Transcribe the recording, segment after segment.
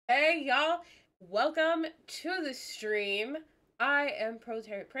Hey y'all, welcome to the stream. I am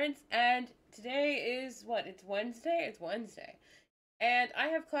Proletariat Prince, and today is what? It's Wednesday? It's Wednesday. And I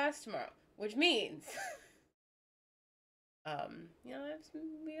have class tomorrow, which means, we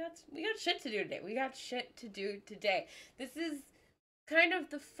got shit to do today. We got shit to do today. This is kind of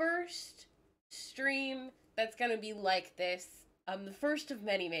the first stream that's gonna be like this. The first of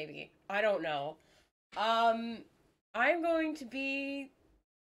many, maybe. I don't know. I'm going to be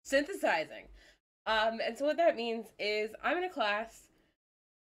synthesizing. And so what that means is I'm in a class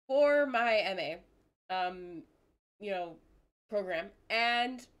for my MA, program,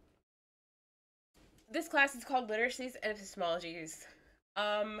 and this class is called Literacies and Epistemologies.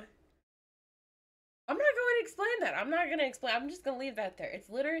 I'm not going to explain that. I'm just gonna leave that there. It's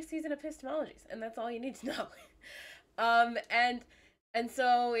Literacies and Epistemologies, and that's all you need to know. And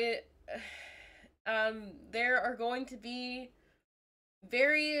so there are going to be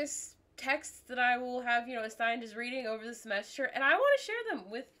various texts that I will have, assigned as reading over the semester, and I want to share them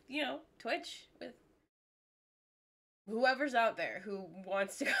with, Twitch, with whoever's out there who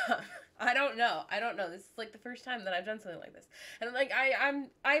wants to come. I don't know. This is like the first time that I've done something like this. And like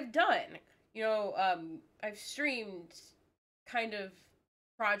I've done, I've streamed kind of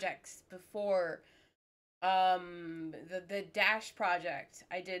projects before. The Dash project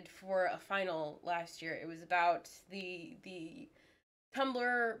I did for a final last year. It was about the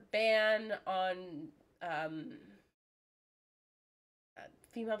Tumblr ban on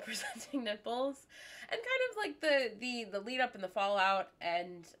female presenting nipples, and kind of like the lead up and the fallout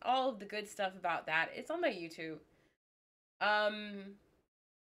and all of the good stuff about that. It's on my YouTube.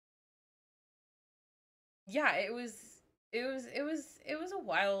 Yeah, it was a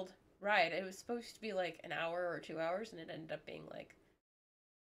wild ride. It was supposed to be like an hour or 2 hours, and it ended up being like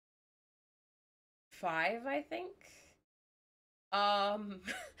 5, I think.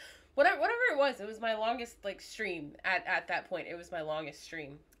 Whatever it was my longest like stream at that point. It was my longest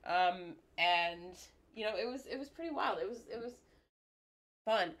stream. And it was pretty wild. It was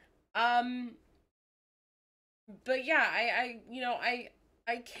fun. But yeah,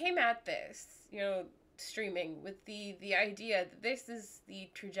 I came at this, streaming with the idea that this is the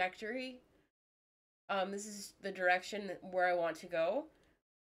trajectory. This is the direction where I want to go.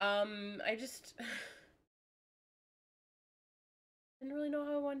 I just didn't really know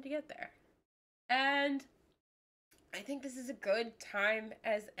how I wanted to get there. And I think this is a good time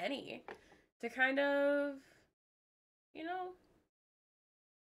as any to kind of,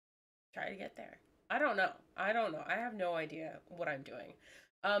 try to get there. I don't know. I have no idea what I'm doing.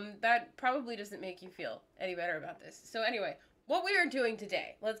 That probably doesn't make you feel any better about this. So anyway, what we are doing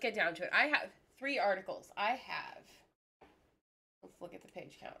today, let's get down to it. I have 3 articles. Let's look at the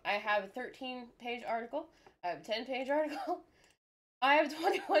page count. I have a 13-page article. I have a 10-page article. I have a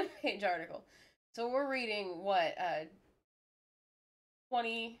 21-page article. So we're reading, what,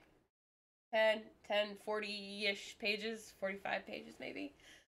 20, 10, 40-ish pages, 45 pages maybe.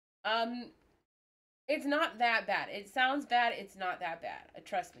 It's not that bad. It sounds bad, it's not that bad.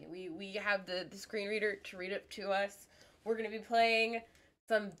 Trust me, we have the screen reader to read it to us. We're going to be playing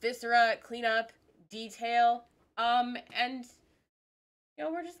some Viscera Cleanup Detail, and,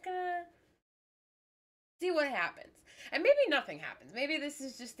 we're just gonna see what happens. And maybe nothing happens. Maybe this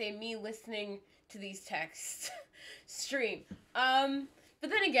is just a me listening to these texts stream. But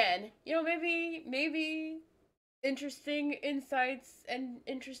then again, maybe interesting insights and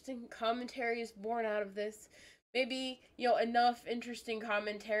interesting commentary is born out of this. Maybe, enough interesting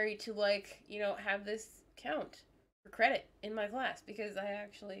commentary to, like, have this count for credit in my class, because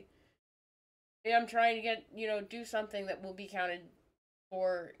I'm trying to get, do something that will be counted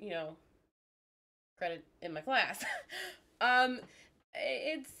for, credit in my class.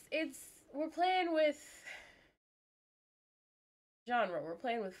 We're playing with genre, we're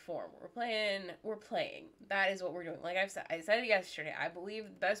playing with form, we're playing. That is what we're doing. Like I said it yesterday, I believe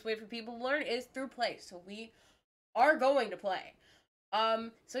the best way for people to learn is through play, so we are going to play.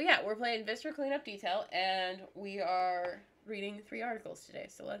 So yeah, we're playing Viscera Cleanup Detail, and we are reading 3 articles today,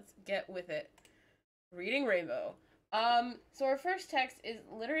 so let's get with it. Reading Rainbow. So our first text is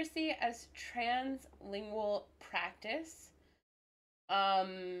Literacy as Translingual Practice.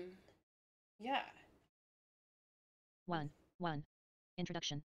 Yeah. 1.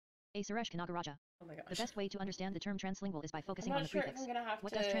 Introduction. A. Suresh Kanagaraja. Oh my gosh. The best way to understand the term translingual is by focusing on the prefix.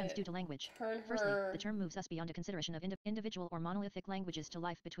 What does trans do to language? Firstly, the term moves us beyond a consideration of individual or monolithic languages to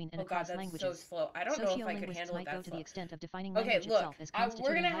life between and across languages. So slow. I don't know if I could handle it that slow. Sociolinguists might go to the extent of defining language itself as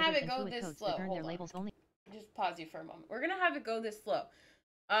constituting hybrid and fluid codes that earn their labels only. Just pause you for a moment. We're gonna have it go this slow.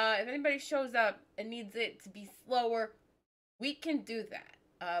 If anybody shows up and needs it to be slower, we can do that.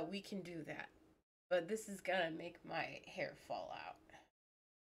 we can do that. But this is gonna make my hair fall out.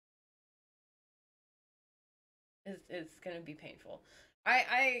 It's gonna be painful.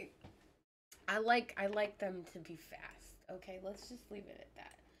 I like them to be fast. Okay, let's just leave it at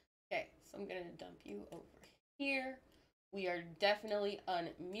that. Okay, so I'm gonna dump you over here. We are definitely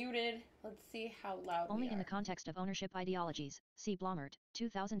unmuted. Let's see how loud Only we are. In the context of ownership ideologies. See Blomert,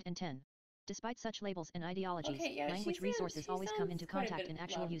 2010. Despite such labels and ideologies, language resources always come into contact in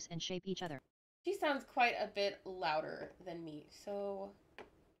actual use and shape each other. She sounds quite a bit louder than me, so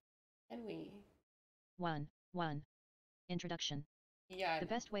can we? 1. Introduction. Yeah. The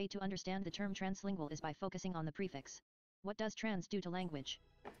best way to understand the term translingual is by focusing on the prefix. What does trans do to language?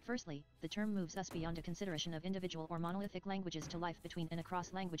 Firstly, the term moves us beyond a consideration of individual or monolithic languages to life between and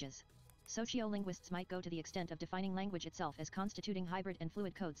across languages. Sociolinguists might go to the extent of defining language itself as constituting hybrid and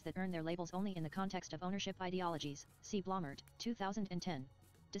fluid codes that earn their labels only in the context of ownership ideologies. See Blomert, 2010.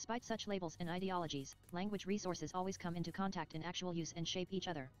 Despite such labels and ideologies, language resources always come into contact in actual use and shape each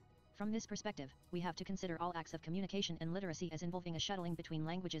other. From this perspective, we have to consider all acts of communication and literacy as involving a shuttling between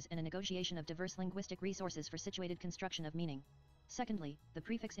languages and a negotiation of diverse linguistic resources for situated construction of meaning. Secondly, the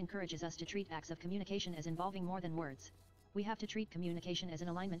prefix encourages us to treat acts of communication as involving more than words. We have to treat communication as an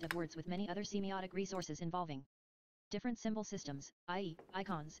alignment of words with many other semiotic resources involving different symbol systems, i.e.,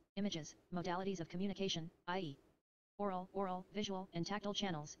 icons, images, modalities of communication, i.e., oral, visual, and tactile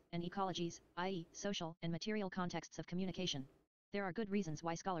channels, and ecologies, i.e., social and material contexts of communication. There are good reasons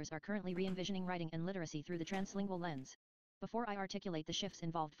why scholars are currently re-envisioning writing and literacy through the translingual lens. Before I articulate the shifts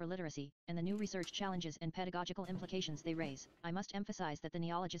involved for literacy, and the new research challenges and pedagogical implications they raise, I must emphasize that the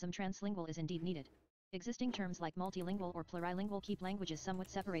neologism translingual is indeed needed. Existing terms like multilingual or plurilingual keep languages somewhat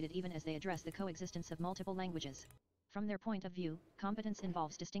separated even as they address the coexistence of multiple languages. From their point of view, competence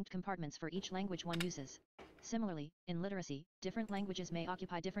involves distinct compartments for each language one uses. Similarly, in literacy, different languages may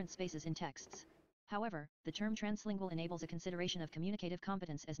occupy different spaces in texts. However, the term translingual enables a consideration of communicative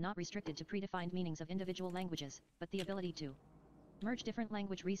competence as not restricted to predefined meanings of individual languages, but the ability to merge different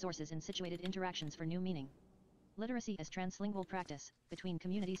language resources in situated interactions for new meaning. Literacy as Translingual Practice, Between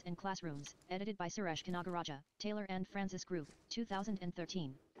Communities and Classrooms, edited by Suresh Kanagaraja, Taylor and Francis Group,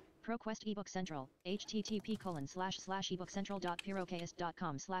 2013. ProQuest eBook Central,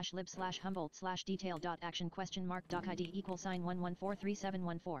 http://ebookcentral.pirokes.com/lib/humboldt/detail.action?doc id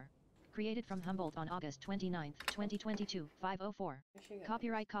 =$1143714. Created from Humboldt on August 29, 2022, 5:04.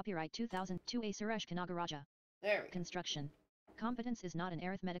 Copyright 2002 A. Suresh Kanagaraja. There we go. Construction. Competence is not an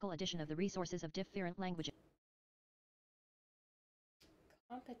arithmetical addition of the resources of different languages.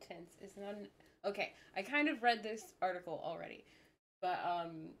 Competence is not an... Okay, I kind of read this article already, but,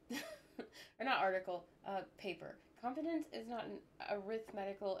 or not article, paper. Competence is not an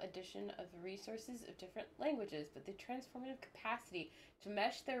arithmetical addition of the resources of different languages, but the transformative capacity to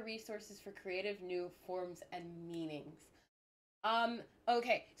mesh their resources for creative new forms and meanings.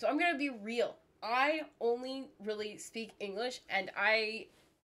 Okay, so I'm gonna be real. I only really speak English, and I've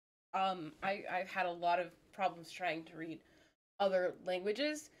had a lot of problems trying to read other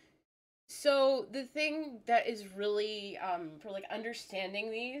languages. So the thing that is really, for like understanding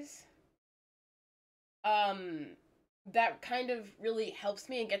these, that kind of really helps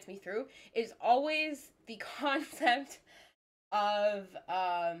me and gets me through is always the concept of,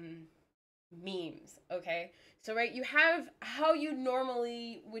 memes, okay? So, right, you have how you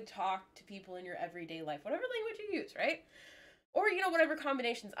normally would talk to people in your everyday life, whatever language you use, right? Or, you know, whatever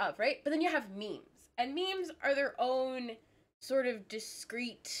combinations of, right? But then you have memes. And memes are their own sort of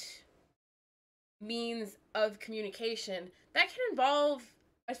discrete means of communication that can involve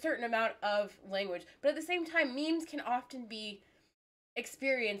a certain amount of language. But at the same time, memes can often be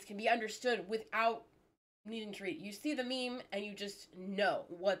experienced, can be understood without needing to read. You see the meme and you just know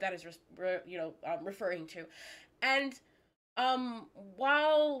what that is, referring to. And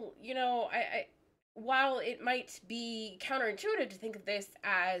while, you know, while it might be counterintuitive to think of this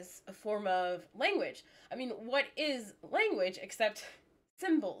as a form of language, I mean, what is language except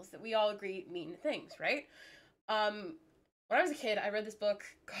symbols that we all agree mean things, right? When I was a kid, I read this book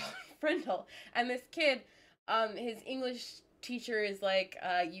called Frindle, and this kid, his English teacher is like,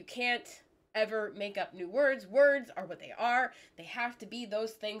 you can't ever make up new words. Words are what they are. They have to be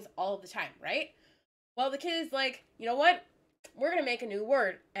those things all the time, right? Well, the kid is like, you know what? We're going to make a new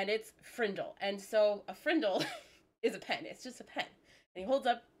word, and it's frindle. And so a frindle is a pen. It's just a pen. And he holds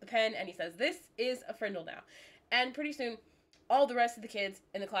up the pen, and he says, this is a frindle now. And pretty soon, all the rest of the kids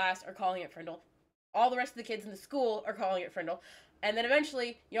in the class are calling it frindle. All the rest of the kids in the school are calling it frindle. And then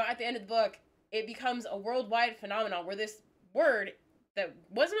eventually, you know, at the end of the book, it becomes a worldwide phenomenon where this word that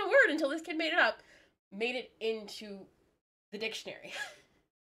wasn't a word until this kid made it up, made it into the dictionary.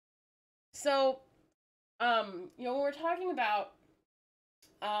 So, when we're talking about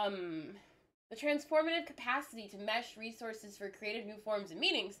the transformative capacity to mesh resources for creative new forms and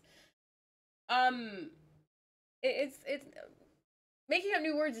meanings, it's making up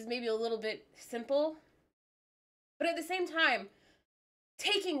new words is maybe a little bit simple, but at the same time,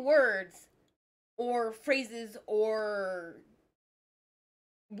 taking words or phrases or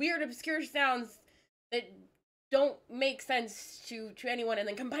weird obscure sounds that don't make sense to anyone and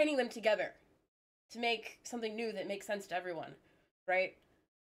then combining them together to make something new that makes sense to everyone, right?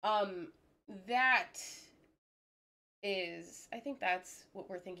 That is, I think that's what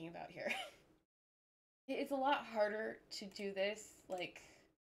we're thinking about here. It's a lot harder to do this, like,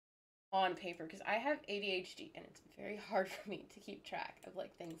 on paper, because I have ADHD, and it's very hard for me to keep track of,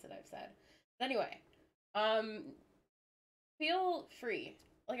 like, things that I've said. But anyway, feel free.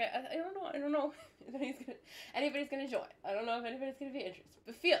 Like, I don't know if anybody's gonna join. I don't know if anybody's gonna be interested,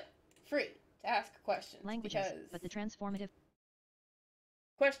 but feel free to ask questions. Languages, but the transformative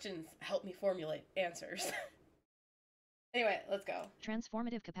questions help me formulate answers. Anyway, let's go.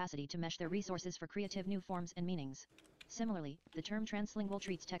 Transformative capacity to mesh their resources for creative new forms and meanings. Similarly, the term translingual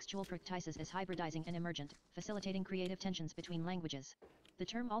treats textual practices as hybridizing and emergent, facilitating creative tensions between languages. The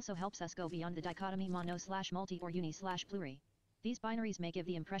term also helps us go beyond the dichotomy mono/multi or uni/pluri. These binaries may give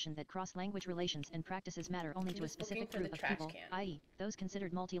the impression that cross-language relations and practices matter only to a specific group of people, i.e., those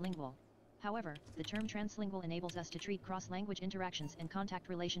considered multilingual. However, the term translingual enables us to treat cross-language interactions and contact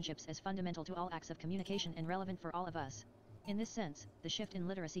relationships as fundamental to all acts of communication and relevant for all of us. In this sense, the shift in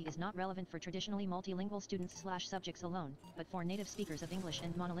literacy is not relevant for traditionally multilingual students/subjects alone, but for native speakers of English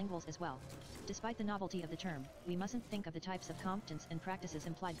and monolinguals as well. Despite the novelty of the term, we mustn't think of the types of competence and practices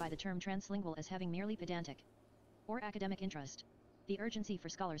implied by the term translingual as having merely pedantic or academic interest. The urgency for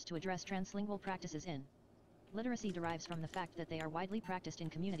scholars to address translingual practices in literacy derives from the fact that they are widely practiced in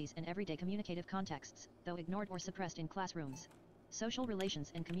communities and everyday communicative contexts, though ignored or suppressed in classrooms. Social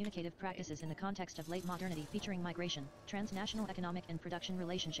relations and communicative practices in the context of late modernity featuring migration, transnational economic and production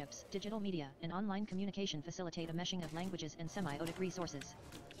relationships, digital media, and online communication facilitate a meshing of languages and semiotic resources.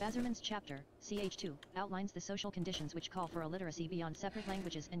 Bazerman's chapter, ch2, outlines the social conditions which call for a literacy beyond separate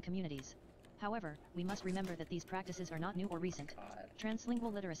languages and communities. However, we must remember that these practices are not new or recent.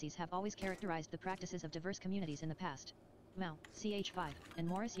 Translingual literacies have always characterized the practices of diverse communities in the past. Mao, ch5, and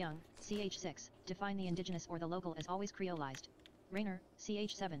Morris Young, ch6, define the indigenous or the local as always creolized. Rayner,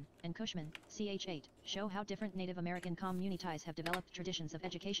 ch7, and Cushman, ch8, show how different Native American communities have developed traditions of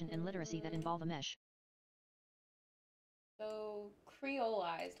education and literacy that involve a mesh. So,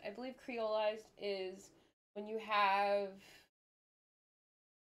 creolized. I believe creolized is when you have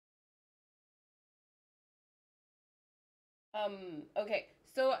okay,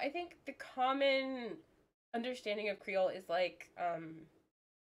 so I think the common understanding of Creole is like,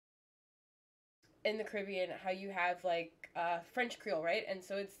 in the Caribbean, how you have like French Creole, right? And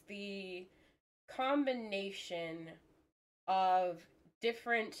so it's the combination of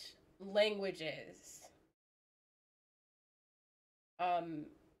different languages,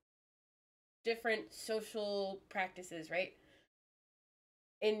 different social practices, right?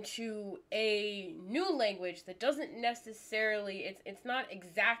 Into a new language that doesn't necessarily, it's not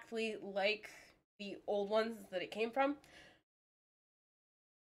exactly like the old ones that it came from,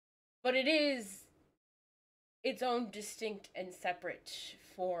 but it is its own distinct and separate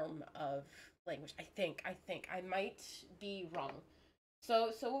form of language. I think I might be wrong.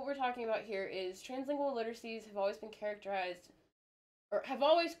 So what we're talking about here is translingual literacies have always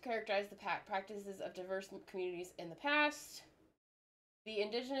characterized the practices of diverse communities in the past. The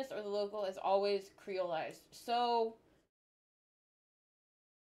indigenous or the local is always creolized. So,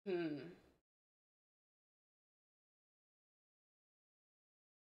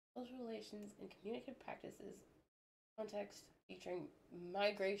 social relations and communicative practices, context featuring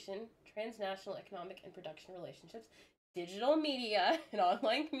migration, transnational economic and production relationships, digital media, and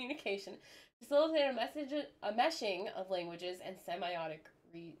online communication, facilitate a meshing of languages and semiotic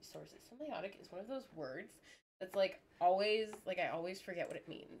resources. Semiotic is one of those words that's I always forget what it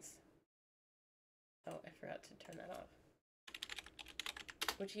means. Oh, I forgot to turn that off.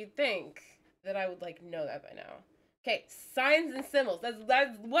 Which you'd think that I would know that by now. Okay, signs and symbols.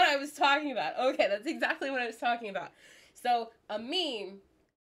 That's what I was talking about. Okay, that's exactly what I was talking about. So a meme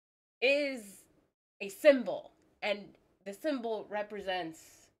is a symbol, and the symbol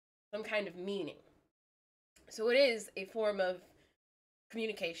represents some kind of meaning. So it is a form of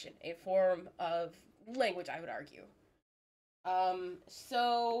communication, a form of language, I would argue.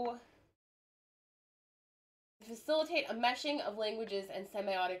 So facilitate a meshing of languages and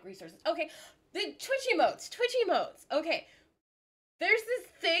semiotic resources. Okay, the Twitch emotes. Okay, there's this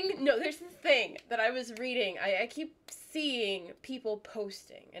thing that I was reading. I keep seeing people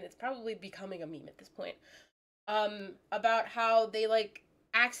posting, and it's probably becoming a meme at this point, about how they, like,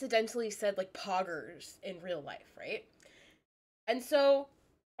 accidentally said, like, poggers in real life, right? And so,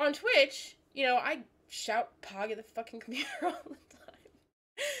 on Twitch, you know, I shout pog at the fucking computer all the time.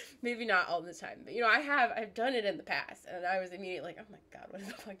 Maybe not all the time, but, you know, I've done it in the past, and I was immediately like, oh my god, what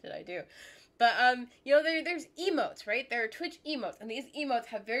the fuck did I do? But, you know, there's emotes, right? There are Twitch emotes, and these emotes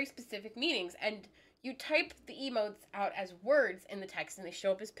have very specific meanings, and you type the emotes out as words in the text, and they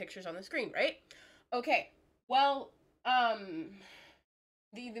show up as pictures on the screen, right? Okay, well, the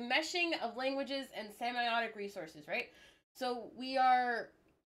meshing of languages and semiotic resources, right? So we are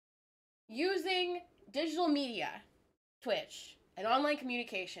using digital media, Twitch, and online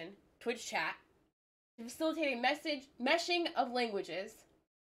communication, Twitch chat, to facilitate a meshing of languages.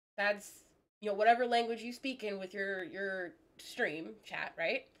 That's, you know, whatever language you speak in with your stream chat,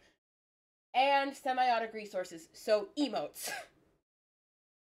 right? And semiotic resources, so emotes.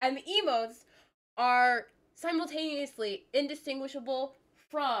 And the emotes are simultaneously indistinguishable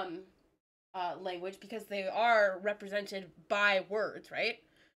from language because they are represented by words, right?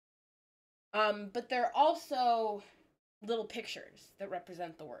 But they're also little pictures that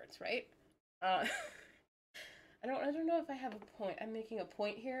represent the words, right? I don't know if I have a point. I'm making a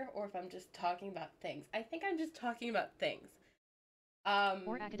point here, or if I'm just talking about things. I think I'm just talking about things.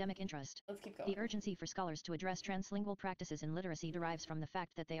 Or academic interest. Let's keep going. The urgency for scholars to address translingual practices in literacy derives from the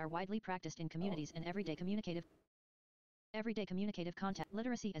fact that they are widely practiced in communities and everyday communicative contact.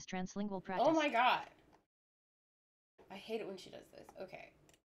 Literacy as translingual practice. Oh my god. I hate it when she does this. Okay.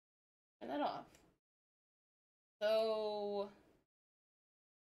 Turn that off. So,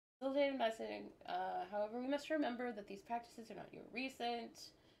 facilitated messaging. However, we must remember that these practices are not new or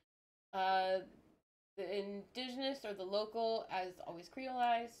recent. The indigenous or the local, as always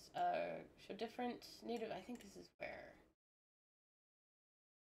creolized, show different native. I think this is where.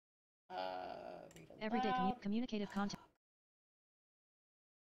 Everyday communicative contact.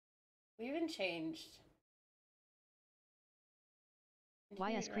 We even changed.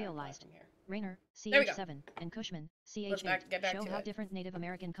 YS creolized. Rayner, CH7, and Cushman, CH8, show how different Native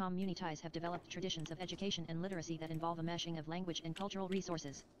American communities have developed traditions of education and literacy that involve a meshing of language and cultural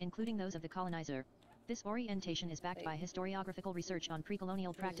resources, including those of the colonizer. This orientation is backed by historiographical research on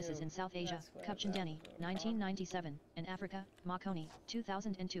pre-colonial practices in South Asia, Kupchandeni, 1997, and Africa, Makoni,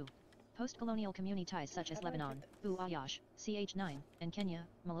 2002. Post-colonial communities such as Lebanon, Uayash, CH9, and Kenya,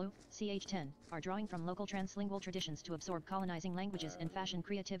 Malu, CH10, are drawing from local translingual traditions to absorb colonizing languages and fashion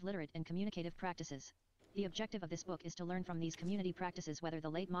creative literate and communicative practices. The objective of this book is to learn from these community practices whether the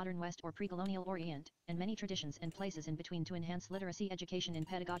late modern West or pre-colonial Orient, and many traditions and places in between to enhance literacy education in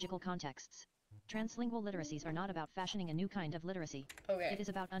pedagogical contexts. Translingual literacies are not about fashioning a new kind of literacy. Okay. It is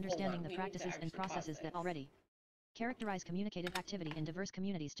about understanding the practices and processes that already characterize communicative activity in diverse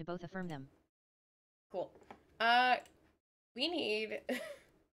communities to both affirm them. Cool. We need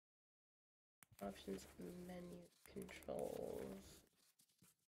options, menu, controls.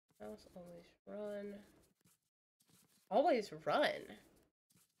 Mouse always run. Always run.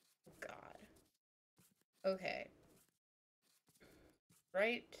 Oh god. Okay.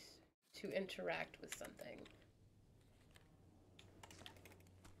 Right to interact with something.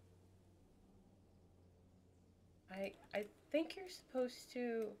 I think you're supposed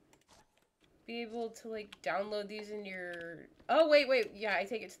to be able to, like, download these in your... Oh, wait, yeah, I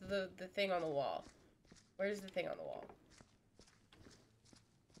take it to the thing on the wall. Where's the thing on the wall?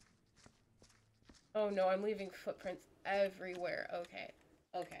 Oh, no, I'm leaving footprints everywhere. Okay.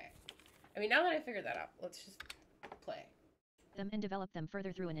 I mean, now that I figured that out, let's just play. Them and develop them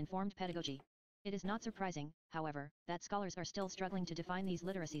further through an informed pedagogy. It is not surprising, however, that scholars are still struggling to define these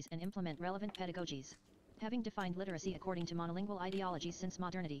literacies and implement relevant pedagogies. Having defined literacy according to monolingual ideologies since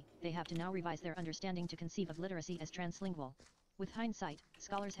modernity, they have to now revise their understanding to conceive of literacy as translingual. With hindsight,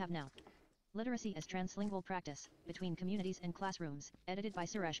 scholars have now. Literacy as Translingual Practice, Between Communities and Classrooms, edited by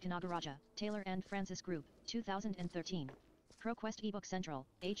Suresh Kanagaraja, Taylor and Francis Group, 2013. ProQuest eBook Central,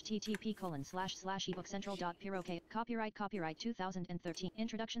 http://ebookcentral.pirok, copyright 2013.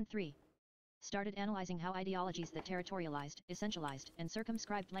 Introduction 3. Started analyzing how ideologies that territorialized, essentialized, and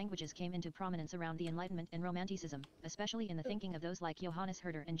circumscribed languages came into prominence around the Enlightenment and Romanticism, especially in the thinking of those like Johannes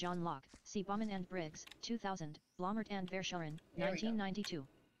Herder and John Locke, C. Bauman and Briggs, 2000, Blomert and Verschuren, 1992.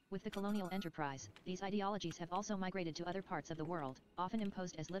 With the colonial enterprise, these ideologies have also migrated to other parts of the world, often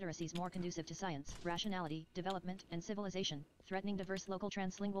imposed as literacies more conducive to science, rationality, development, and civilization, threatening diverse local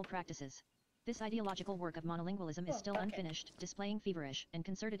translingual practices. This ideological work of monolingualism is still unfinished, displaying feverish and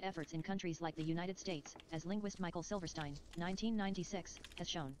concerted efforts in countries like the United States, as linguist Michael Silverstein, 1996, has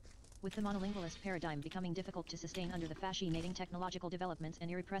shown. With the monolingualist paradigm becoming difficult to sustain under the fascinating technological developments and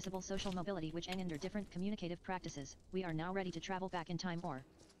irrepressible social mobility which engender different communicative practices, we are now ready to travel back in time or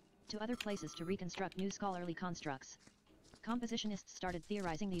to other places to reconstruct new scholarly constructs. Compositionists started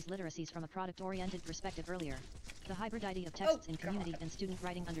theorizing these literacies from a product-oriented perspective earlier. The hybridity of texts in community and student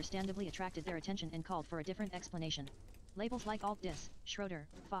writing understandably attracted their attention and called for a different explanation. Labels like Alt-Dis, Schroeder,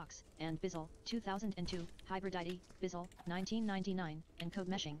 Fox, and Bizzle, 2002, hybridity, Bizzle, 1999, and code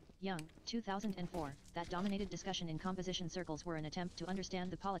meshing, Young, 2004, that dominated discussion in composition circles were an attempt to understand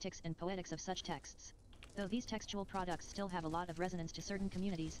the politics and poetics of such texts. Though these textual products still have a lot of resonance to certain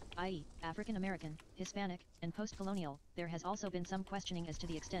communities, i.e., African American, Hispanic, and post-colonial, there has also been some questioning as to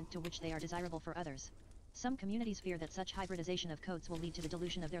the extent to which they are desirable for others. Some communities fear that such hybridization of codes will lead to the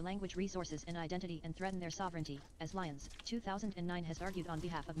dilution of their language resources and identity and threaten their sovereignty, as Lyons, 2009 has argued on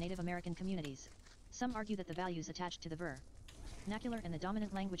behalf of Native American communities. Some argue that the values attached to the vernacular and the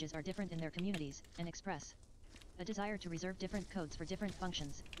dominant languages are different in their communities, and express a desire to reserve different codes for different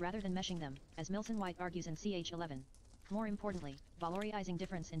functions, rather than meshing them, as Milson White argues in ch. 11. More importantly, valorizing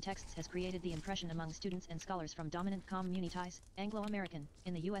difference in texts has created the impression among students and scholars from dominant communities, Anglo-American,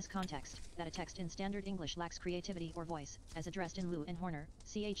 in the U.S. context, that a text in Standard English lacks creativity or voice, as addressed in Liu and Horner,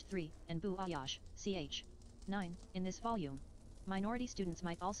 ch. 3, and Bu Ayash, ch. 9, in this volume. Minority students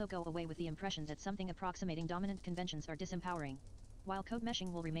might also go away with the impression that something approximating dominant conventions are disempowering. While code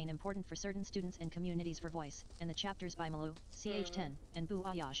meshing will remain important for certain students and communities for voice, and the chapters by Malu, ch. 10, and Bu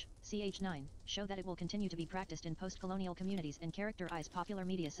Ayash, ch. 9, show that it will continue to be practiced in post-colonial communities and characterize popular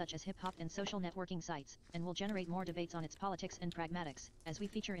media such as hip-hop and social networking sites, and will generate more debates on its politics and pragmatics, as we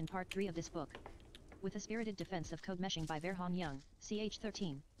feature in Part 3 of this book. With a spirited defense of code meshing by Verhan Young, ch.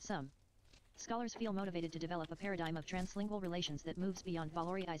 13, some scholars feel motivated to develop a paradigm of translingual relations that moves beyond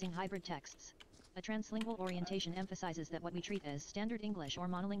valorizing hybrid texts. A translingual orientation emphasizes that what we treat as standard English or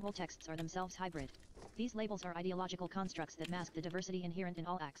monolingual texts are themselves hybrid. These labels are ideological constructs that mask the diversity inherent in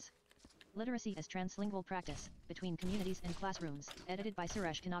all acts. Literacy as Translingual Practice, Between Communities and Classrooms, edited by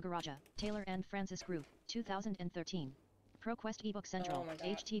Suresh Kanagaraja, Taylor and Francis Group, 2013. ProQuest eBook Central,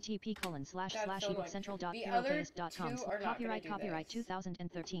 http://ebookcentral.caropaste.com. Copyright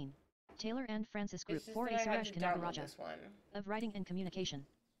 2013. Taylor and Francis Group, 4 Suresh Kanagaraja. Of Writing and Communication.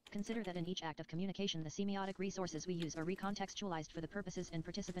 Consider that in each act of communication the semiotic resources we use are recontextualized for the purposes and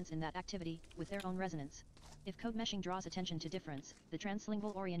participants in that activity, with their own resonance. If code meshing draws attention to difference, the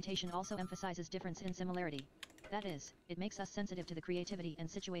translingual orientation also emphasizes difference in similarity. That is, it makes us sensitive to the creativity and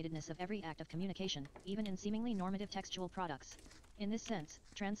situatedness of every act of communication, even in seemingly normative textual products. In this sense,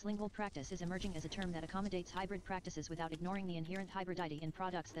 translingual practice is emerging as a term that accommodates hybrid practices without ignoring the inherent hybridity in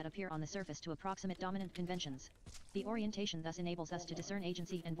products that appear on the surface to approximate dominant conventions. The orientation thus enables us to discern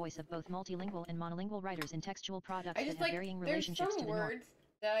agency and voice of both multilingual and monolingual writers in textual products that have varying relationships to the norm. There's some words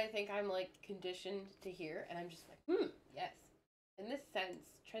that I think I'm like conditioned to hear, and I'm just like, yes. In this sense,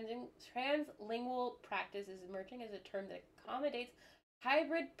 translingual practice is emerging as a term that accommodates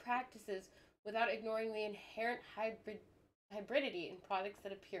hybrid practices without ignoring the inherent hybridity in products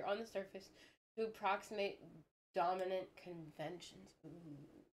that appear on the surface to approximate dominant conventions.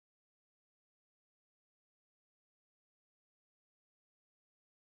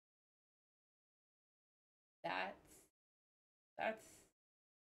 That's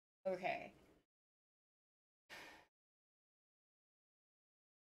okay.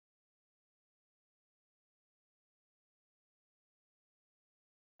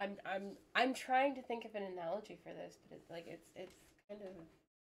 I'm trying to think of an analogy for this, but it's like it's kind of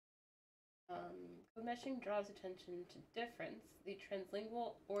code meshing draws attention to difference. The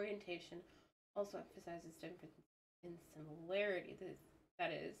translingual orientation also emphasizes difference in similarity.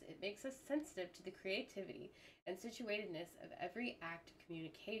 That is, it makes us sensitive to the creativity and situatedness of every act of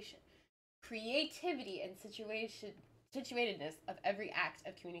communication. Creativity and situatedness of every act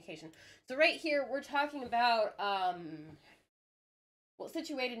of communication. So right here, we're talking about, well,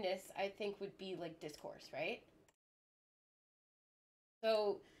 situatedness, I think, would be like discourse, right?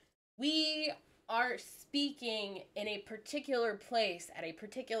 So we are speaking in a particular place at a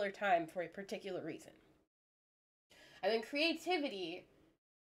particular time for a particular reason. And then creativity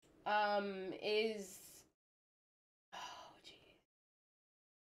is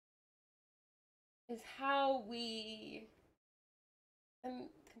how we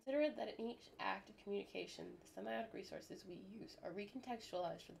consider that in each act of communication, the semiotic resources we use are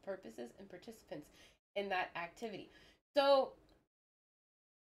recontextualized for the purposes and participants in that activity. So,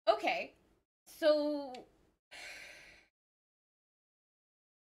 okay, so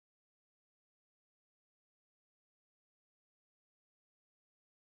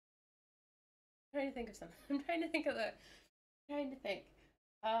trying to think of something. I'm trying to think of the. Trying to think.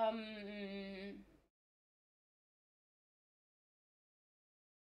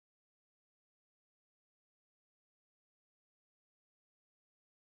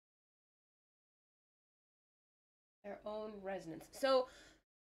 Their own resonance. So,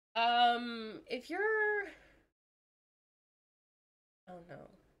 if you're, oh no,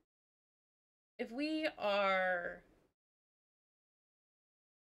 if we are,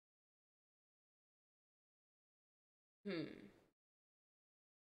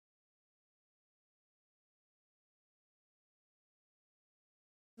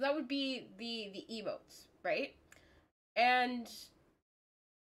 that would be the emotes, right? And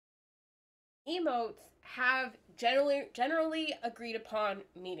emotes have generally agreed upon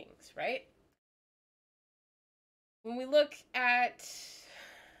meanings, right? When we look at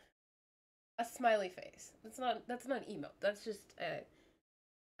a smiley face, that's not an emote. That's just a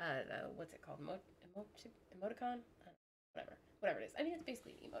what's it called? Emoticon? Whatever it is. I mean, it's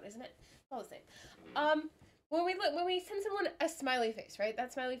basically an emote, isn't it? It's all the same. When we send someone a smiley face, right?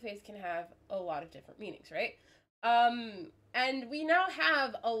 That smiley face can have a lot of different meanings, right? And we now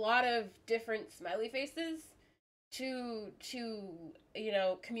have a lot of different smiley faces to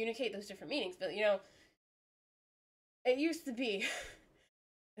communicate those different meanings. But it used to be,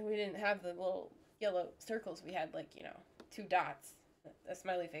 and we didn't have the little yellow circles. We had 2 dots, a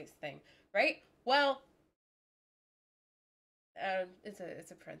smiley face thing, right? Well, it's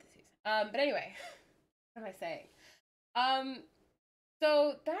a parentheses. But anyway, what am I saying?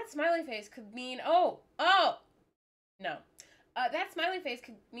 So that smiley face could mean no. That smiley face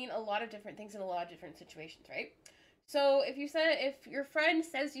could mean a lot of different things in a lot of different situations, right? So if your friend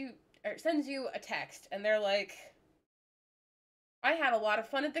sends you a text and they're like, I had a lot of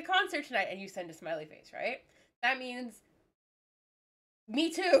fun at the concert tonight, and you send a smiley face, right? That means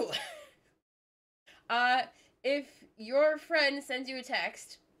me too. If your friend sends you a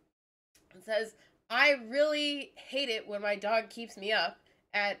text and says, I really hate it when my dog keeps me up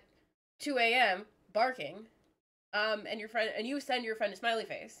at 2 a.m. barking, and you send your friend a smiley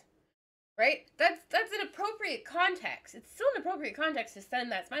face, right? That's an appropriate context. It's still an appropriate context to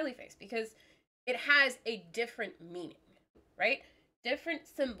send that smiley face because it has a different meaning, right? Different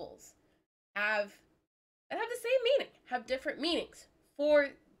symbols have the same meaning, have different meanings for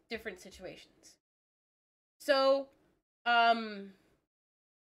different situations. So, I've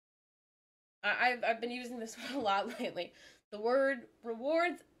been using this one a lot lately. The word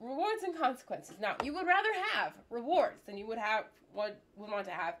rewards and consequences. Now, you would rather have rewards than you would want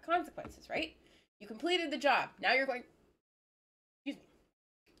to have consequences, right? You completed the job. Now you're going. Excuse me.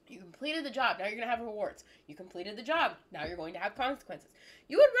 You completed the job. Now you're going to have rewards. You completed the job. Now you're going to have consequences.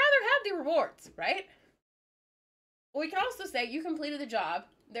 You would rather have the rewards, right? Well, we can also say you completed the job.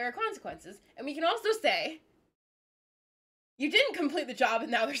 There are consequences, and we can also say you didn't complete the job,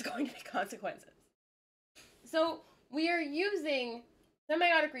 and now there's going to be consequences. So we are using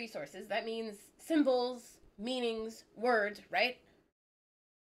semiotic resources. That means symbols, meanings, words, right?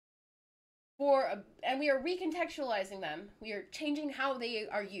 And we are recontextualizing them. We are changing how they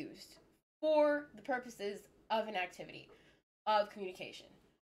are used for the purposes of an activity, of communication.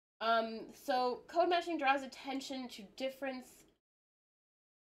 So code matching draws attention to difference.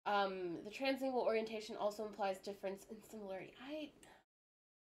 The translingual orientation also implies difference and similarity.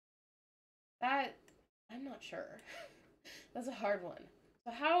 I'm not sure. That's a hard one.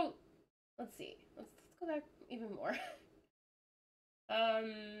 So let's see. Let's go back even more.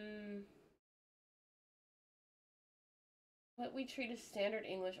 What we treat as standard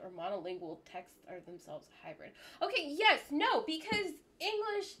English or monolingual texts are themselves hybrid. Okay, yes, no, because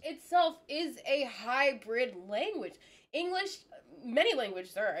English itself is a hybrid language. Many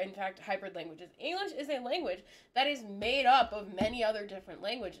languages are, in fact, hybrid languages. English is a language that is made up of many other different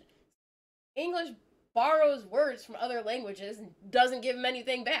languages. English borrows words from other languages and doesn't give them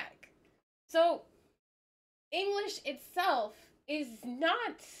anything back. So, English itself is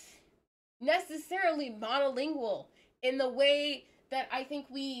not necessarily monolingual in the way that I think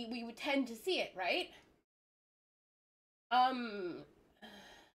we would tend to see it, right?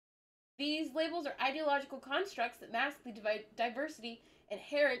 These labels are ideological constructs that mask the diversity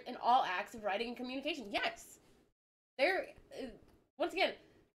inherent in all acts of writing and communication. Yes, once again,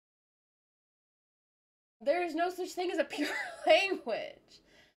 there is no such thing as a pure language.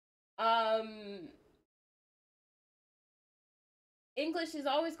 English is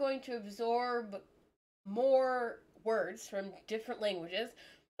always going to absorb more words from different languages,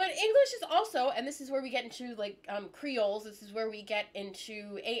 but English is also, and this is where we get into Creoles, this is where we get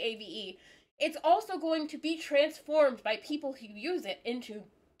into AAVE, it's also going to be transformed by people who use it into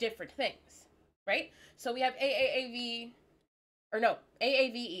different things, right? So we have AAAV, or no,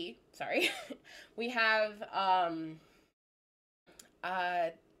 AAVE, sorry. We have,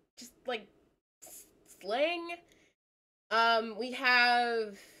 just, like, slang. We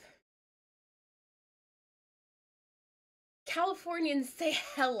have Californians say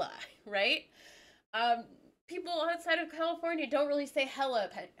hella, right? Um, People outside of California don't really say hella,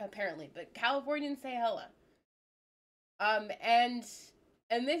 apparently, but Californians say hella. And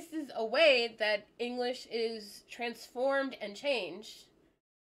this is a way that English is transformed and changed,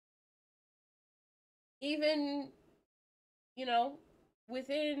 even, you know,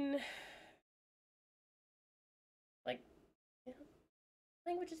 within, like, you know,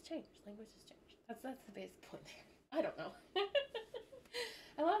 languages change. Languages change. That's the basic point there. I don't know.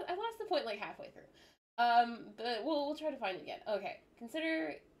 I lost the point like halfway through. But we'll try to find it again. Okay,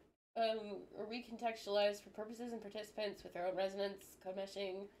 consider or recontextualize for purposes and participants with their own resonance. Code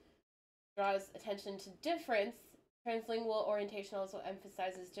meshing draws attention to difference. Translingual orientation also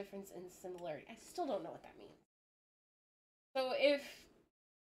emphasizes difference and similarity. I still don't know what that means. So if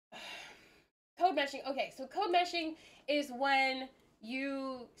code meshing, okay, so code meshing is when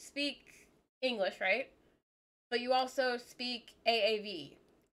you speak English, right? But you also speak AAV.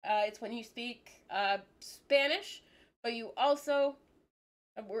 It's when you speak Spanish, but you also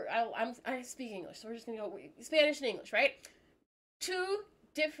I speak English, so we're just gonna go Spanish and English, right? Two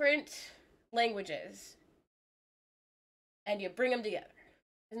different languages, and you bring them together.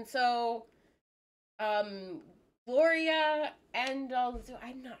 And so, Gloria and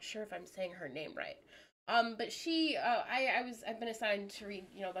I'm not sure if I'm saying her name right. But she, I've been assigned to read,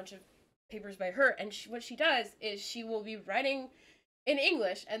 a bunch of papers by her, and what she does is she will be writing in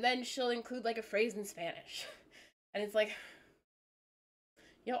English, and then she'll include like a phrase in Spanish, and it's like,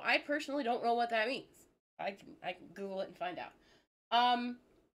 I personally don't know what that means. I can Google it and find out.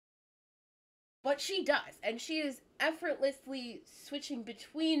 But she does, and she is effortlessly switching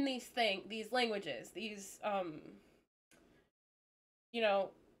between these languages, these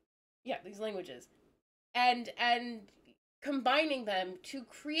these languages, and combining them to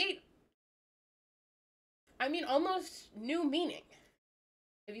create, almost new meaning,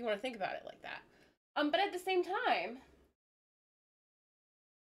 if you want to think about it like that. But at the same time,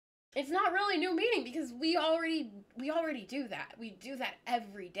 it's not really new meaning because we already do that. We do that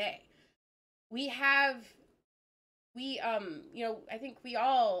every day. I think we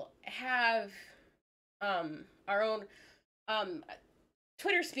all have our own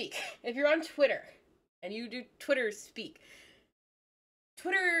Twitter speak. If you're on Twitter and you do Twitter speak,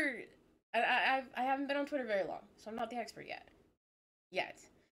 Twitter, I haven't been on Twitter very long, so I'm not the expert yet.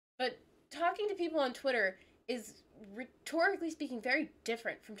 But talking to people on Twitter is, rhetorically speaking, very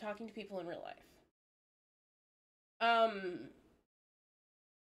different from talking to people in real life. And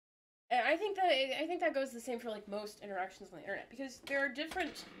I think that goes the same for like most interactions on the internet, because there are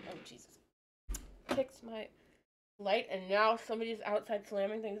different. Oh Jesus! Fixed my light, and now somebody's outside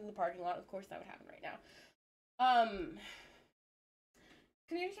slamming things in the parking lot. Of course, that would happen right now.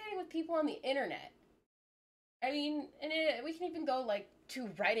 Communicating with people on the internet. We can even go like to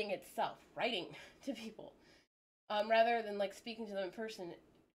writing itself, writing to people, rather than like speaking to them in person,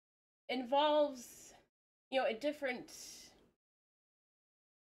 involves, a different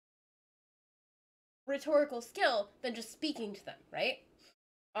rhetorical skill than just speaking to them, right?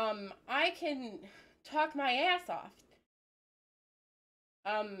 I can talk my ass off,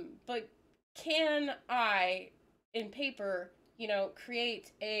 but can I, in paper,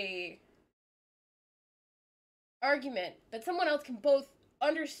 create a argument that someone else can both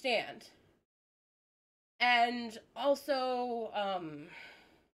understand and also, I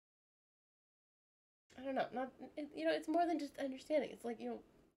don't know, it's more than just understanding. It's like,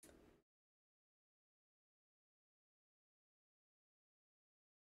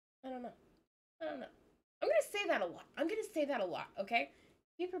 I don't know. I'm gonna say that a lot. Okay,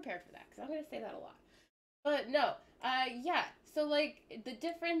 be prepared for that, because I'm gonna say that a lot. But no, yeah. So like the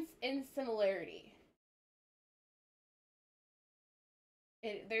difference in similarity.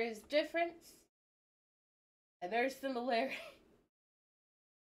 There's difference, and there's similarity.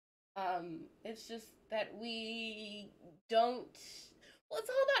 It's just that we don't. Well, it's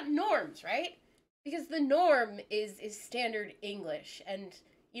all about norms, right? Because the norm is standard English, and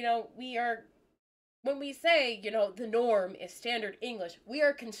we are, when we say, the norm is standard English, we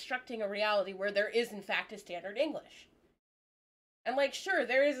are constructing a reality where there is, in fact, a standard English. And, like, sure,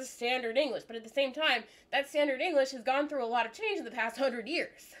 there is a standard English, but at the same time, that standard English has gone through a lot of change in the past 100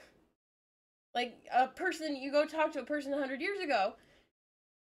 years. Like, you go talk to a person 100 years ago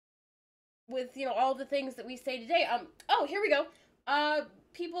with, all the things that we say today. Oh, here we go.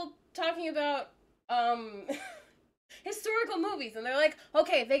 People talking about um historical movies, and they're like,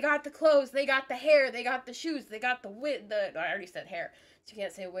 okay, they got the clothes, they got the hair, they got the shoes, they got the I already said hair, so you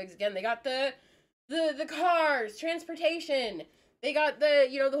can't say wigs again. They got the cars, transportation. They got the,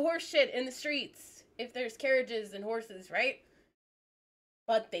 the horse shit in the streets, if there's carriages and horses, right?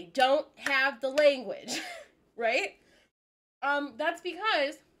 But they don't have the language, right? That's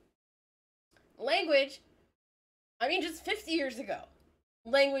because language, just 50 years ago,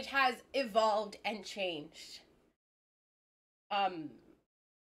 language has evolved and changed.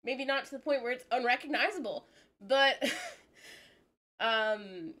 Maybe not to the point where it's unrecognizable, but,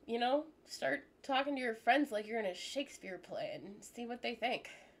 start talking to your friends like you're in a Shakespeare play and see what they think.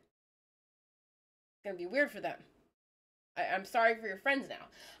 It's gonna be weird for them. I'm sorry for your friends now.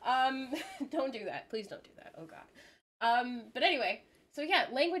 Don't do that. Please don't do that. Oh, God. But anyway, so yeah,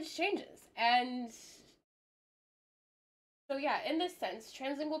 language changes. And so yeah, in this sense,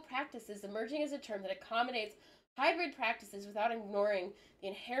 translingual practice is emerging as a term that accommodates hybrid practices without ignoring the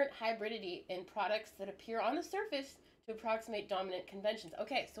inherent hybridity in products that appear on the surface to approximate dominant conventions.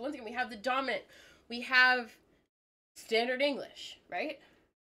 Okay, so once again, we have the dominant. We have standard English, right?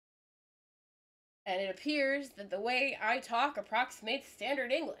 And it appears that the way I talk approximates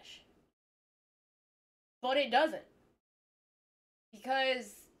standard English. But it doesn't.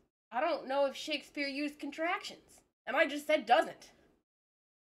 Because I don't know if Shakespeare used contractions. And I just said doesn't.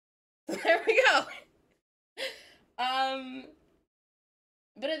 There we go.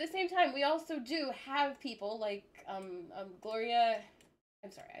 But at the same time, we also do have people like Gloria.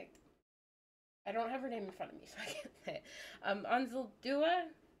 I'm sorry, I don't have her name in front of me, so I can't say it.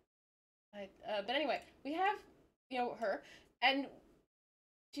 Anzaldua. But anyway, we have her, and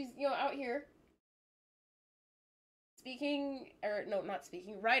she's out here speaking, or no, not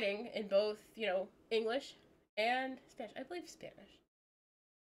speaking, writing in both English and Spanish. I believe Spanish.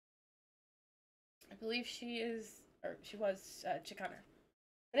 I believe she is, or she was Chicana.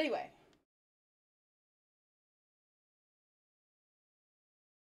 But anyway.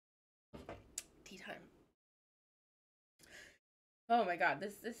 Tea time. Oh my God,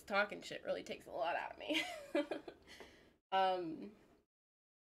 this talking shit really takes a lot out of me.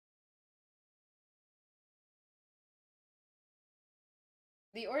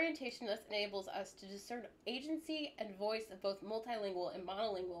 The orientation thus enables us to discern agency and voice of both multilingual and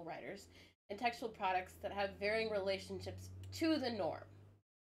monolingual writers and textual products that have varying relationships to the norm.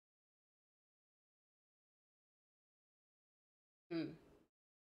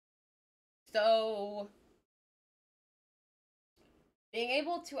 So, being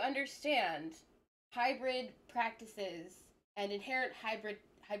able to understand hybrid practices and inherent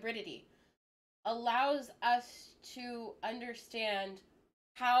hybridity allows us to understand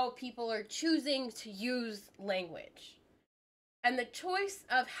how people are choosing to use language. And the choice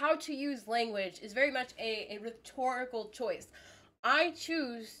of how to use language is very much a rhetorical choice. I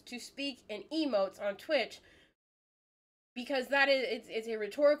choose to speak in emotes on Twitch because it's a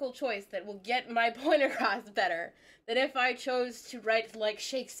rhetorical choice that will get my point across better than if I chose to write like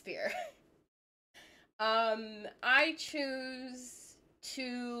Shakespeare. I choose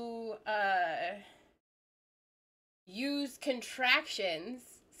to use contractions,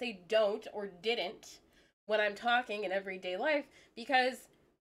 say don't or didn't, when I'm talking in everyday life, because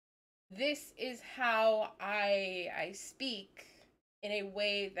this is how I speak in a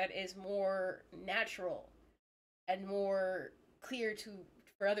way that is more natural and more clear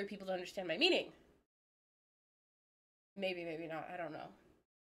for other people to understand my meaning. Maybe not, I don't know.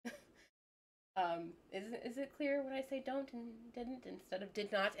 Is it clear when I say don't and didn't instead of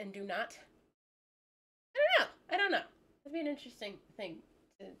did not and do not? I don't know. That'd be an interesting thing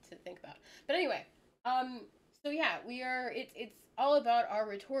to think about. But anyway, so yeah, it's all about our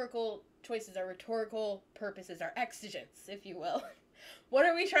rhetorical choices, our rhetorical purposes, our exigence, if you will. What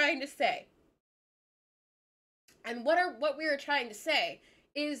are we trying to say? And what we are trying to say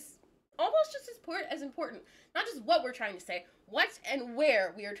is almost just as important. Not just what we're trying to say, what and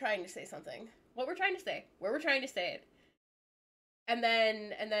where we are trying to say something. What we're trying to say, where we're trying to say it, and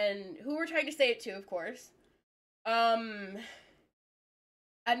then who we're trying to say it to, of course. And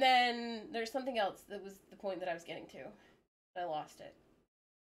then there's something else that was the point that I was getting to. I lost it.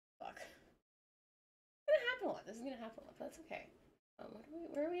 Fuck. It's gonna happen a lot. This is gonna happen a lot, but that's okay.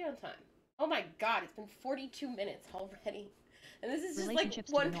 Where are we on time? Oh my God, it's been 42 minutes already. And this is just like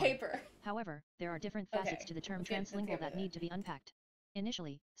one paper. However, there are different facets to the term translingual that need to be unpacked.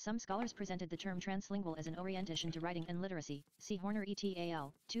 Initially, some scholars presented the term translingual as an orientation to writing and literacy, see Horner et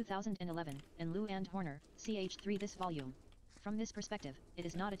al., 2011, and Liu and Horner, ch. 3 this volume. From this perspective, it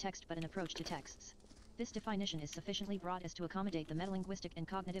is not a text but an approach to texts. This definition is sufficiently broad as to accommodate the metalinguistic and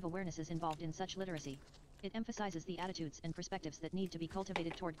cognitive awarenesses involved in such literacy. It emphasizes the attitudes and perspectives that need to be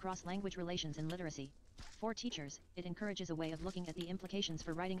cultivated toward cross-language relations in literacy. For teachers, it encourages a way of looking at the implications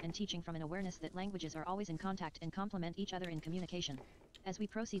for writing and teaching from an awareness that languages are always in contact and complement each other in communication. As we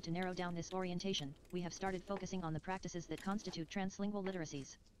proceed to narrow down this orientation, we have started focusing on the practices that constitute translingual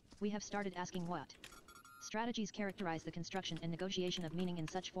literacies. We have started asking what strategies characterize the construction and negotiation of meaning in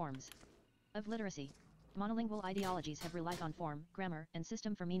such forms of literacy. Monolingual ideologies have relied on form, grammar, and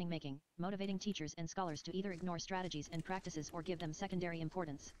system for meaning making, motivating teachers and scholars to either ignore strategies and practices or give them secondary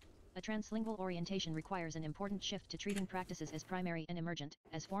importance. A translingual orientation requires an important shift to treating practices as primary and emergent,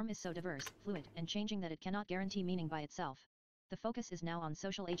 as form is so diverse, fluid, and changing that it cannot guarantee meaning by itself. The focus is now on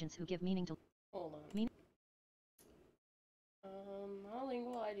social agents who give meaning to Hold on.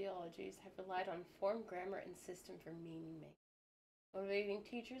 Monolingual ideologies have relied on form, grammar, and system for meaning making, motivating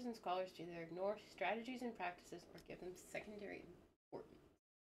teachers and scholars to either ignore strategies and practices or give them secondary importance.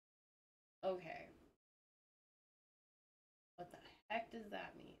 Okay. What the heck does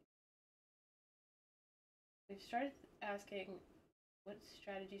that mean? We've started asking what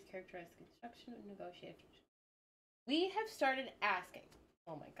strategies characterize the construction of negotiations. We have started asking.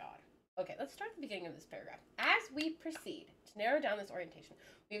 Oh my god. Okay, let's start at the beginning of this paragraph. As we proceed to narrow down this orientation,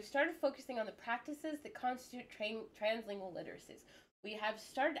 we have started focusing on the practices that constitute translingual literacies. We have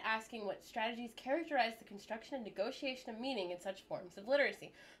started asking what strategies characterize the construction and negotiation of meaning in such forms of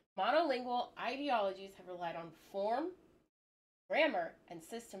literacy. Monolingual ideologies have relied on form, grammar, and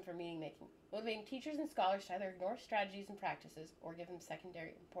system for meaning making, motivating teachers and scholars to either ignore strategies and practices or give them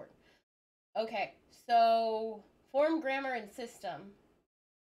secondary importance. Okay, so form, grammar, and system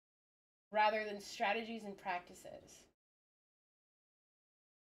rather than strategies and practices.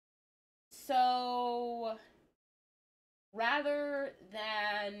 So rather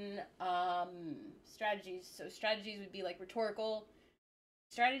than strategies, so strategies would be like rhetorical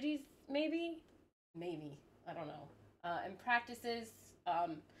strategies, maybe, I don't know, and practices,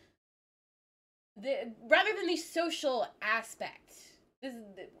 rather than the social aspect. This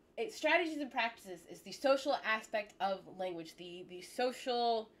is strategies and practices is the social aspect of language, the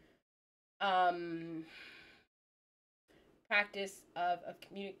social practice of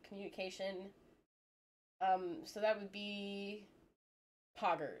communication. So that would be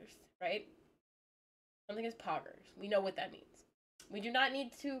poggers, right? Something is poggers. We know what that means. We do not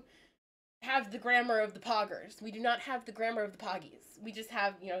need to have the grammar of the poggers. We do not have the grammar of the poggies. We just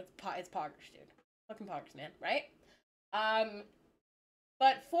have, it's poggers, dude. Fucking poggers, man, right?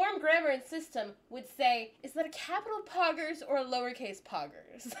 But form, grammar, and system would say, is that a capital poggers or a lowercase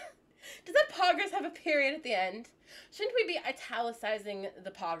poggers? Does that poggers have a period at the end? Shouldn't we be italicizing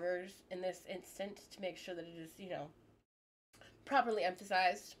the poggers in this instant to make sure that it is, properly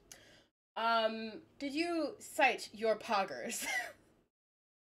emphasized? Did you cite your poggers?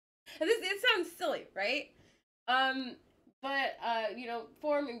 It sounds silly, right? But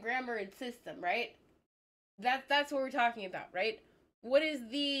form and grammar and system, right? That's what we're talking about, right? What is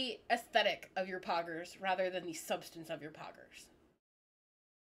the aesthetic of your poggers rather than the substance of your poggers?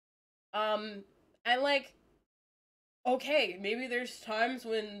 And okay, maybe there's times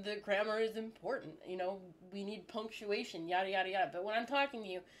when the grammar is important. We need punctuation, yada, yada, yada. But when I'm talking to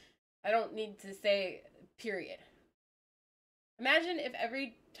you, I don't need to say period. Imagine if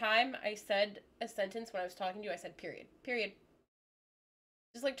every time I said a sentence when I was talking to you, I said period. Period.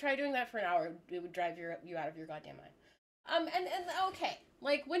 Just try doing that for an hour. It would drive you out of your goddamn mind. And okay,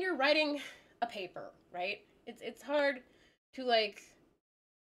 when you're writing a paper, right? It's hard to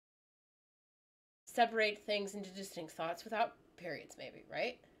separate things into distinct thoughts without periods, maybe,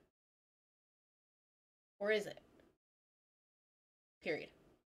 right? Or is it? Period.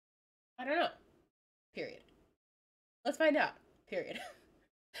 I don't know. Period. Let's find out. Period.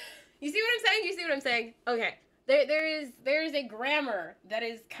 You see what I'm saying? You see what I'm saying? Okay. There is a grammar that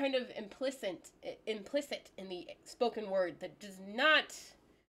is kind of implicit in the spoken word that does not,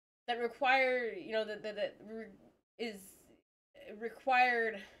 that require,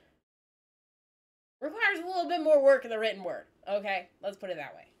 requires a little bit more work in the written word. Okay, let's put it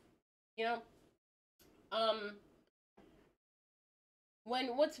that way.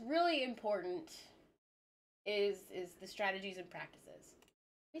 When what's really important is the strategies and practices.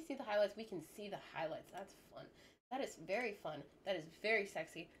 We see the highlights, we can see the highlights. That's fun. That is very fun. That is very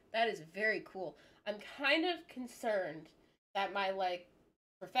sexy. That is very cool. I'm kind of concerned that my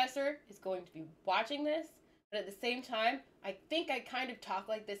professor is going to be watching this, but at the same time, I think I kind of talk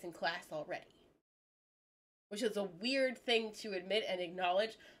like this in class already. Which is a weird thing to admit and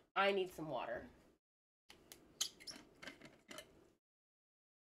acknowledge. I need some water.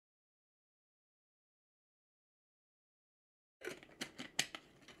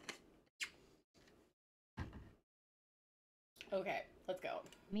 Okay, let's go.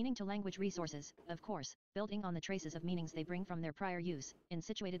 Meaning to language resources, of course, building on the traces of meanings they bring from their prior use, in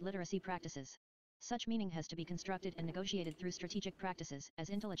situated literacy practices. Such meaning has to be constructed and negotiated through strategic practices, as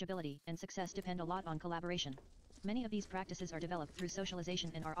intelligibility and success depend a lot on collaboration. Many of these practices are developed through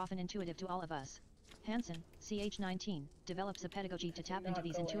socialization and are often intuitive to all of us. Hansen, CH19, develops a pedagogy to tap into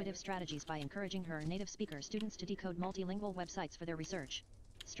these intuitive strategies by encouraging her native speaker students to decode multilingual websites for their research.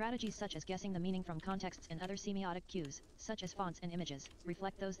 Strategies such as guessing the meaning from contexts and other semiotic cues, such as fonts and images,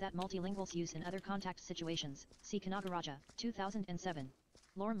 reflect those that multilinguals use in other context situations. See Kanagaraja, 2007.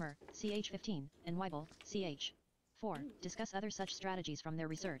 Lorimer, CH15, and Weibel, CH. 4. Discuss other such strategies from their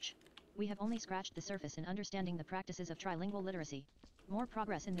research. We have only scratched the surface in understanding the practices of trilingual literacy. More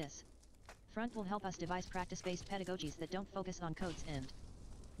progress in this front will help us devise practice-based pedagogies that don't focus on codes and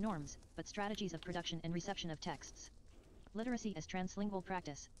norms, but strategies of production and reception of texts. Literacy as Translingual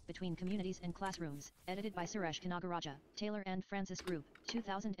Practice, Between Communities and Classrooms, edited by Suresh Kanagaraja, Taylor and Francis Group,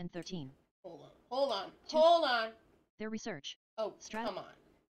 2013. Hold on. Their research. Oh, come on.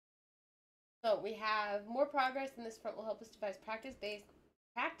 So we have more progress in this front will help us devise practice-based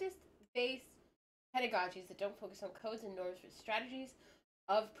pedagogies that don't focus on codes and norms, but strategies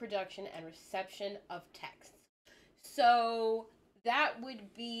of production and reception of texts. So that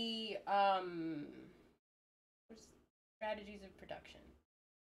would be strategies of production.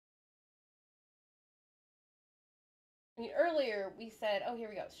 I mean, earlier we said, oh, here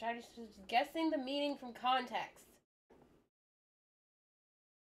we go. Strategies of guessing the meaning from context.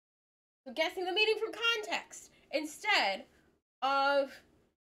 So guessing the meaning from context instead of,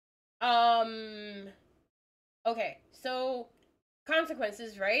 okay, so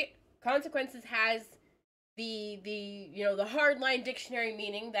consequences, right? Consequences has the hardline dictionary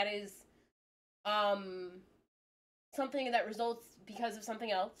meaning that is, something that results because of something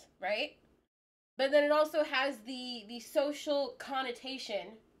else, right? But then it also has the social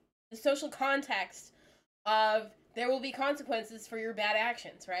connotation, the social context of there will be consequences for your bad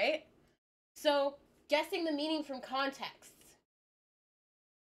actions, right? So guessing the meaning from context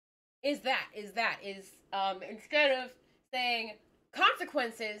is instead of saying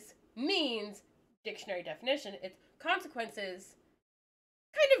consequences means dictionary definition, it's consequences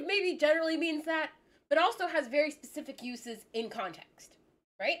kind of maybe generally means that, but also has very specific uses in context,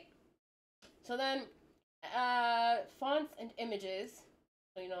 right? So then, fonts and images,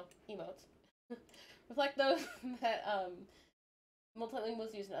 so emotes, reflect those that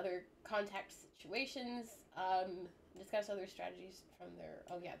multilinguals use in other context situations. Discuss other strategies from their.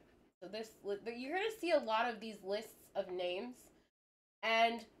 Oh yeah, so you're gonna see a lot of these lists of names,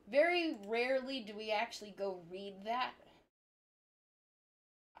 and very rarely do we actually go read that.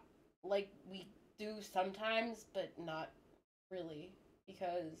 Like we do sometimes, but not really,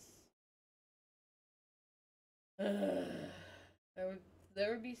 because there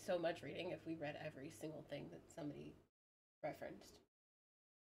would be so much reading if we read every single thing that somebody referenced.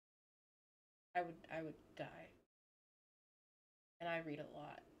 I would die. And I read a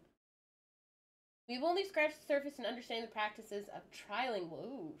lot. We've only scratched the surface in understanding the practices of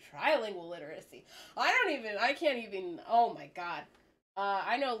trilingual literacy. I can't even, oh my god.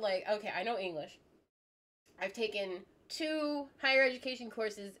 I know, I know English. I've taken 2 higher education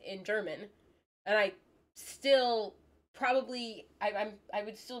courses in German, and I still probably, I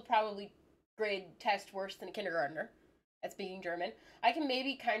would still probably grade test worse than a kindergartner at speaking German. I can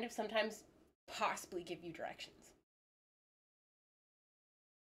maybe kind of sometimes possibly give you directions.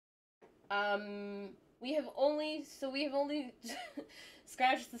 We have only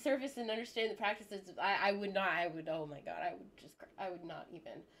scratched the surface and understand the practices. I would not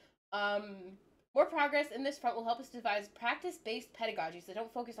even. More progress in this front will help us devise practice-based pedagogies that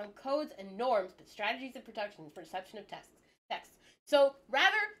don't focus on codes and norms, but strategies of production for reception of text. So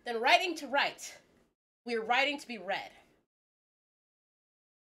rather than writing to write, we're writing to be read.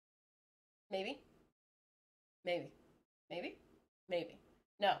 Maybe.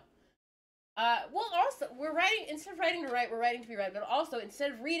 No. Well, also, we're writing, instead of writing to write, we're writing to be read, but also,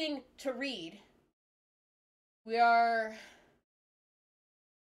 instead of reading to read, we're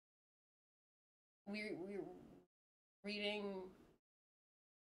reading,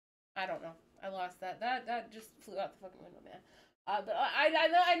 I don't know, I lost that just flew out the fucking window, man. But I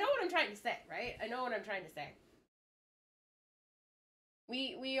know what I'm trying to say, right? I know what I'm trying to say.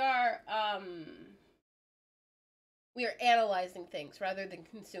 We are analyzing things rather than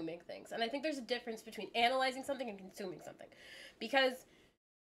consuming things. And I think there's a difference between analyzing something and consuming something. Because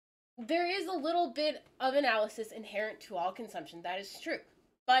there is a little bit of analysis inherent to all consumption. That is true.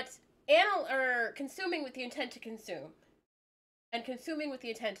 But consuming with the intent to consume and consuming with the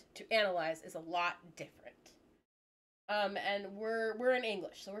intent to analyze is a lot different. And we're in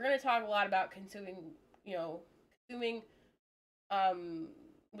English, so we're going to talk a lot about consuming, consuming,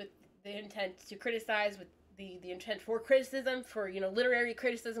 with the intent to criticize, with the intent for criticism, for literary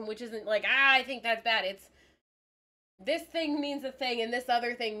criticism, which isn't like I think that's bad. It's this thing means a thing and this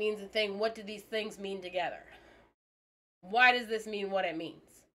other thing means a thing. What do these things mean together? Why does this mean what it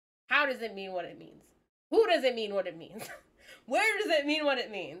means? How does it mean what it means? Who does it mean what it means? Where does it mean what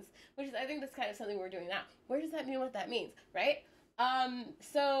it means? Which is, I think that's kind of something we're doing now. Where does that mean what that means, right?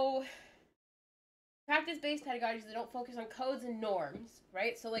 So practice-based pedagogies that don't focus on codes and norms,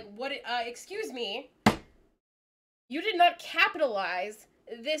 right? So like excuse me, you did not capitalize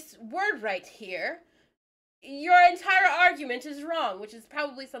this word right here. Your entire argument is wrong, which is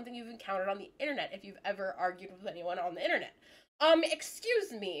probably something you've encountered on the internet if you've ever argued with anyone on the internet.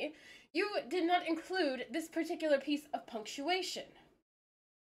 Excuse me, you did not include this particular piece of punctuation.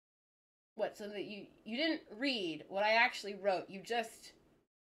 What, so that you didn't read what I actually wrote, you just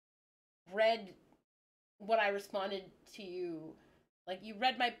read what I responded to you, like you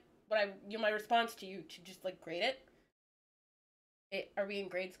read my response to you to just like grade it? Are we in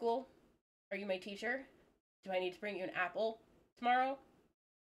grade school? Are you my teacher? Do I need to bring you an apple tomorrow?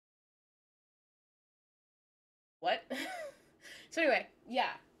 What? So anyway,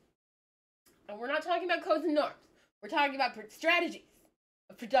 yeah. And we're not talking about codes and norms. We're talking about strategies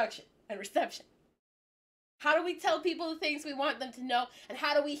of production and reception. How do we tell people the things we want them to know, and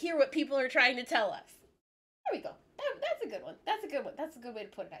how do we hear what people are trying to tell us? There we go. That's a good one. That's a good one. That's a good way to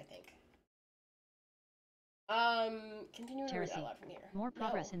put it, I think. Continuing to read out loud from here. More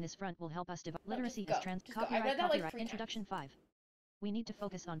progress in this front will help us develop literacy as copyright Introduction 5. We need to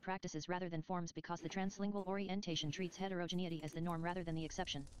focus on practices rather than forms because the translingual orientation treats heterogeneity as the norm rather than the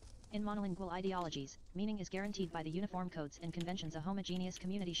exception. In monolingual ideologies, meaning is guaranteed by the uniform codes and conventions a homogeneous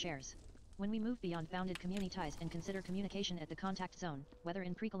community shares. When we move beyond bounded community ties and consider communication at the contact zone, whether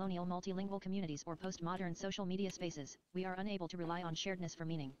in pre-colonial multilingual communities or postmodern social media spaces, we are unable to rely on sharedness for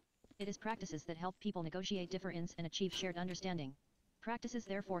meaning. It is practices that help people negotiate difference and achieve shared understanding. Practices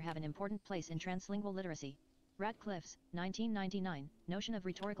therefore have an important place in translingual literacy. Radcliffe's, 1999, notion of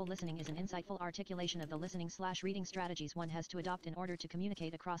rhetorical listening is an insightful articulation of the listening/reading strategies one has to adopt in order to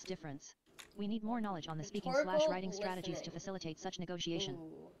communicate across difference. We need more knowledge on the speaking/writing strategies to facilitate such negotiation.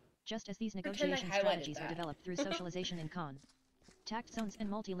 Just as these negotiation strategies are developed through socialization in contact zones and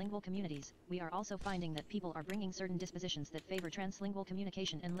multilingual communities, we are also finding that people are bringing certain dispositions that favor translingual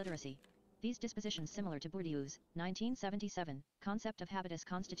communication and literacy. These dispositions, similar to Bourdieu's 1977 concept of habitus,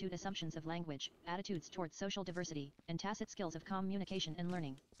 constitute assumptions of language, attitudes towards social diversity, and tacit skills of communication and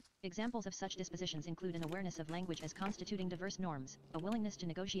learning. Examples of such dispositions include an awareness of language as constituting diverse norms, a willingness to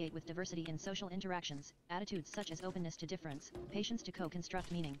negotiate with diversity in social interactions, attitudes such as openness to difference, patience to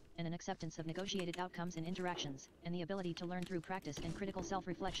co-construct meaning, and an acceptance of negotiated outcomes in interactions, and the ability to learn through practice and critical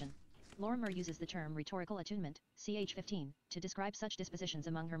self-reflection. Lorimer uses the term rhetorical attunement, ch 15, to describe such dispositions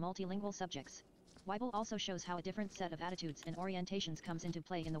among her multilingual subjects. Weibel also shows how a different set of attitudes and orientations comes into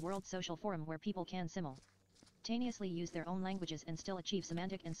play in the World Social Forum, where people can simultaneously use their own languages and still achieve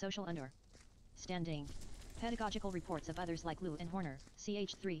semantic and social understanding. Pedagogical reports of others like Liu and Horner,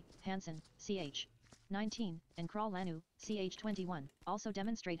 ch 3, Hansen, ch 19, and Krall-Lanu, ch 21, also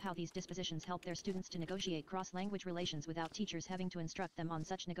demonstrate how these dispositions help their students to negotiate cross-language relations without teachers having to instruct them on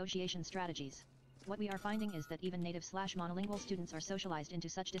such negotiation strategies. What we are finding is that even native/monolingual students are socialized into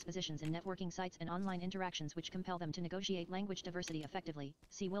such dispositions in networking sites and online interactions which compel them to negotiate language diversity effectively.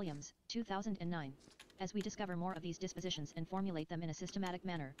 C. Williams, 2009. As we discover more of these dispositions and formulate them in a systematic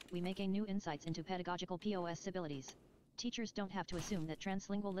manner, we may gain new insights into pedagogical possibilities. Teachers don't have to assume that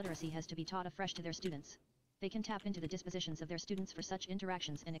translingual literacy has to be taught afresh to their students. They can tap into the dispositions of their students for such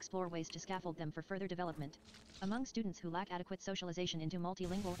interactions and explore ways to scaffold them for further development. Among students who lack adequate socialization into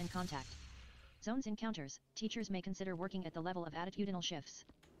multilingual and contact zones encounters, teachers may consider working at the level of attitudinal shifts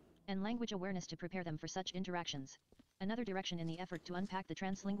and language awareness to prepare them for such interactions. Another direction in the effort to unpack the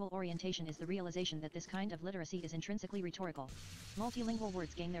translingual orientation is the realization that this kind of literacy is intrinsically rhetorical. Multilingual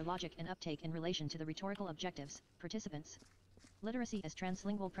words gain their logic and uptake in relation to the rhetorical objectives, participants. Literacy as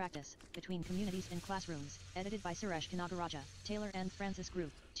Translingual Practice, Between Communities in Classrooms, edited by Suresh Kanagaraja, Taylor and Francis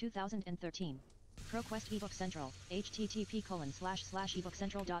Group, 2013. ProQuest eBook Central,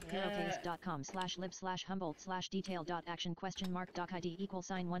 http://ebookcentral.purocase.com/lib/humboldt/detail.action?mark.id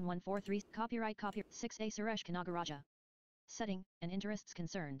 =1143 Copyright 6A Suresh Kanagaraja. Setting and interests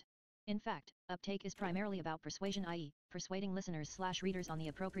concerned. In fact, uptake is primarily about persuasion, i.e., persuading listeners/readers on the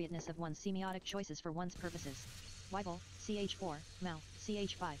appropriateness of one's semiotic choices for one's purposes. Weibel, ch4, Mao,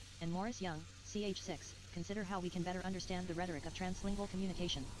 ch5, and Morris Young, ch6, consider how we can better understand the rhetoric of translingual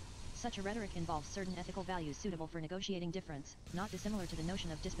communication. Such a rhetoric involves certain ethical values suitable for negotiating difference, not dissimilar to the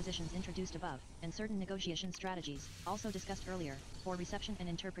notion of dispositions introduced above, and certain negotiation strategies, also discussed earlier, for reception and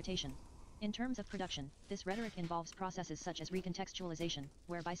interpretation. In terms of production, this rhetoric involves processes such as recontextualization,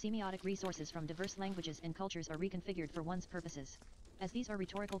 whereby semiotic resources from diverse languages and cultures are reconfigured for one's purposes. As these are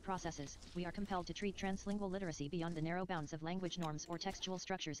rhetorical processes, we are compelled to treat translingual literacy beyond the narrow bounds of language norms or textual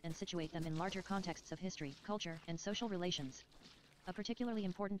structures and situate them in larger contexts of history, culture, and social relations. A particularly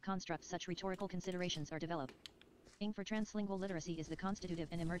important construct such rhetorical considerations are developed. For translingual literacy is the constitutive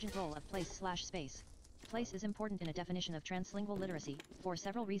and emergent role of place/space. Place is important in a definition of translingual literacy, for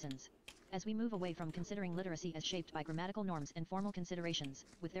several reasons. As we move away from considering literacy as shaped by grammatical norms and formal considerations,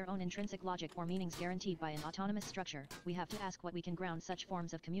 with their own intrinsic logic or meanings guaranteed by an autonomous structure, we have to ask what we can ground such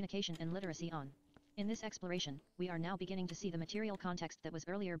forms of communication and literacy on. In this exploration, we are now beginning to see the material context that was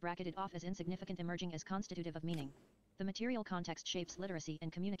earlier bracketed off as insignificant emerging as constitutive of meaning. The material context shapes literacy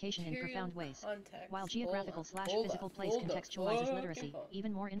and communication in profound ways. While geographical/physical place contextualizes literacy,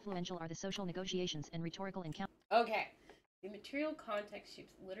 even more influential are the social negotiations and rhetorical encounters. Okay. The material context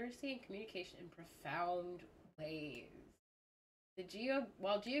shapes literacy and communication in profound ways.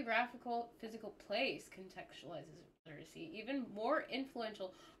 While geographical physical place contextualizes literacy, even more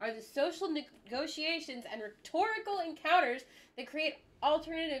influential are the social negotiations and rhetorical encounters that create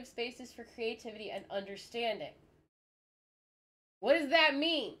alternative spaces for creativity and understanding. What does that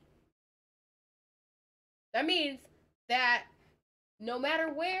mean? That means that no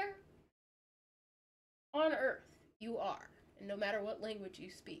matter where on earth you are, and no matter what language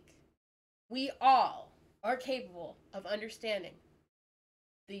you speak, we all are capable of understanding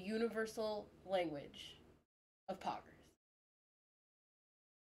the universal language of poggers.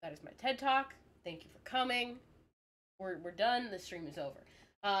 That is my TED Talk. Thank you for coming. We're done. The stream is over.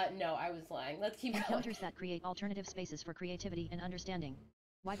 No, I was lying. Let's keep going. Encounters that create alternative spaces for creativity and understanding.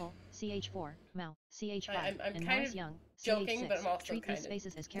 Weigel, CH4, Mao, CH5, and Morris Young, joking, CH6, but I'm also treat kind these of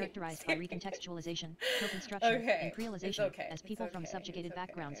spaces as characterized by recontextualization, co-construction, and creolization, as people from subjugated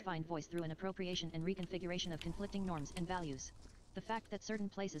backgrounds find voice through an appropriation and reconfiguration of conflicting norms and values. The fact that certain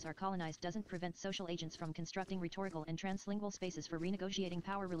places are colonized doesn't prevent social agents from constructing rhetorical and translingual spaces for renegotiating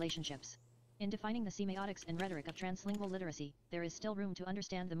power relationships. In defining the semiotics and rhetoric of translingual literacy, there is still room to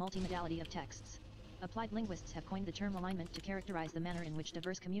understand the multimodality of texts. Applied linguists have coined the term alignment to characterize the manner in which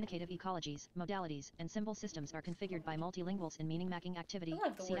diverse communicative ecologies, modalities, and symbol systems are configured by multilinguals in meaning-making activity.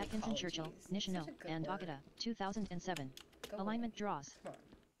 See Atkinson Churchill, Nishino, and Ogata, 2007. Alignment draws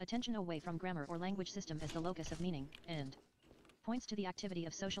attention away from grammar or language system as the locus of meaning, and points to the activity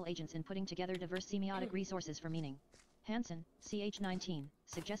of social agents in putting together diverse semiotic resources for meaning. Hansen, CH19,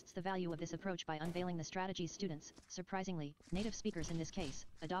 suggests the value of this approach by unveiling the strategies students, surprisingly, native speakers in this case,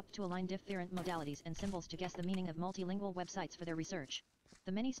 adopt to align different modalities and symbols to guess the meaning of multilingual websites for their research.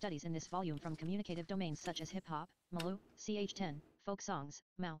 The many studies in this volume from communicative domains such as hip-hop, Malu, CH10, folk songs,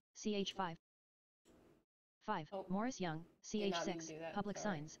 Mao, CH5, Morris Young, CH6, public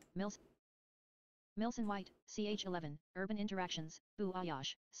signs, Milson White, CH11, urban interactions, Bu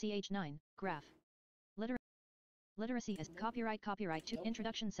Ayash, CH9, graph. Literacy as copyright 2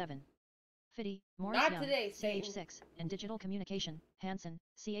 Introduction 7. Fiddy, Morris Young, CH6, and Digital Communication, Hansen,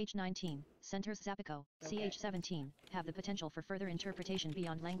 CH19, Centers Zapico, CH17, have the potential for further interpretation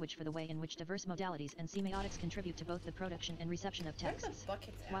beyond language for the way in which diverse modalities and semiotics contribute to both the production and reception of texts.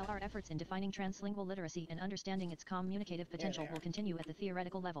 While our efforts in defining translingual literacy and understanding its communicative potential will continue at the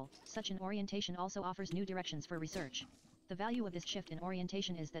theoretical level, such an orientation also offers new directions for research. The value of this shift in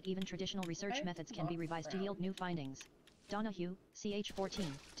orientation is that even traditional research methods can be revised to yield new findings. Donahue,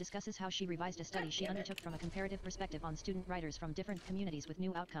 CH14, discusses how she revised a study she undertook from a comparative perspective on student writers from different communities with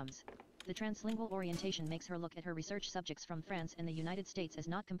new outcomes. The translingual orientation makes her look at her research subjects from France and the United States as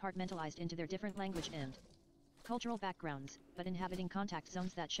not compartmentalized into their different language and cultural backgrounds, but inhabiting contact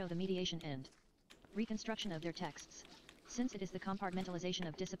zones that show the mediation and reconstruction of their texts. Since it is the compartmentalization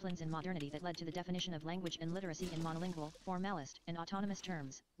of disciplines in modernity that led to the definition of language and literacy in monolingual, formalist, and autonomous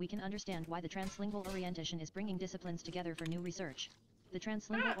terms, we can understand why the translingual orientation is bringing disciplines together for new research. The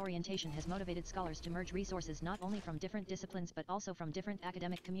translingual orientation has motivated scholars to merge resources not only from different disciplines but also from different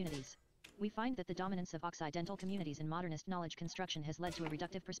academic communities. We find that the dominance of Occidental communities in modernist knowledge construction has led to a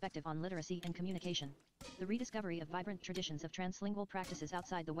reductive perspective on literacy and communication. The rediscovery of vibrant traditions of translingual practices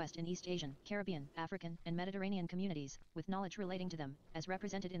outside the West in East Asian, Caribbean, African, and Mediterranean communities, with knowledge relating to them, as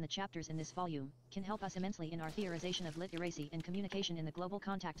represented in the chapters in this volume, can help us immensely in our theorization of literacy and communication in the global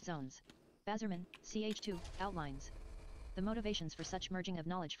contact zones. Bazerman, CH2, outlines the motivations for such merging of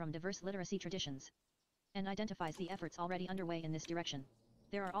knowledge from diverse literacy traditions, and identifies the efforts already underway in this direction.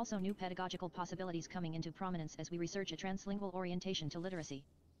 There are also new pedagogical possibilities coming into prominence as we research a translingual orientation to literacy.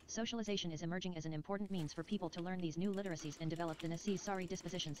 Socialization is emerging as an important means for people to learn these new literacies and develop the necessary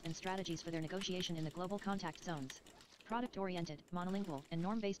dispositions and strategies for their negotiation in the global contact zones. Product-oriented, monolingual, and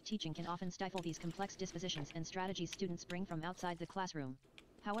norm-based teaching can often stifle these complex dispositions and strategies students bring from outside the classroom.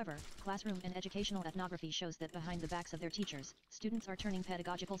 However, classroom and educational ethnography shows that behind the backs of their teachers, students are turning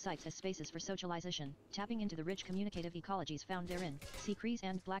pedagogical sites as spaces for socialization, tapping into the rich communicative ecologies found therein. See Crees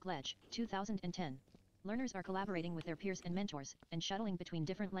and Blackledge, 2010. Learners are collaborating with their peers and mentors, and shuttling between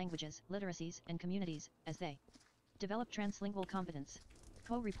different languages, literacies, and communities, as they develop translingual competence.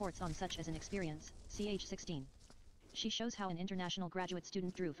 Poe reports on such as an experience, ch 16. She shows how an international graduate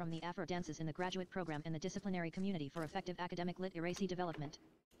student drew from the Afro dances in the graduate program and the disciplinary community for effective academic literacy development.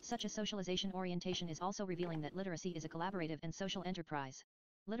 Such a socialization orientation is also revealing that literacy is a collaborative and social enterprise.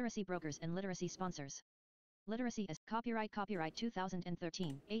 Literacy brokers and literacy sponsors. Literacy as copyright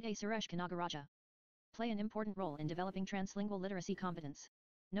 2013, 8A Suresh Kanagaraja. Play an important role in developing translingual literacy competence.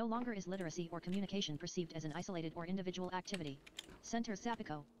 No longer is literacy or communication perceived as an isolated or individual activity. Center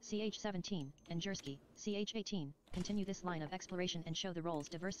Sapiko, ch 17, and Jersky, ch 18, continue this line of exploration and show the roles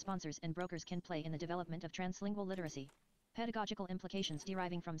diverse sponsors and brokers can play in the development of translingual literacy. Pedagogical implications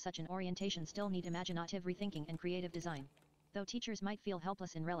deriving from such an orientation still need imaginative rethinking and creative design. Though teachers might feel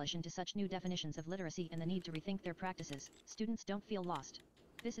helpless in relation to such new definitions of literacy and the need to rethink their practices, students don't feel lost.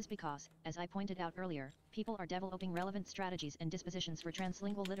 This is because, as I pointed out earlier, people are developing relevant strategies and dispositions for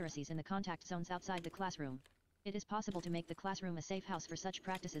translingual literacies in the contact zones outside the classroom. It is possible to make the classroom a safe house for such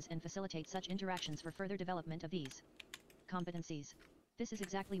practices and facilitate such interactions for further development of these competencies. This is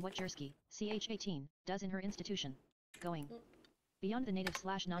exactly what Jersky, ch 18, does in her institution. Going beyond the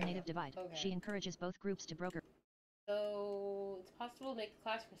native/non-native divide, she encourages both groups to broker. So it's possible to make the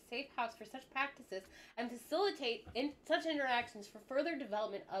classroom a safe house for such practices and facilitate such interactions for further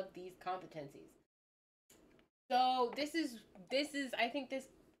development of these competencies. So this is I think this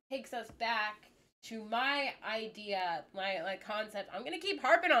takes us back to my idea, my concept. I'm gonna keep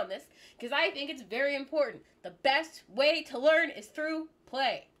harping on this because I think it's very important. The best way to learn is through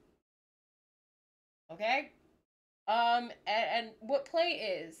play. Okay? And what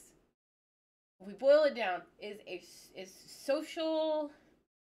play is, if we boil it down, is social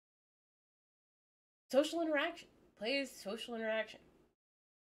interaction. Play is social interaction.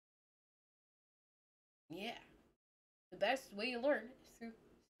 Yeah. The best way to learn is through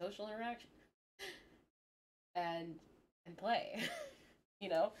social interaction. And play. You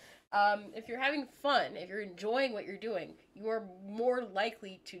know? If you're having fun, if you're enjoying what you're doing, you are more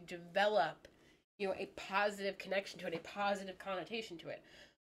likely to develop, a positive connection to it, a positive connotation to it.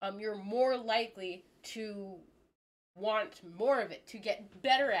 You're more likely to want more of it, to get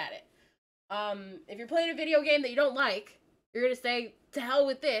better at it. If you're playing a video game that you don't like, you're going to say, to hell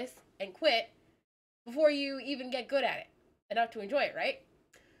with this, and quit before you even get good at it, enough to enjoy it, right?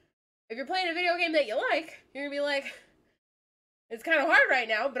 If you're playing a video game that you like, you're going to be like, it's kind of hard right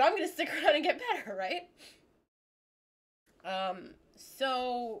now, but I'm going to stick around and get better, right?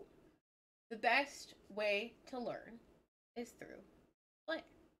 So the best way to learn is through play.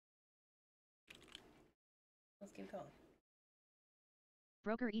 Let's keep going.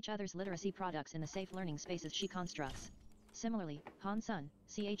 Broker each other's literacy products in the safe learning spaces she constructs. Similarly, Han Sun,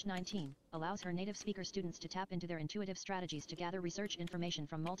 ch 19, allows her native speaker students to tap into their intuitive strategies to gather research information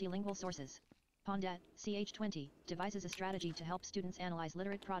from multilingual sources. Pondet, ch 20, devises a strategy to help students analyze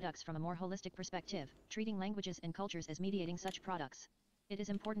literate products from a more holistic perspective, treating languages and cultures as mediating such products. It is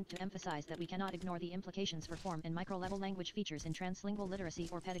important to emphasize that we cannot ignore the implications for form and micro-level language features in translingual literacy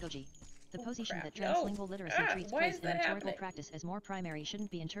or pedagogy. The position that translingual literacy treats place and rhetorical practice as more primary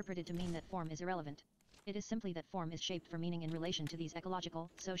shouldn't be interpreted to mean that form is irrelevant. It is simply that form is shaped for meaning in relation to these ecological,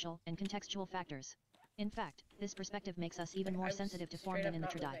 social, and contextual factors. In fact, this perspective makes us even more sensitive to form than in the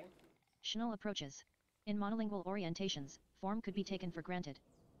traditional approaches. In monolingual orientations, form could be taken for granted,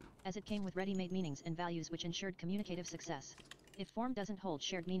 as it came with ready-made meanings and values which ensured communicative success. If form doesn't hold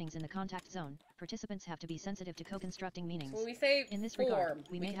shared meanings in the contact zone, participants have to be sensitive to co-constructing meanings. When we say in this form, regard,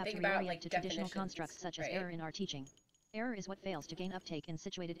 we may have to reorient about, to traditional constructs such as right? error in our teaching. Error is what fails to gain uptake in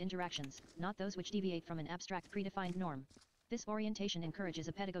situated interactions, not those which deviate from an abstract predefined norm. This orientation encourages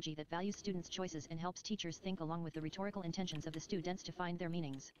a pedagogy that values students' choices and helps teachers think along with the rhetorical intentions of the students to find their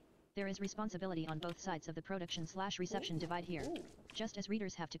meanings. There is responsibility on both sides of the production/reception divide here. Just as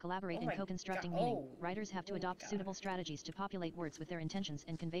readers have to collaborate in co-constructing meaning, writers have to adopt suitable strategies to populate words with their intentions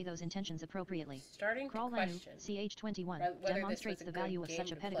and convey those intentions appropriately. Starting to question ch 21, demonstrates the value of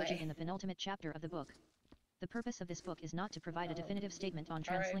such a pedagogy in the penultimate chapter of the book. The purpose of this book is not to provide a definitive statement on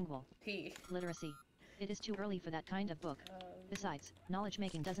translingual literacy. It is too early for that kind of book. Besides, knowledge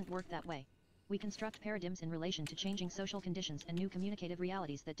making doesn't work that way. We construct paradigms in relation to changing social conditions and new communicative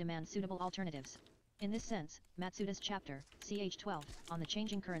realities that demand suitable alternatives. In this sense, Matsuda's chapter, ch. 12, on the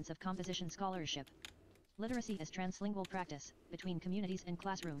changing currents of composition scholarship. Literacy as Translingual Practice, Between Communities and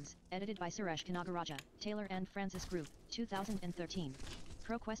Classrooms, edited by Suresh Kanagaraja, Taylor and Francis Group, 2013.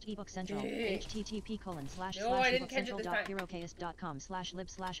 ProQuest eBook Central,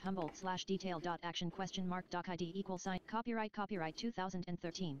 http://hebookcentral.herochaos.com/lib/humboldt/detail.action?detail.id Copyright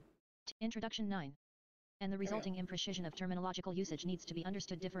 2013. Introduction 9. And the resulting imprecision of terminological usage needs to be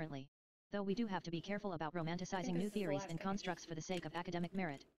understood differently. Though we do have to be careful about romanticizing new theories and constructs for the sake of academic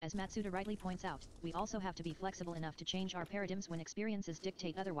merit, as Matsuda rightly points out, we also have to be flexible enough to change our paradigms when experiences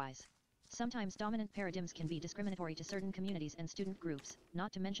dictate otherwise. Sometimes dominant paradigms can be discriminatory to certain communities and student groups,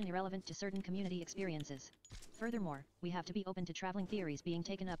 not to mention irrelevant to certain community experiences. Furthermore, we have to be open to traveling theories being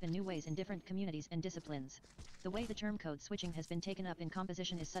taken up in new ways in different communities and disciplines. The way the term code switching has been taken up in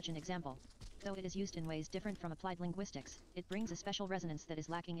composition is such an example. Though it is used in ways different from applied linguistics, it brings a special resonance that is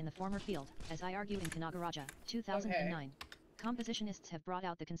lacking in the former field, as I argue in Kanagaraja, 2009. Compositionists have brought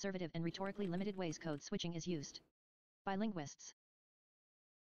out the conservative and rhetorically limited ways code switching is used by linguists.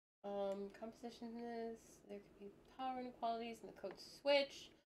 Compositionists, there could be power inequalities in the code switch.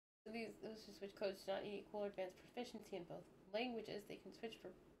 So those who switch codes do not need equal or advanced proficiency in both languages. They can switch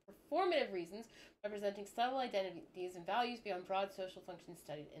for performative reasons, representing subtle identities and values beyond broad social functions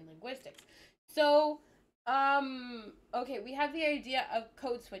studied in linguistics. So, okay, we have the idea of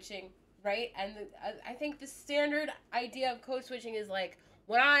code switching, right? And I think the standard idea of code switching is like,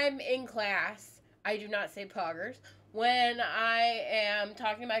 when I'm in class, I do not say poggers. When I am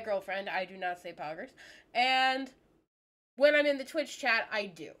talking to my girlfriend, I do not say poggers. And when I'm in the Twitch chat, I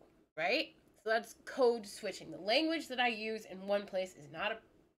do, right? So that's code switching. The language that I use in one place is not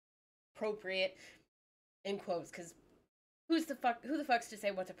appropriate, in quotes, because who the fuck's to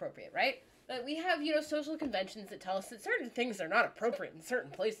say what's appropriate, right? But we have, social conventions that tell us that certain things are not appropriate in certain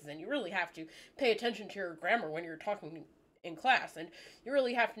places, and you really have to pay attention to your grammar when you're talking in class, and you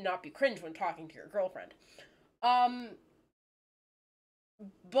really have to not be cringe when talking to your girlfriend. That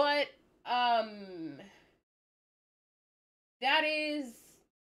is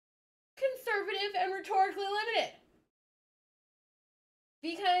conservative and rhetorically limited.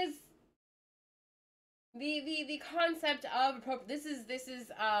 Because the concept of appropriate, this is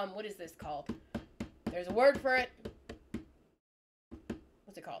what is this called? There's a word for it.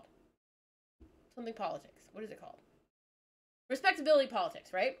 What's it called? Something politics. What is it called? Respectability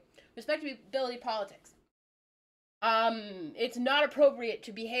politics, right? Respectability politics. It's not appropriate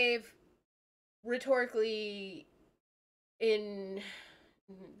to behave rhetorically it's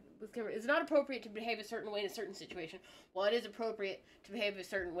not appropriate to behave a certain way in a certain situation. Well, it is appropriate to behave a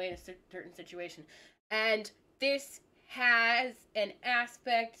certain way in a certain situation. And this has an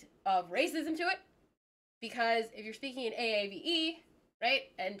aspect of racism to it, because if you're speaking in AAVE,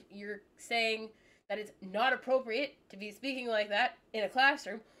 right, and you're saying that it's not appropriate to be speaking like that in a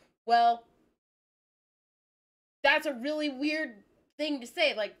classroom, well, that's a really weird thing to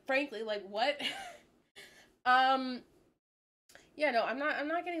say. Like, frankly, like, what? Yeah, no, I'm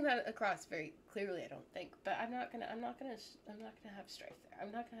not getting that across very clearly, I don't think. But I'm not gonna have strife there.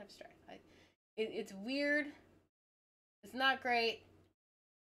 I'm not gonna have strife. It's weird. It's not great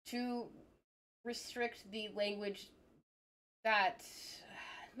to restrict the language that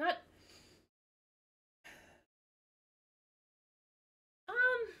not.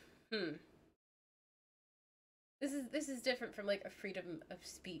 This is different from like a freedom of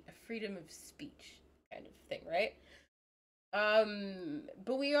speech kind of thing, right?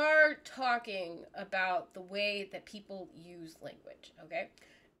 But we are talking about the way that people use language, okay?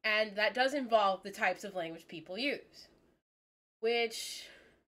 And that does involve the types of language people use, which,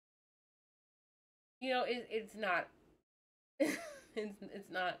 it's not,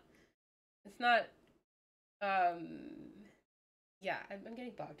 yeah, I'm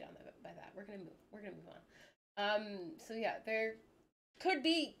getting bogged down by that. We're gonna move on. So yeah, there could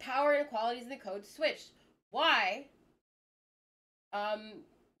be power inequalities in the code switched. Why?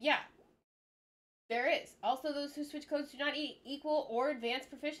 Yeah, there is. Also, those who switch codes do not equal or advanced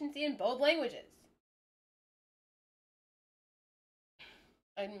proficiency in both languages.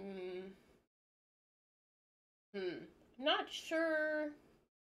 I'm not sure.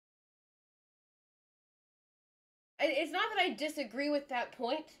 It's not that I disagree with that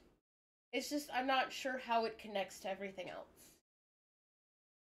point. It's just I'm not sure how it connects to everything else.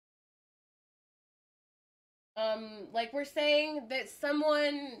 Like we're saying that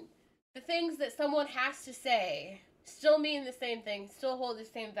the things that someone has to say still mean the same thing, still hold the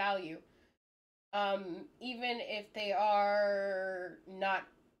same value, even if they are not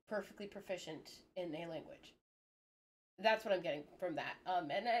perfectly proficient in a language. That's what I'm getting from that. And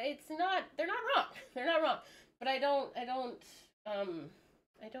it's not, they're not wrong. They're not wrong. But I don't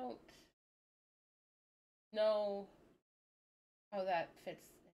know how that fits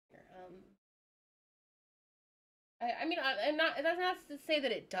here. I mean, I'm not, that's not to say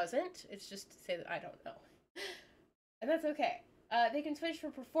that it doesn't. It's just to say that I don't know. And that's okay. They can switch for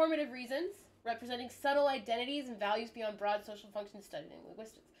performative reasons, representing subtle identities and values beyond broad social functions studied in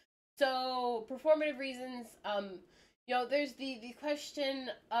linguistics. So, performative reasons, there's the question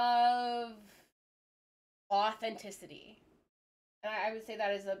of authenticity. And I would say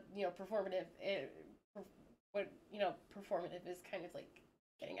that is a, performative, performative is kind of like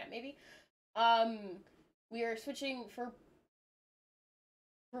getting at, maybe. We are switching for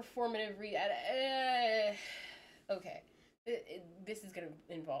performative okay. This is going to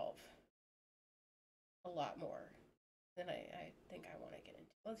involve a lot more than I think I want to get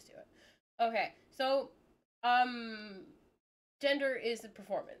into. Let's do it. Okay, so, gender is a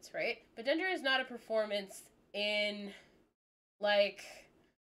performance, right? But gender is not a performance in, like,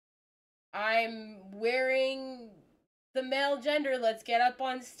 I'm wearing the male gender, let's get up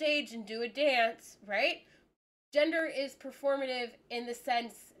on stage and do a dance, right? Gender is performative in the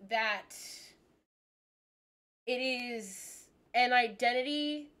sense that it is an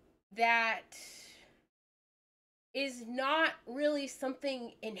identity that is not really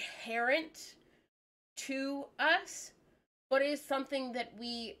something inherent to us, but is something that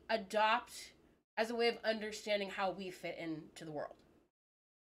we adopt as a way of understanding how we fit into the world.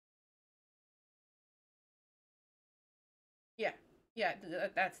 Yeah,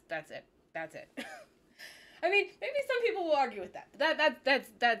 that's it. That's it. I mean, maybe some people will argue with that, but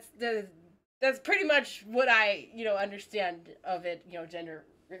that's pretty much what I, understand of it, gender,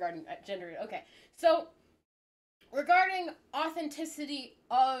 regarding gender. Okay, so regarding authenticity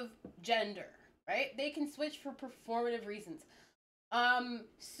of gender, right? They can switch for performative reasons.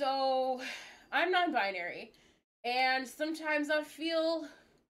 So I'm non-binary, and sometimes I feel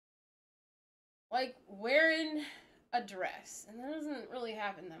like wearing a dress, and that doesn't really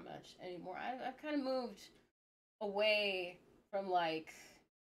happen that much anymore. I've kind of moved away from, like,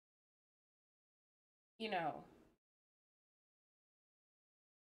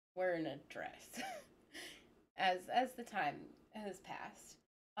 wearing a dress as the time has passed.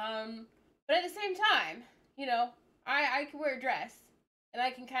 But at the same time, I can wear a dress, and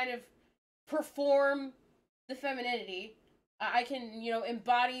I can kind of perform the femininity. I can,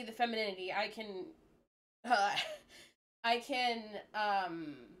 embody the femininity. I can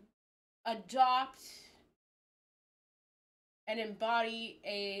adopt and embody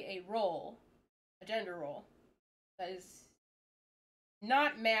a role, a gender role, that is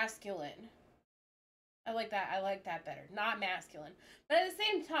not masculine. I like that better. Not masculine. But at the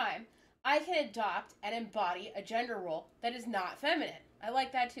same time, I can adopt and embody a gender role that is not feminine. I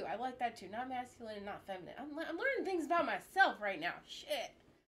like that too. Not masculine and not feminine. I'm learning things about myself right now. Shit.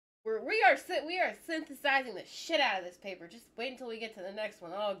 We are synthesizing the shit out of this paper. Just wait until we get to the next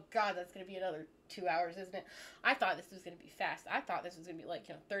one. Oh god, that's gonna be another 2 hours, isn't it? I thought this was gonna be fast. I thought this was gonna be like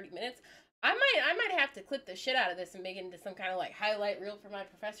 30 minutes. I might have to clip the shit out of this and make it into some kind of like highlight reel for my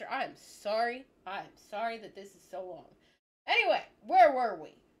professor. I'm sorry that this is so long. Anyway, where were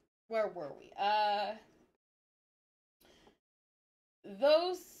we?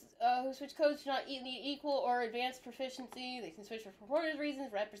 Those who switch codes do not need equal or advanced proficiency. They can switch for performative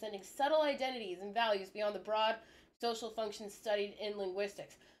reasons, representing subtle identities and values beyond the broad social functions studied in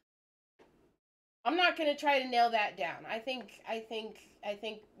linguistics. I'm not going to try to nail that down. I think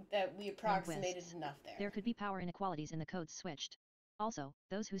that we approximated enough there. There could be power inequalities in the codes switched. Also,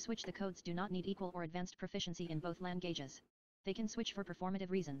 those who switch the codes do not need equal or advanced proficiency in both languages. They can switch for performative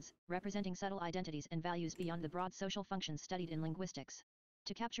reasons, representing subtle identities and values beyond the broad social functions studied in linguistics.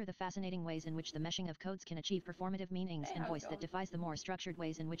 To capture the fascinating ways in which the meshing of codes can achieve performative meanings and voice that defies the more structured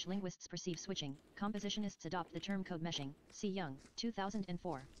ways in which linguists perceive switching, compositionists adopt the term code meshing. See Young,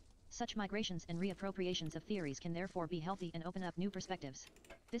 2004. Such migrations and reappropriations of theories can therefore be healthy and open up new perspectives.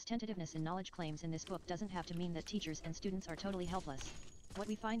 This tentativeness in knowledge claims in this book doesn't have to mean that teachers and students are totally helpless. What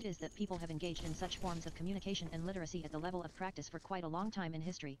we find is that people have engaged in such forms of communication and literacy at the level of practice for quite a long time in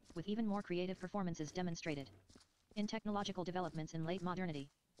history, with even more creative performances demonstrated. In technological developments in late modernity,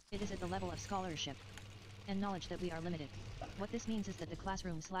 it is at the level of scholarship and knowledge that we are limited. What this means is that the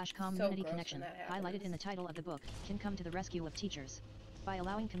classroom/community connection, highlighted in the title of the book, can come to the rescue of teachers. By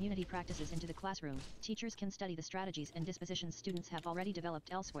allowing community practices into the classroom, teachers can study the strategies and dispositions students have already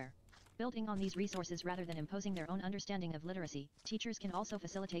developed elsewhere. Building on these resources rather than imposing their own understanding of literacy, teachers can also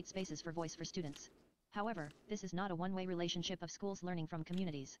facilitate spaces for voice for students. However, this is not a one-way relationship of schools learning from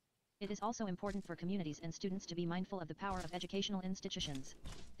communities. It is also important for communities and students to be mindful of the power of educational institutions.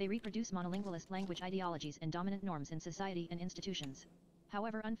 They reproduce monolingualist language ideologies and dominant norms in society and institutions.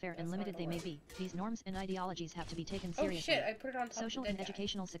 However unfair and limited they may be, these norms and ideologies have to be taken seriously. Oh shit, I put it on top Social of the and dead guy.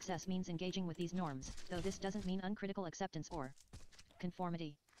 educational success means engaging with these norms, though this doesn't mean uncritical acceptance or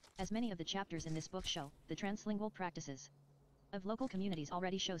conformity. As many of the chapters in this book show, the translingual practices of local communities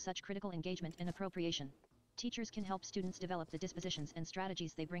already show such critical engagement and appropriation. Teachers can help students develop the dispositions and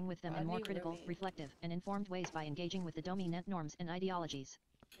strategies they bring with them in more critical, reflective, and informed ways by engaging with the dominant norms and ideologies.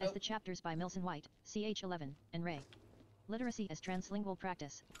 As the chapters by Milson White, CH 11, and Ray. Literacy as Translingual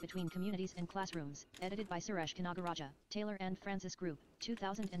Practice, Between Communities and Classrooms, edited by Suresh Kanagaraja, Taylor and Francis Group,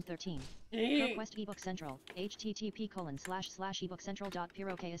 2013. ProQuest eBook Central,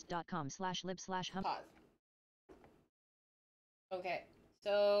 http://ebookcentral.pirocast.com/lib/hum. Pause. Okay,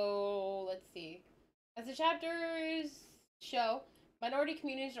 so let's see. As the chapters show, minority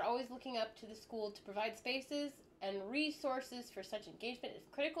communities are always looking up to the school to provide spaces and resources for such engagement. As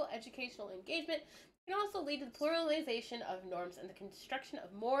critical educational engagement can also lead to the pluralization of norms and the construction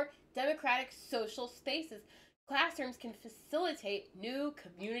of more democratic social spaces. Classrooms can facilitate new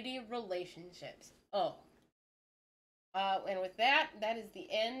community relationships. And with that, that is the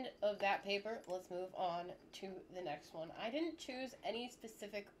end of that paper. Let's move on to the next one. I didn't choose any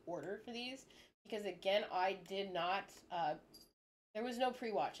specific order for these because, again, I did not, there was no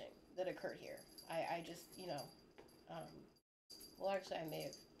pre-watching that occurred here. I just, well, actually, I may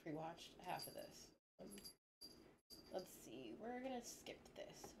have pre-watched half of this. Let's see, we're going to skip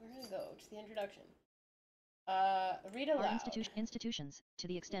this. We're going to go to the introduction. Read aloud. Our institutions, to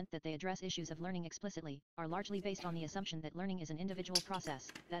the extent that they address issues of learning explicitly, are largely based on the assumption that learning is an individual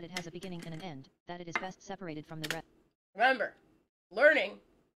process, that it has a beginning and an end, that it is best separated from the rest. Remember, learning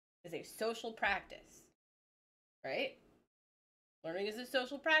is a social practice, right? Learning is a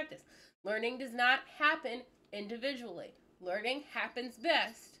social practice. Learning does not happen individually. Learning happens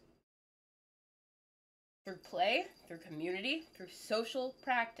best through play, through community, through social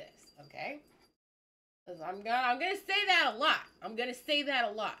practice, okay? I'm gonna say that a lot. I'm gonna say that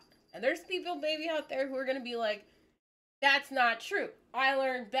a lot. And there's people maybe out there who are gonna be like, that's not true. I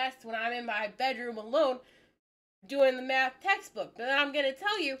learn best when I'm in my bedroom alone doing the math textbook. But then I'm gonna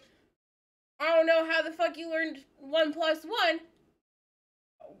tell you, I don't know how the fuck you learned 1 + 1.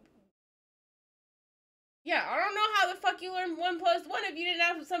 Yeah, I don't know how the fuck you learned 1 + 1 if you didn't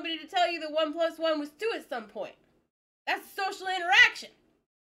have somebody to tell you that 1 + 1 was 2 at some point. That's social interaction.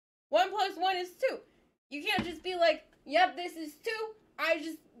 1 + 1 is 2. You can't just be like, yep, this is 2. I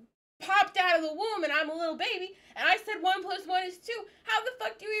just popped out of the womb and I'm a little baby and I said 1 + 1 is 2. How the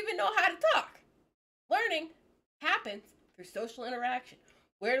fuck do you even know how to talk? Learning happens through social interaction.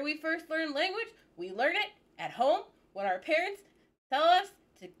 Where do we first learn language? We learn it at home when our parents tell us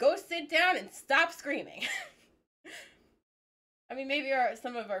to go sit down and stop screaming. I mean, maybe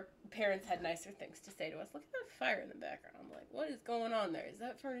some of our parents had nicer things to say to us. Look at that fire in the background. I'm like, what is going on there? Is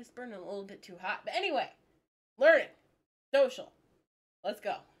that furnace burning a little bit too hot? But anyway, learning, social. Let's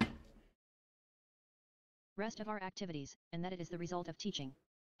go. Rest of our activities, and that it is the result of teaching.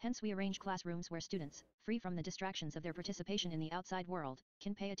 Hence we arrange classrooms where students, free from the distractions of their participation in the outside world,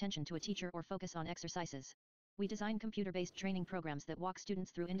 can pay attention to a teacher or focus on exercises. We design computer-based training programs that walk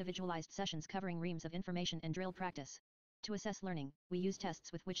students through individualized sessions covering reams of information and drill practice. To assess learning, we use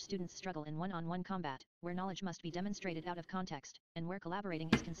tests with which students struggle in one-on-one combat, where knowledge must be demonstrated out of context, and where collaborating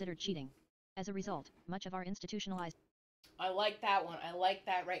is considered cheating. As a result, much of our institutionalized... I like that one. I like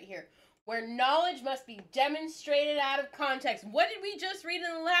that right here. Where knowledge must be demonstrated out of context. What did we just read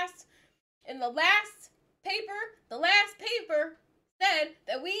in the last paper? The last paper said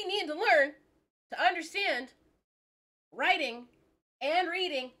that we need to learn to understand writing and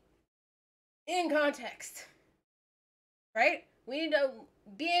reading in context. Right? We need to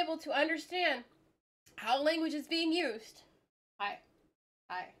be able to understand how language is being used. Hi.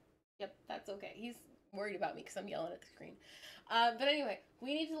 Yep, that's okay. He's worried about me because I'm yelling at the screen. But anyway,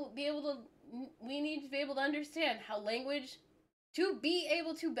 we need to be able to understand how language, to be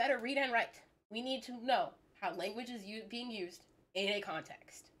able to better read and write. We need to know how language is being used in a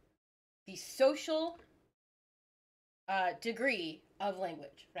context. The social degree of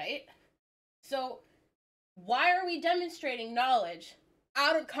language, right? So why are we demonstrating knowledge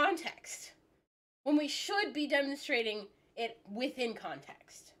out of context when we should be demonstrating it within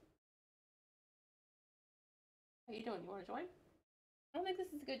context? How you doing? You want to join? I don't think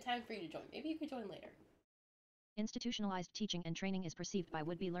this is a good time for you to join. Maybe you could join later. Institutionalized teaching and training is perceived by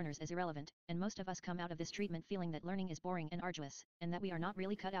would-be learners as irrelevant, and most of us come out of this treatment feeling that learning is boring and arduous, and that we are not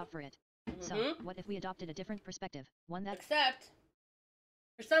really cut out for it. So, what if we adopted a different perspective, one that... Except,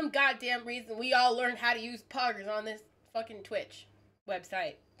 for some goddamn reason, we all learned how to use poggers on this fucking Twitch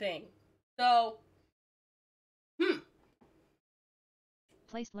website thing. So,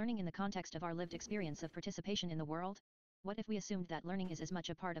 Placed learning in the context of our lived experience of participation in the world? What if we assumed that learning is as much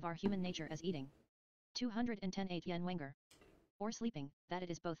a part of our human nature as eating? 210.8 Yen Wenger. Or sleeping, that it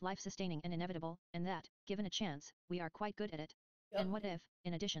is both life-sustaining and inevitable, and that, given a chance, we are quite good at it. Yep. And what if,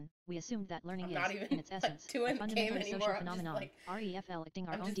 in addition, we assumed that learning is, in its essence, a fundamentally social phenomenon, reflecting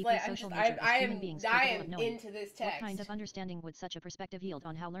our own deeply social nature as human beings capable of knowing? Into this text. What kind of understanding would such a perspective yield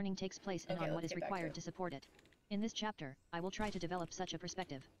on how learning takes place and on what is required to support it? In this chapter, I will try to develop such a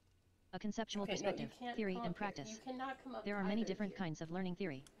perspective. A conceptual perspective, theory and practice. You cannot come up there are many different kinds of learning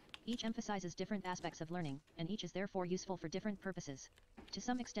theory. Each emphasizes different aspects of learning, and each is therefore useful for different purposes. To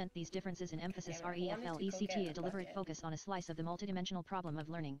some extent these differences in emphasis reflect a deliberate focus on a slice of the multidimensional problem of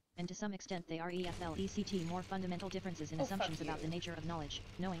learning, and to some extent they reflect more fundamental differences in assumptions about the nature of knowledge,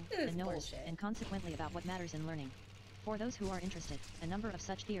 knowing, and knowers, and consequently about what matters in learning. For those who are interested, a number of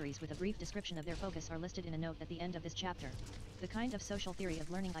such theories with a brief description of their focus are listed in a note at the end of this chapter. The kind of social theory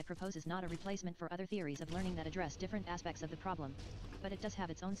of learning I propose is not a replacement for other theories of learning that address different aspects of the problem, but it does have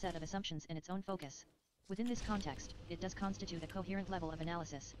its own set of assumptions and its own focus. Within this context, it does constitute a coherent level of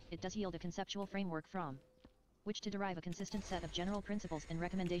analysis, it does yield a conceptual framework from which to derive a consistent set of general principles and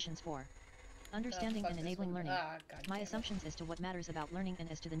recommendations for understanding and enabling learning. My assumptions as to what matters about learning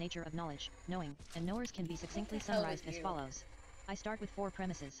and as to the nature of knowledge, knowing, and knowers can be succinctly summarized as follows. I start with 4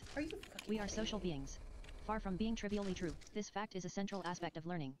 premises. We are social beings. Far from being trivially true, this fact is a central aspect of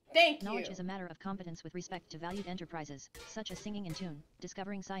learning. Knowledge is a matter of competence with respect to valued enterprises, such as singing in tune,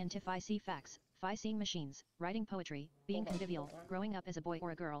 discovering scientific facts, seeing machines, writing poetry, being convivial, growing up as a boy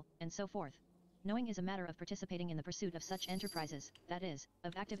or a girl, and so forth. Knowing is a matter of participating in the pursuit of such enterprises, that is,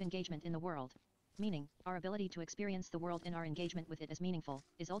 of active engagement in the world. Meaning, our ability to experience the world and our engagement with it as meaningful,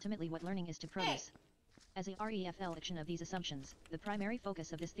 is ultimately what learning is to produce. As a reflection of these assumptions, the primary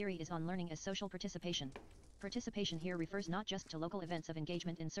focus of this theory is on learning as social participation. Participation here refers not just to local events of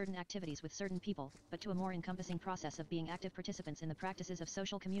engagement in certain activities with certain people, but to a more encompassing process of being active participants in the practices of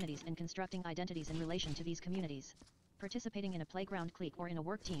social communities and constructing identities in relation to these communities. Participating in a playground clique or in a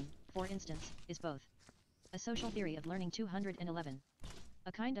work team, for instance, is both a social theory of learning 211,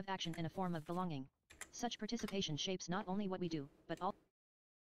 a kind of action and a form of belonging. Such participation shapes not only what we do, but all...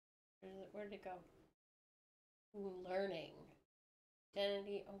 Where did it go? Ooh, learning.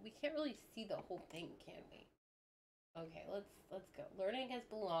 Identity. Oh, we can't really see the whole thing, can we? Okay, let's go. Learning as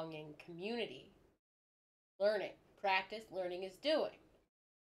belonging, community. Learning. Practice, learning is doing.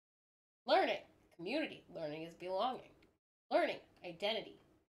 Learning. Community, learning is belonging. Learning, identity,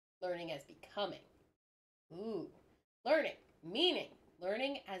 learning as becoming. Ooh, learning, meaning,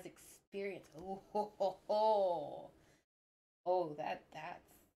 learning as experience. Oh, ho, ho, ho. Oh, that's.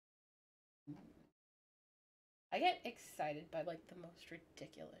 I get excited by like the most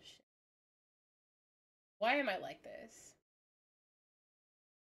ridiculous shit. Why am I like this?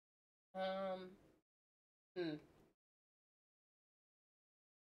 Is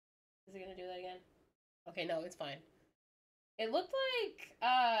it gonna do that again? Okay, no, it's fine. It looked like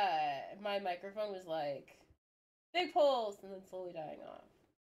my microphone was like big pulse and then slowly dying off.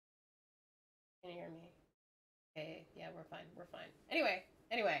 Can you hear me? Okay, yeah, we're fine. Anyway.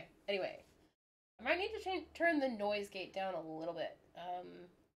 I might need to turn the noise gate down a little bit.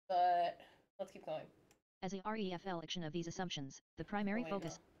 But let's keep going. As a reflection of these assumptions, the primary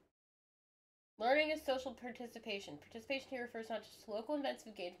focus... Learning is social participation. Participation here refers not just to local events of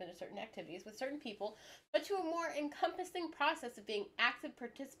engagement in certain activities with certain people, but to a more encompassing process of being active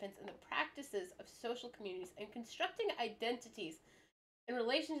participants in the practices of social communities and constructing identities in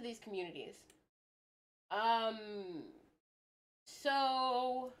relation to these communities.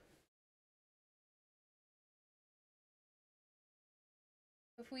 So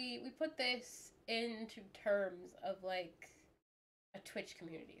if we put this into terms of like a Twitch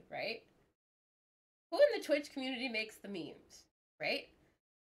community, right? Who in the Twitch community makes the memes, right?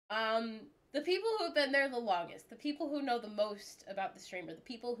 The people who have been there the longest, the people who know the most about the streamer, the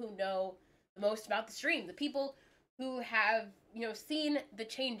people who know the most about the stream, the people who have, seen the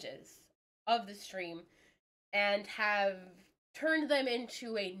changes of the stream and have turned them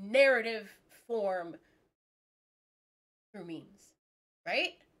into a narrative form through memes,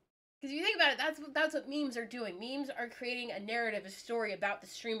 right? Because if you think about it, that's what memes are doing. Memes are creating a narrative, a story about the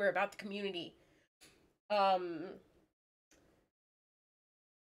streamer, about the community. I'm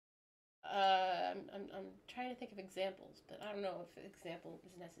trying to think of examples, but I don't know if an example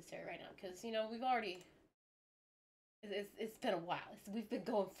is necessary right now because we've already It's been a while. We've been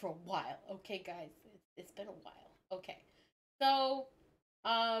going for a while. Okay, guys, it's been a while. Okay, so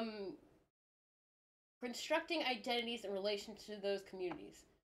um, constructing identities in relation to those communities.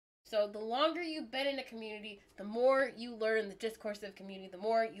 So the longer you've been in a community, the more you learn the discourse of the community, the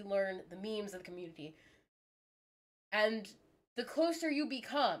more you learn the memes of the community, and the closer you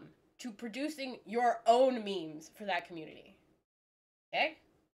become to producing your own memes for that community. Okay?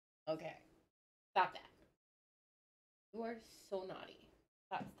 Okay. Stop that. You are so naughty.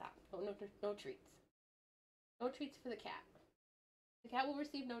 Stop. No treats. No treats for the cat. The cat will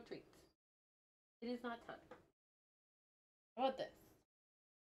receive no treats. It is not time. How about this?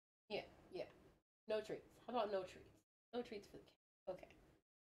 Yeah. No treats. How about no treats? No treats for the cat. Okay.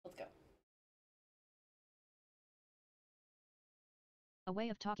 Let's go. A way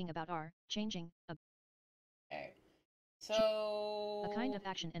of talking about are changing, Okay. So a kind of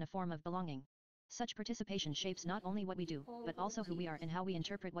action and a form of belonging. Such participation shapes not only what we do, but also who we are and how we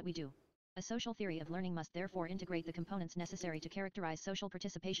interpret what we do. A social theory of learning must therefore integrate the components necessary to characterize social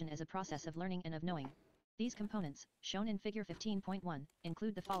participation as a process of learning and of knowing. These components, shown in Figure 15.1,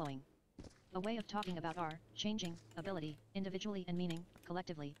 include the following. A way of talking about our changing ability, individually and meaning,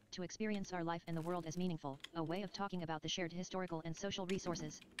 collectively, to experience our life and the world as meaningful. A way of talking about the shared historical and social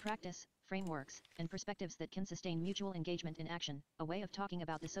resources, practice, frameworks, and perspectives that can sustain mutual engagement in action. A way of talking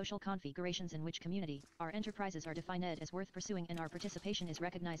about the social configurations in which community, our enterprises are defined as worth pursuing and our participation is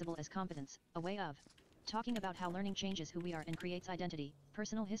recognizable as competence. A way of talking about how learning changes who we are and creates identity,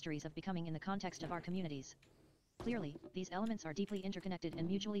 personal histories of becoming in the context of our communities. Clearly, these elements are deeply interconnected and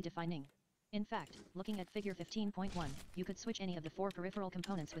mutually defining. In fact, looking at Figure 15.1, you could switch any of the four peripheral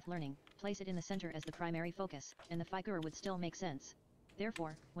components with learning, place it in the center as the primary focus, and the figure would still make sense.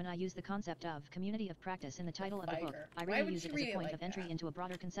 Therefore, when I use the concept of community of practice in the title of the book, I really use it as a point of entry into a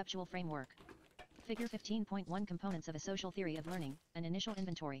broader conceptual framework. Figure 15.1 Components of a Social Theory of Learning, an Initial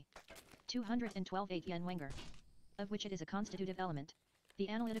Inventory. 212 Yen Wenger. Of which it is a constitutive element. The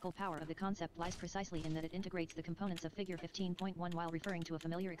analytical power of the concept lies precisely in that it integrates the components of Figure 15.1 while referring to a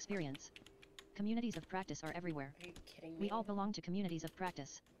familiar experience. Communities of practice are everywhere. Are you kidding me? We all belong to communities of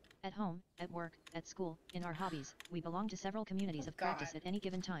practice. At home, at work, at school, in our hobbies, we belong to several communities of practice at any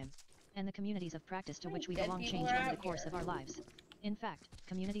given time. And the communities of practice to which we belong change over the course of our lives. In fact,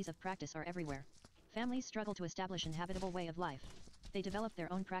 communities of practice are everywhere. Families struggle to establish an habitable way of life. They develop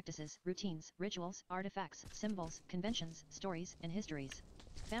their own practices, routines, rituals, artifacts, symbols, conventions, stories, and histories.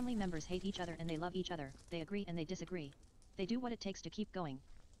 Family members hate each other and they love each other, they agree and they disagree. They do what it takes to keep going.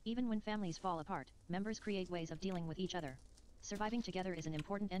 Even when families fall apart, members create ways of dealing with each other. Surviving together is an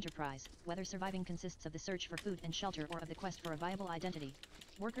important enterprise, whether surviving consists of the search for food and shelter or of the quest for a viable identity.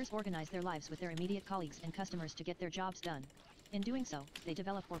 Workers organize their lives with their immediate colleagues and customers to get their jobs done. In doing so, they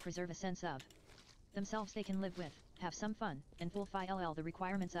develop or preserve a sense of themselves they can live with, have some fun, and fulfill the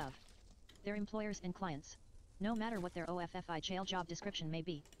requirements of their employers and clients. No matter what their OFFI job description may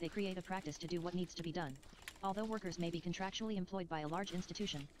be, they create a practice to do what needs to be done. Although workers may be contractually employed by a large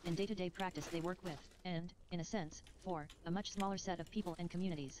institution, in day-to-day practice they work with, and, in a sense, for, a much smaller set of people and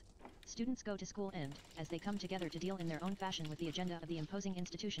communities. Students go to school and, as they come together to deal in their own fashion with the agenda of the imposing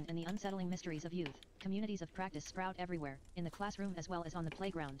institution and the unsettling mysteries of youth, communities of practice sprout everywhere, in the classroom as well as on the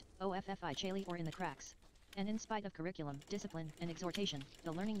playground, OFFI or in the cracks. And in spite of curriculum, discipline, and exhortation,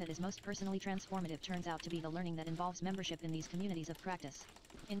 the learning that is most personally transformative turns out to be the learning that involves membership in these communities of practice.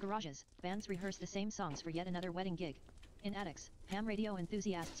 In garages, bands rehearse the same songs for yet another wedding gig. In attics, ham radio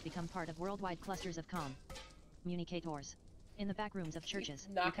enthusiasts become part of worldwide clusters of communicators. In the back rooms of churches,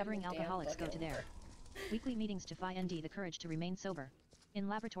 recovering alcoholics go to their weekly meetings to find the courage to remain sober. In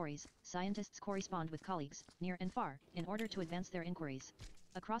laboratories, scientists correspond with colleagues, near and far, in order to advance their inquiries.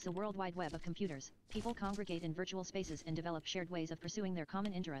 Across a worldwide web of computers, people congregate in virtual spaces and develop shared ways of pursuing their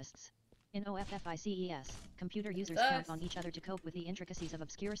common interests. In OFFICES, computer users count on each other to cope with the intricacies of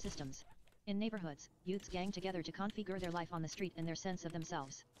obscure systems. In neighborhoods, youths gang together to configure their life on the street and their sense of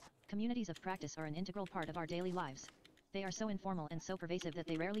themselves. Communities of practice are an integral part of our daily lives. They are so informal and so pervasive that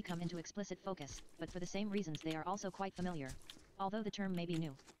they rarely come into explicit focus, but for the same reasons they are also quite familiar. Although the term may be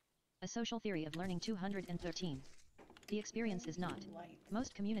new. A Social Theory of Learning 213. The experience is not.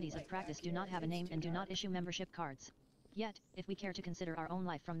 Most communities of practice do not have a name and do not issue membership cards. Yet, if we care to consider our own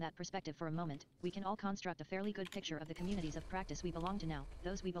life from that perspective for a moment, we can all construct a fairly good picture of the communities of practice we belong to now,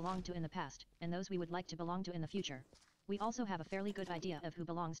 those we belonged to in the past, and those we would like to belong to in the future. We also have a fairly good idea of who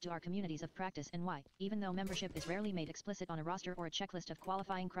belongs to our communities of practice and why, even though membership is rarely made explicit on a roster or a checklist of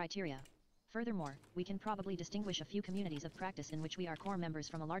qualifying criteria. Furthermore, we can probably distinguish a few communities of practice in which we are core members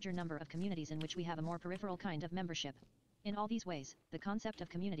from a larger number of communities in which we have a more peripheral kind of membership. In all these ways, the concept of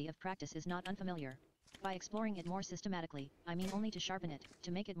community of practice is not unfamiliar. By exploring it more systematically, I mean only to sharpen it,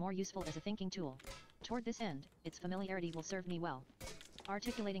 to make it more useful as a thinking tool. Toward this end, its familiarity will serve me well.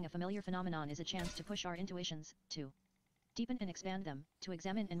 Articulating a familiar phenomenon is a chance to push our intuitions, to deepen and expand them, to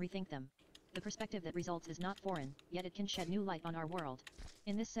examine and rethink them. The perspective that results is not foreign, yet it can shed new light on our world.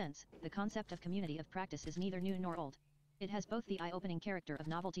 In this sense, the concept of community of practice is neither new nor old. It has both the eye-opening character of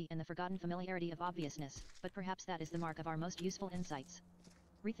novelty and the forgotten familiarity of obviousness, but perhaps that is the mark of our most useful insights.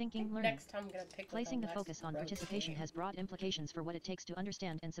 Rethinking learning. Next time I'm gonna pick Placing the focus on participation has broad implications for what it takes to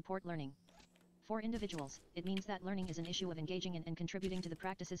understand and support learning. For individuals, it means that learning is an issue of engaging in and contributing to the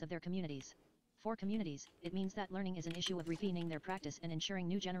practices of their communities. For communities, it means that learning is an issue of refining their practice and ensuring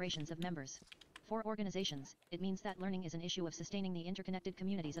new generations of members. For organizations, it means that learning is an issue of sustaining the interconnected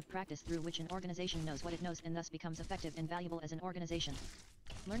communities of practice through which an organization knows what it knows and thus becomes effective and valuable as an organization.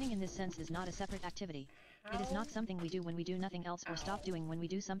 Learning in this sense is not a separate activity. It is not something we do when we do nothing else or stop doing when we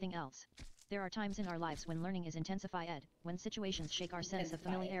do something else. There are times in our lives when learning is intensify-ed, when situations shake our sense of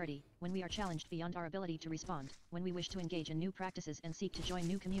familiarity, when we are challenged beyond our ability to respond, when we wish to engage in new practices and seek to join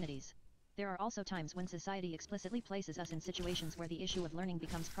new communities. There are also times when society explicitly places us in situations where the issue of learning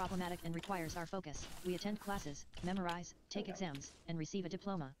becomes problematic and requires our focus. We attend classes, memorize, take exams, and receive a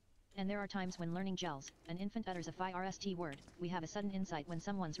diploma. And there are times when learning gels, an infant utters a first word, we have a sudden insight when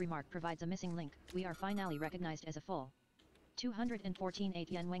someone's remark provides a missing link, we are finally recognized as a full. 214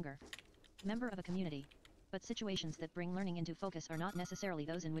 Yen Wenger. Member of a community. But situations that bring learning into focus are not necessarily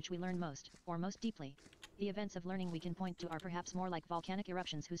those in which we learn most, or most deeply. The events of learning we can point to are perhaps more like volcanic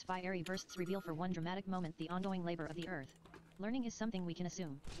eruptions whose fiery bursts reveal for one dramatic moment the ongoing labor of the earth. Learning is something we can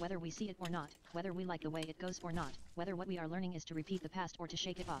assume, whether we see it or not, whether we like the way it goes or not, whether what we are learning is to repeat the past or to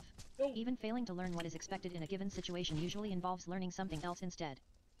shake it off. Even failing to learn what is expected in a given situation usually involves learning something else instead.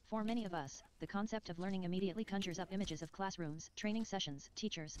 For many of us, the concept of learning immediately conjures up images of classrooms, training sessions,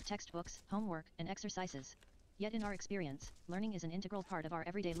 teachers, textbooks, homework, and exercises. Yet in our experience, learning is an integral part of our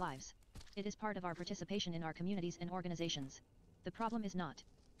everyday lives. It is part of our participation in our communities and organizations. The problem is not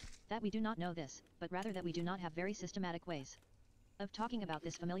that we do not know this, but rather that we do not have very systematic ways of talking about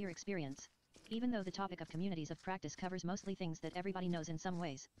this familiar experience. Even though the topic of communities of practice covers mostly things that everybody knows in some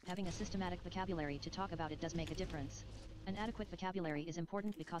ways, having a systematic vocabulary to talk about it does make a difference. An adequate vocabulary is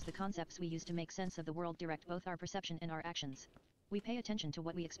important because the concepts we use to make sense of the world direct both our perception and our actions. We pay attention to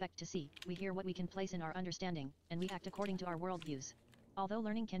what we expect to see, we hear what we can place in our understanding, and we act according to our worldviews. Although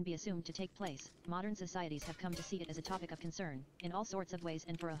learning can be assumed to take place, modern societies have come to see it as a topic of concern, in all sorts of ways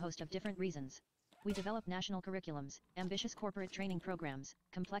and for a host of different reasons. We develop national curriculums, ambitious corporate training programs,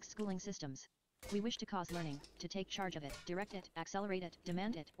 complex schooling systems. We wish to cause learning, to take charge of it, direct it, accelerate it,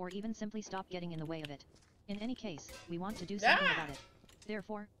 demand it, or even simply stop getting in the way of it. In any case, we want to do something about it.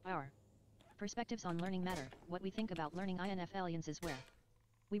 Therefore, our perspectives on learning matter. What we think about learning influences where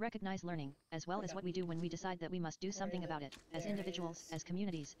we recognize learning, as well as what we do when we decide that we must do something about it, as individuals, as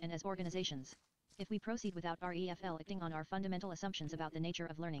communities, and as organizations. If we proceed without reflecting on our fundamental assumptions about the nature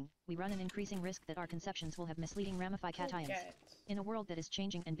of learning, we run an increasing risk that our conceptions will have misleading ramifications. In a world that is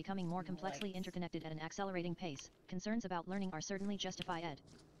changing and becoming more complexly interconnected at an accelerating pace, concerns about learning are certainly justified.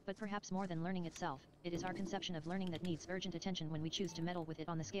 But perhaps more than learning itself, it is our conception of learning that needs urgent attention when we choose to meddle with it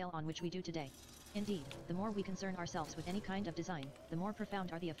on the scale on which we do today. Indeed, the more we concern ourselves with any kind of design, the more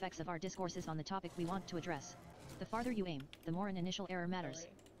profound are the effects of our discourses on the topic we want to address. The farther you aim, the more an initial error matters.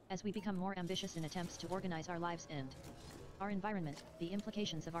 As we become more ambitious in attempts to organize our lives and our environment, the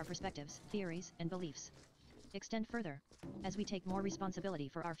implications of our perspectives, theories, and beliefs extend further. As we take more responsibility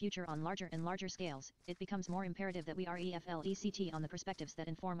for our future on larger and larger scales, it becomes more imperative that we reflect on the perspectives that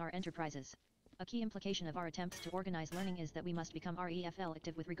inform our enterprises. A key implication of our attempts to organize learning is that we must become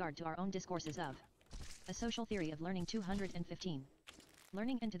reflective with regard to our own discourses of a social theory of learning 215.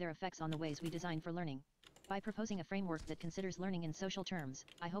 Learning and to their effects on the ways we design for learning. By proposing a framework that considers learning in social terms,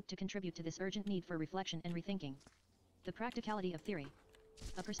 I hope to contribute to this urgent need for reflection and rethinking. The practicality of theory.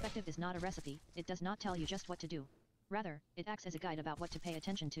 A perspective is not a recipe, it does not tell you just what to do. Rather, it acts as a guide about what to pay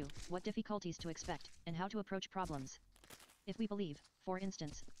attention to, what difficulties to expect, and how to approach problems. If we believe, for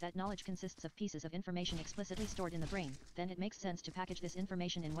instance, that knowledge consists of pieces of information explicitly stored in the brain, then it makes sense to package this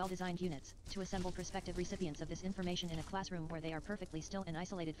information in well-designed units, to assemble prospective recipients of this information in a classroom where they are perfectly still and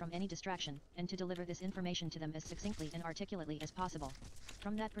isolated from any distraction, and to deliver this information to them as succinctly and articulately as possible.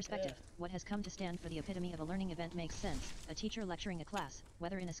 From that perspective, what has come to stand for the epitome of a learning event makes sense: a teacher lecturing a class,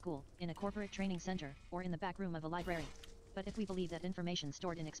 whether in a school, in a corporate training center, or in the back room of a library. But if we believe that information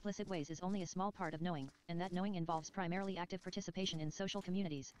stored in explicit ways is only a small part of knowing, and that knowing involves primarily active participation in social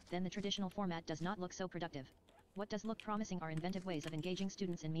communities, then the traditional format does not look so productive. What does look promising are inventive ways of engaging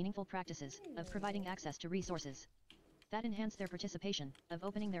students in meaningful practices, of providing access to resources that enhance their participation, of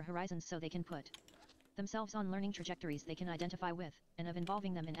opening their horizons so they can put themselves on learning trajectories they can identify with, and of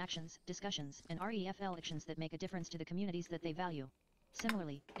involving them in actions, discussions, and REFL actions that make a difference to the communities that they value.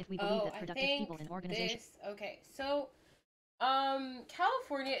 Similarly, if we believe that productive people in organizations... Okay, so,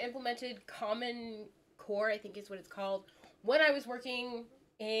 California implemented Common Core, I think is what it's called, when I was working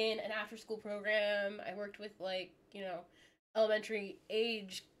in an after-school program. I worked with, like, you know, elementary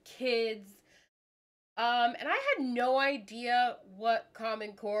age kids. And I had no idea what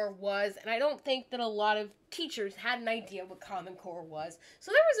Common Core was, and I don't think that a lot of teachers had an idea what Common Core was.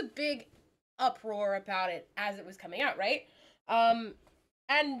 So there was a big uproar about it as it was coming out, right? And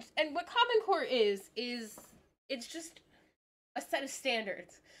what Common Core is it's just a set of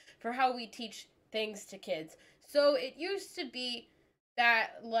standards for how we teach things to kids. So it used to be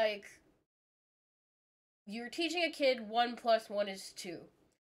that, like, you're teaching a kid 1 + 1 is 2.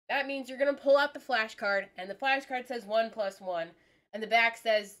 That means you're going to pull out the flashcard, and the flashcard says 1 + 1, and the back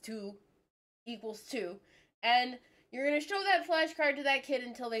says 2 = 2. And you're going to show that flashcard to that kid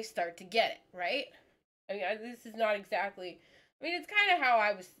until they start to get it, right? I mean, this is not exactly... I mean, it's kind of how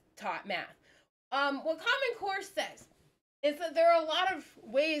I was taught math. What Common Core says is that there are a lot of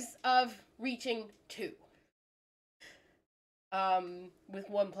ways of reaching 2. With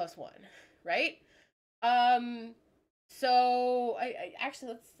 1 + 1, right? So I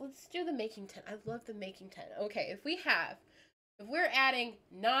actually let's do the making 10. I love the making 10. Okay, if we're adding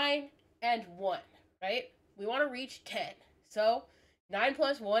 9 and 1, right? We want to reach 10. So 9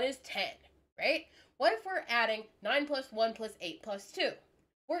 + 1 is 10, right? What if we're adding 9 + 1 + 8 + 2?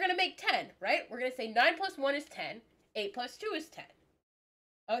 We're going to make 10, right? We're going to say 9 + 1 is 10, 8 + 2 is 10.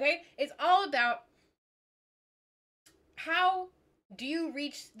 Okay? It's all about how do you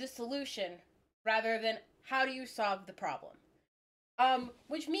reach the solution rather than how do you solve the problem.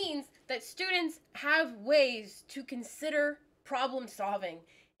 Which means that students have ways to consider problem solving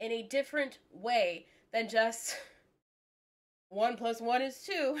in a different way than just 1 + 1 is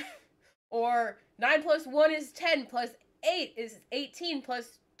 2, or 9 + 1 is 10 + 8 is 18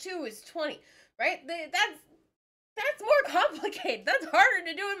 + 2 is 20, right? That's more complicated. That's harder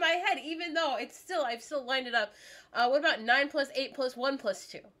to do in my head, even though I've still lined it up. What about 9 + 8 + 1 +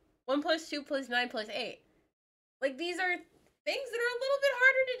 2? 1 + 2 + 9 + 8. Like, these are things that are a little bit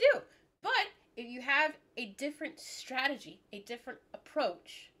harder to do. But if you have a different strategy, a different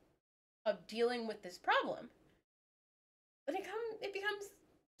approach of dealing with this problem, then it becomes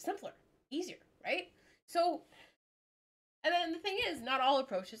simpler, easier, right? So, and then the thing is, not all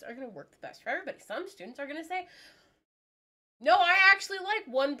approaches are going to work the best for everybody. Some students are going to say, no, I actually like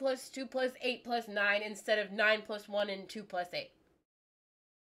 1 + 2 + 8 + 9 instead of 9 + 1 and 2 + 8.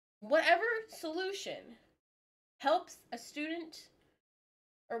 Whatever solution helps a student,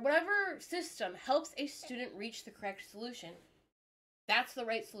 or whatever system helps a student reach the correct solution, that's the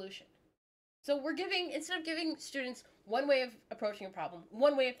right solution. So instead of giving students one way of approaching a problem,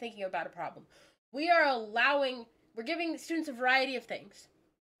 one way of thinking about a problem, we're giving students a variety of things.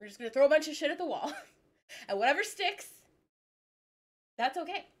 We're just going to throw a bunch of shit at the wall, and whatever sticks, that's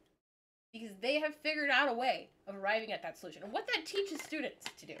okay. Because they have figured out a way of arriving at that solution. And what that teaches students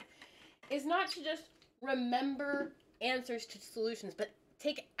to do is not to just remember answers to solutions, but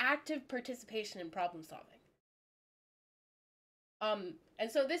take active participation in problem solving.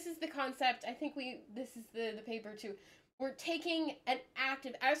 And so this is the concept. I think this is the paper too. We're taking an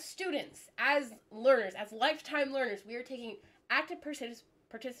active, as students, as learners, as lifetime learners, we are taking active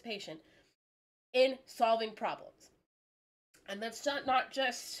participation in solving problems. And that's not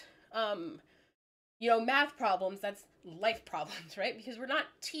just, math problems, that's life problems, right? Because we're not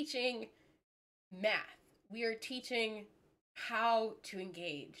teaching math. We are teaching how to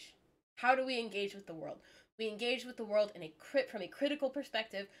engage. How do we engage with the world? We engage with the world from a critical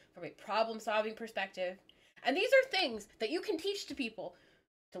perspective, from a problem-solving perspective. And these are things that you can teach to people,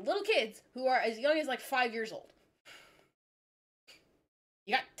 to little kids who are as young as like 5 years old.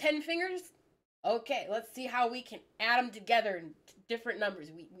 You got 10 fingers? Okay, let's see how we can add them together in different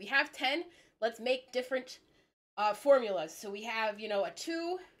numbers. We have 10. Let's make different formulas. So we have, a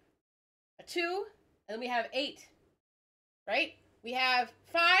 2, and then we have 8, right? We have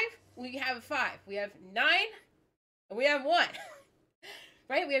 5, we have a 5. We have 9, and we have 1.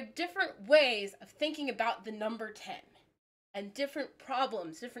 Right? We have different ways of thinking about the number 10, and different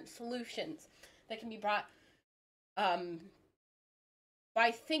problems, different solutions that can be brought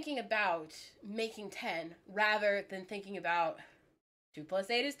by thinking about making 10 rather than thinking about 2 +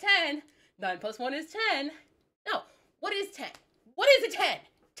 8 is 10, 9 + 1 is 10. No, what is 10? What is a 10?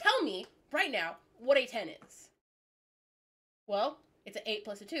 Tell me right now what a 10 is. Well, it's an 8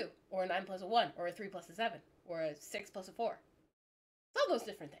 + a 2, or a 9 + a 1, or a 3 + a 7, or a 6 + a 4. It's all those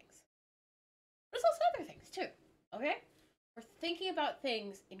different things. There's also other things too, okay? We're thinking about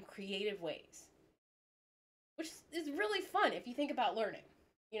things in creative ways, which is really fun if you think about learning,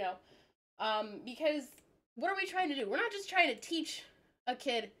 you know? Because what are we trying to do? We're not just trying to teach a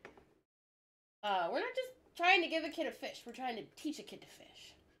kid, we're not just trying to give a kid a fish. We're trying to teach a kid to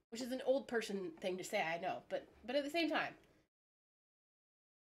fish, which is an old person thing to say, I know, but at the same time,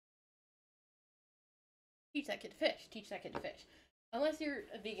 teach that kid to fish. Teach that kid to fish. Unless you're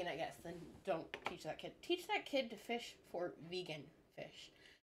a vegan, I guess, then don't teach that kid. Teach that kid to fish for vegan fish.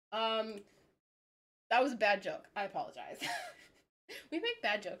 That was a bad joke. I apologize. We make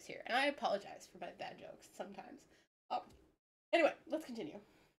bad jokes here, and I apologize for my bad jokes sometimes. Anyway, let's continue.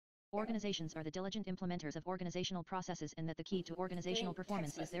 Organizations are the diligent implementers of organizational processes, and that the key to organizational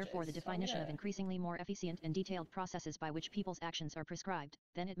performance is therefore the definition of increasingly more efficient and detailed processes by which people's actions are prescribed.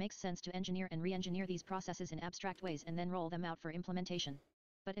 Then it makes sense to engineer and re-engineer these processes in abstract ways and then roll them out for implementation.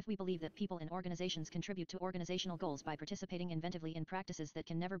 But if we believe that people and organizations contribute to organizational goals by participating inventively in practices that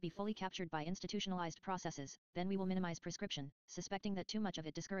can never be fully captured by institutionalized processes, then we will minimize prescription, suspecting that too much of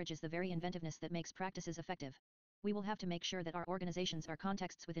it discourages the very inventiveness that makes practices effective. We will have to make sure that our organizations are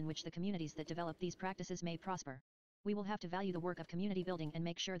contexts within which the communities that develop these practices may prosper. We will have to value the work of community building and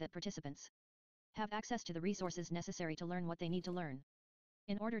make sure that participants have access to the resources necessary to learn what they need to learn,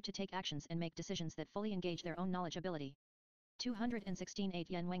 in order to take actions and make decisions that fully engage their own knowledge ability. 216.8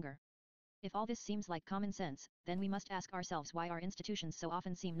 Yen Wenger. If all this seems like common sense, then we must ask ourselves why our institutions so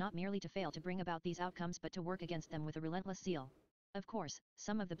often seem not merely to fail to bring about these outcomes but to work against them with a relentless zeal. Of course,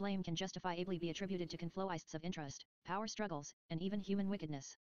 some of the blame can justifiably be attributed to confloists of interest, power struggles, and even human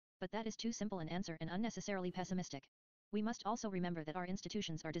wickedness. But that is too simple an answer and unnecessarily pessimistic. We must also remember that our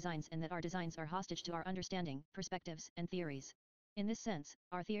institutions are designs and that our designs are hostage to our understanding, perspectives, and theories. In this sense,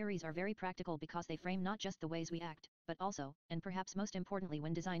 our theories are very practical because they frame not just the ways we act, but also, and perhaps most importantly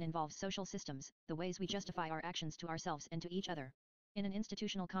when design involves social systems, the ways we justify our actions to ourselves and to each other. In an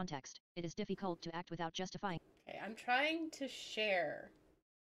institutional context, it is difficult to act without justifying. Okay, I'm trying to share.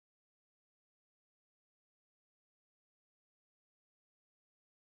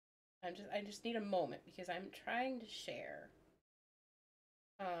 I just need a moment because I'm trying to share.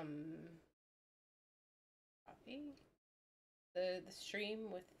 Copy the stream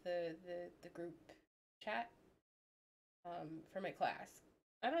with the group chat for my class.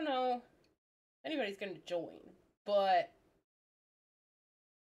 I don't know if anybody's gonna join, but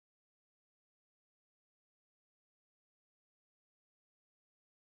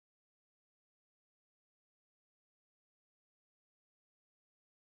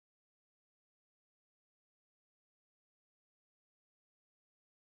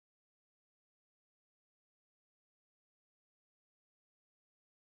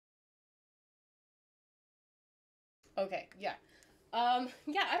okay, yeah. Yeah, I don't know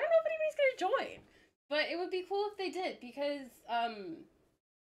if anybody's gonna join, but it would be cool if they did because,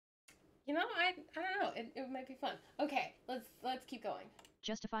 you know, I don't know, it might be fun. Okay, let's keep going.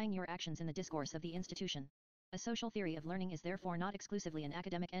 Justifying your actions in the discourse of the institution. A social theory of learning is therefore not exclusively an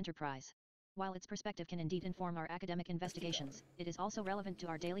academic enterprise. While its perspective can indeed inform our academic investigations, it is also relevant to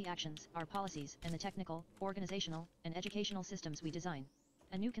our daily actions, our policies, and the technical, organizational, and educational systems we design.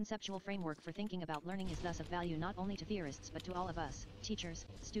 A new conceptual framework for thinking about learning is thus of value not only to theorists but to all of us, teachers,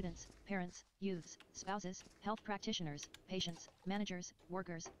 students, parents, youths, spouses, health practitioners, patients, managers,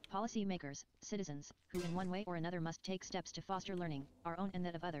 workers, policy makers, citizens, who in one way or another must take steps to foster learning, our own and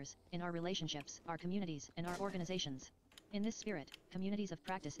that of others, in our relationships, our communities, and our organizations. In this spirit, Communities of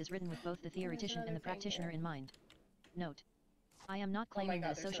Practice is written with both the theoretician and the practitioner in mind. Note: I am not claiming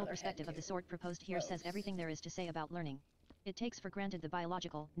that a social perspective of the sort proposed here says everything there is to say about learning. It takes for granted the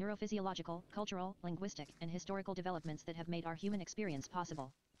biological, neurophysiological, cultural, linguistic, and historical developments that have made our human experience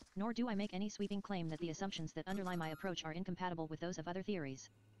possible. Nor do I make any sweeping claim that the assumptions that underlie my approach are incompatible with those of other theories.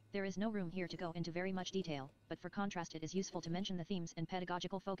 There is no room here to go into very much detail, but for contrast it is useful to mention the themes and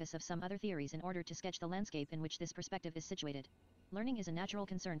pedagogical focus of some other theories in order to sketch the landscape in which this perspective is situated. Learning is a natural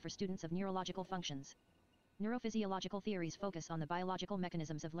concern for students of neurological functions. Neurophysiological theories focus on the biological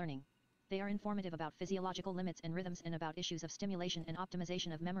mechanisms of learning. They are informative about physiological limits and rhythms and about issues of stimulation and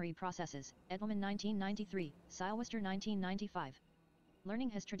optimization of memory processes. Edelman 1993, Seilwister 1995. Learning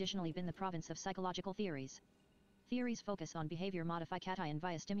has traditionally been the province of psychological theories. Theories focus on behavior modification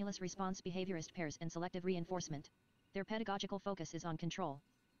via stimulus-response behaviorist pairs and selective reinforcement. Their pedagogical focus is on control.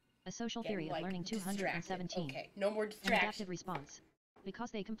 A social theory of learning 217. Okay, no more An distraction. adaptive response.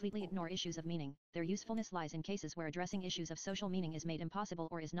 Because they completely ignore issues of meaning, their usefulness lies in cases where addressing issues of social meaning is made impossible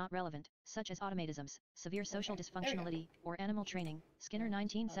or is not relevant, such as automatisms, severe social dysfunctionality, or animal training. Skinner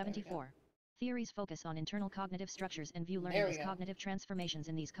 1974. Theories focus on internal cognitive structures and view learning as cognitive transformations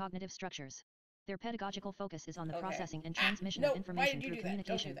in these cognitive structures. Their pedagogical focus is on the Okay. processing and transmission No, of information why did you through do that? Don't do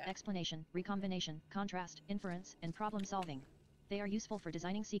communication, that. explanation, recombination, contrast, inference, and problem solving. They are useful for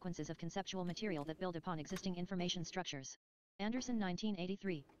designing sequences of conceptual material that build upon existing information structures. Anderson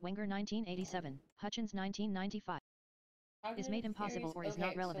 1983, Wenger 1987, Hutchins 1995. Is made impossible or is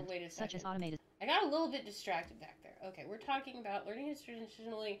not relevant, so wait a such as second. automated. I got a little bit distracted back there. Okay, we're talking about learning is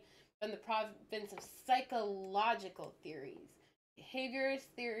traditionally from the province of psychological theories, behaviorist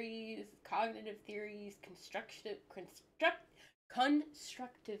theories, cognitive theories, constructivist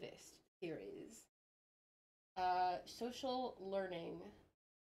theories, social learning.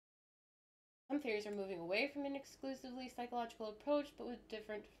 Some theories are moving away from an exclusively psychological approach, but with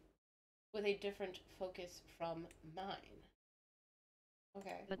a different focus from mine.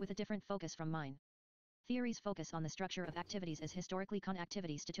 Okay. But with a different focus from mine. Theories focus on the structure of activities as historically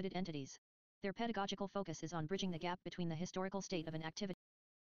con-activity statutated entities. Their pedagogical focus is on bridging the gap between the historical state of an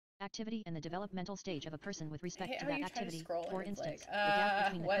activity and the developmental stage of a person with respect to that activity. For instance, the gap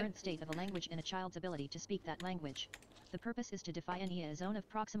between the current state of a language and a child's ability to speak that language. The purpose is to define a zone of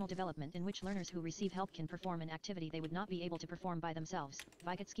proximal development in which learners who receive help can perform an activity they would not be able to perform by themselves.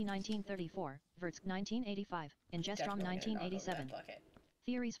 Vygotsky 1934, Vertsk 1985, and Jestrom 1987.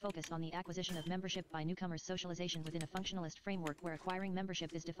 Theories focus on the acquisition of membership by newcomers, socialization within a functionalist framework where acquiring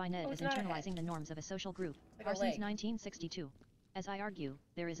membership is defined as internalizing the norms of a social group. Parsons 1962. As I argue,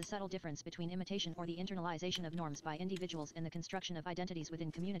 there is a subtle difference between imitation or the internalization of norms by individuals and the construction of identities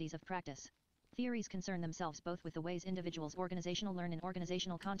within communities of practice. Theories concern themselves both with the ways individuals organizational learn in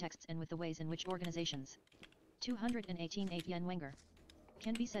organizational contexts and with the ways in which organizations 218 Etienne Wenger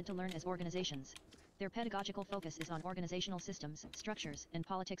can be said to learn as organizations. Their pedagogical focus is on organizational systems, structures, and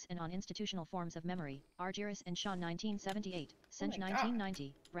politics and on institutional forms of memory. Argyris and Shaw 1978, Sench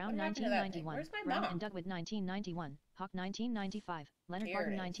 1990, Brown 1991, Brown and Dugwood 1991, Hawk 1995, Leonard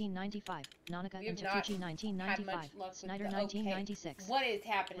Barton 1995, Nonaka and Takuchi 1995, Snyder 1996. What is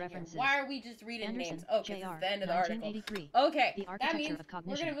happening References. here? Why are we just reading Anderson, names? Oh, J.R. the end of the article. Okay, the that means of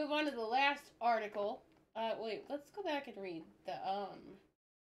we're going to move on to the last article. Wait, let's go back and read the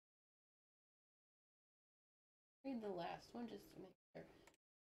last one just to make sure.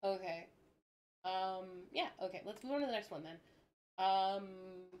 Okay. Yeah, okay, let's move on to the next one then. How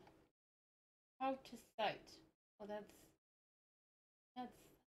to cite. Oh, that's nice.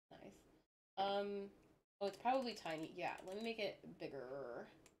 Oh, it's probably tiny. Yeah, let me make it bigger.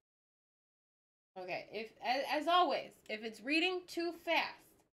 Okay, if as always, if it's reading too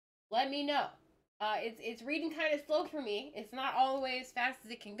fast, let me know. It's reading kind of slow for me. It's not all the way as fast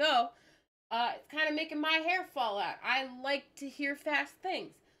as it can go. It's kind of making my hair fall out. I like to hear fast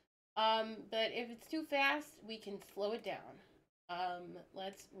things. But if it's too fast, we can slow it down.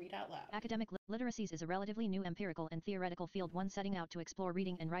 Let's read out loud. Academic literacies is a relatively new empirical and theoretical field, one setting out to explore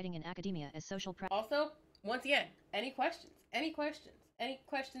reading and writing in academia as social practice. Also, once again, any questions? Any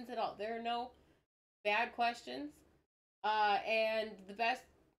questions at all? There are no bad questions. And the best,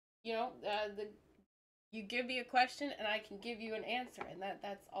 you give me a question and I can give you an answer, and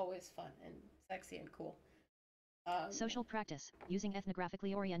that's always fun and sexy and cool. Social practice, using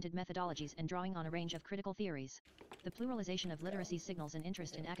ethnographically oriented methodologies and drawing on a range of critical theories. The pluralization of literacy signals an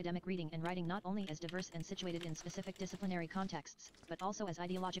interest in academic reading and writing not only as diverse and situated in specific disciplinary contexts, but also as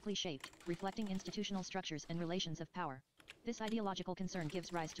ideologically shaped, reflecting institutional structures and relations of power. This ideological concern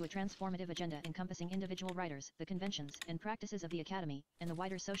gives rise to a transformative agenda encompassing individual writers, the conventions and practices of the academy, and the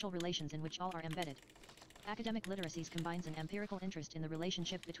wider social relations in which all are embedded. Academic literacies combines an empirical interest in the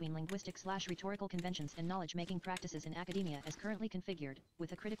relationship between linguistic/rhetorical conventions and knowledge-making practices in academia as currently configured,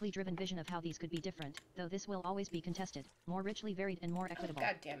 with a critically driven vision of how these could be different, though this will always be contested, more richly varied and more equitable.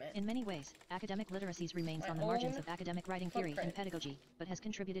 God damn it. In many ways, academic literacies remains on the margins of academic writing theory and pedagogy, but has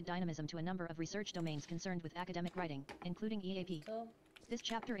contributed dynamism to a number of research domains concerned with academic writing, including EAP. This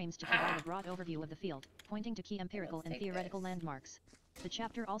chapter aims to provide a broad overview of the field, pointing to key empirical and theoretical landmarks. The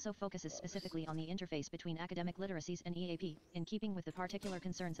chapter also focuses specifically on the interface between academic literacies and EAP, in keeping with the particular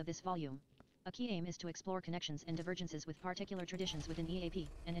concerns of this volume. A key aim is to explore connections and divergences with particular traditions within EAP,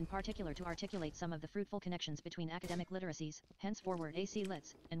 and in particular to articulate some of the fruitful connections between academic literacies, henceforward AC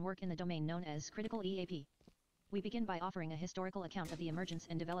Lits, and work in the domain known as critical EAP. We begin by offering a historical account of the emergence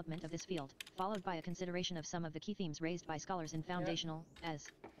and development of this field, followed by a consideration of some of the key themes raised by scholars in foundational, as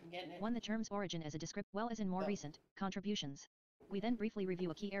 1. The term's origin as a descriptor, well as in more recent contributions. We then briefly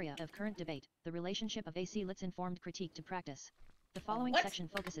review a key area of current debate, the relationship of AC Lits informed critique to practice. The following section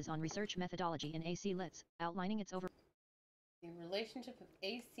focuses on research methodology in AC Lits, outlining its The relationship of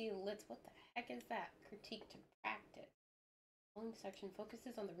AC Lits, what the heck is that? Critique to practice. The following section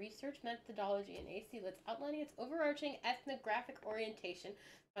focuses on the research methodology in AC Lit's, outlining its overarching ethnographic orientation.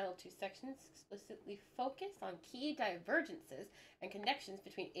 Final two sections explicitly focus on key divergences and connections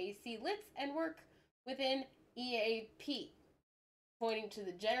between AC Lit's and work within EAP, pointing to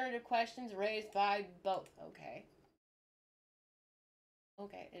the generative questions raised by both. Okay.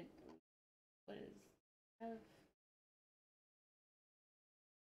 Okay. What is...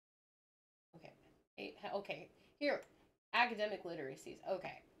 Okay. Okay. Here. Academic literacies.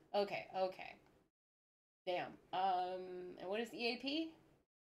 Okay. Okay. Okay. Damn. And what is EAP?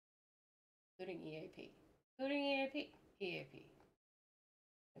 Including EAP. Including EAP. EAP.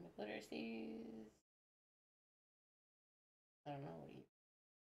 Academic literacies. I don't know what EAP.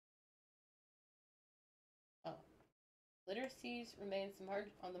 Oh. Literacies remains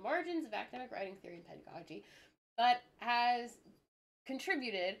on the margins of academic writing theory and pedagogy, but has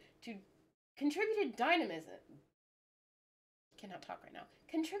contributed dynamism. Cannot talk right now.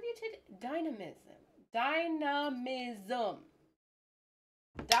 Contributed dynamism. Dynamism.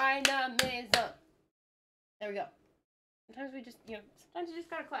 There we go. Sometimes we just, sometimes you just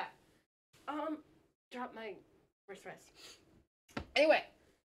gotta clap. Drop my first rest. Anyway,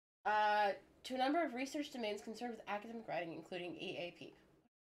 to a number of research domains concerned with academic writing, including EAP.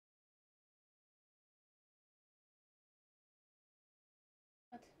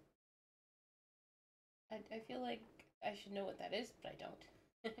 What? I feel like I should know what that is, but I don't.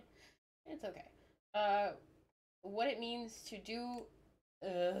 It's okay. What it means to do...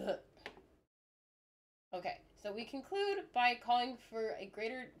 Okay, so we conclude by calling for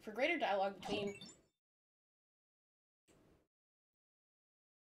greater dialogue between...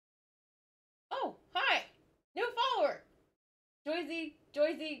 Oh, hi! New follower!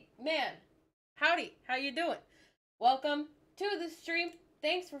 Joyzy man. Howdy, how you doing? Welcome to the stream.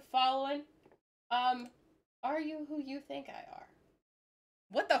 Thanks for following. Are you who you think I are?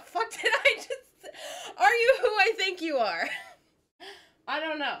 What the fuck did I just... Are you who I think you are? I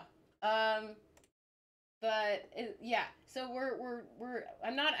don't know. But yeah. So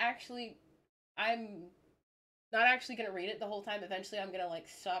I'm not actually gonna read it the whole time. Eventually, I'm gonna like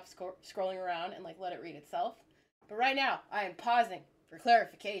stop scrolling around and like let it read itself. But right now, I am pausing for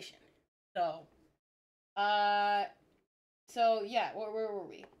clarification. So, So yeah, where were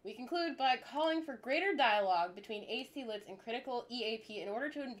we? We conclude by calling for greater dialogue between AC Lits and critical EAP in order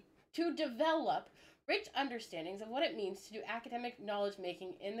to develop rich understandings of what it means to do academic knowledge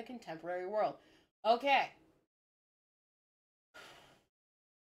making in the contemporary world. Okay.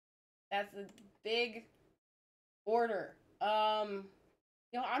 That's a big order. I'm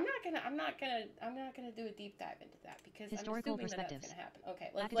not gonna do a deep dive into that because Historical I'm assuming perspectives. That's gonna happen. Okay,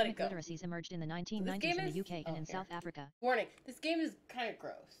 let's Academic let it go. literacies emerged in the 1990s in the UK and in South Africa. Warning: this game is kind of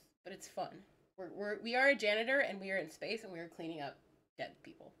gross, but it's fun. We are a janitor and we are in space and we are cleaning up dead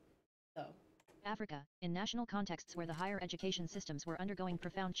people. So. Africa, in national contexts where the higher education systems were undergoing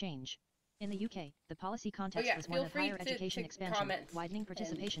profound change. In the UK, the policy context was one of higher education expansion, widening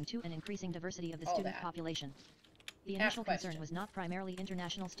participation to and increasing diversity of the student population. The initial concern was not primarily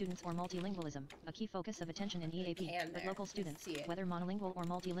international students or multilingualism, a key focus of attention in EAP, but local students, whether monolingual or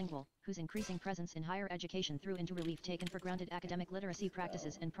multilingual, whose increasing presence in higher education threw into relief taken for granted academic literacy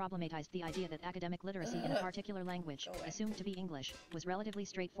practices and problematized the idea that academic literacy in a particular language, assumed to be English, was relatively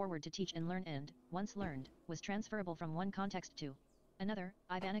straightforward to teach and learn and, once learned, was transferable from one context to another.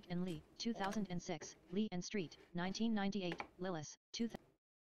 Ivanek and Lee, 2006, Lee and Street, 1998, Lillis, 2000.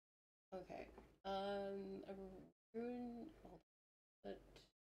 Okay. But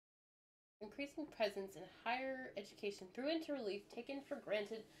increasing presence in higher education threw into relief taken for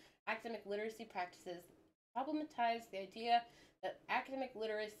granted academic literacy practices, problematized the idea that academic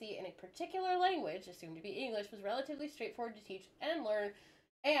literacy in a particular language, assumed to be English, was relatively straightforward to teach and learn,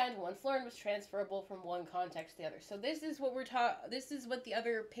 and once learned was transferable from one context to the other. So this is what this is what the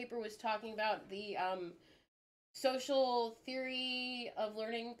other paper was talking about. The social theory of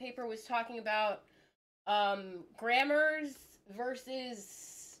learning paper was talking about grammars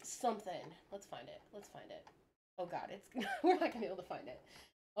versus something. Let's find it. Oh god, we're not gonna be able to find it.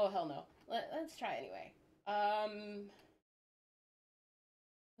 Oh hell no. Let's try anyway.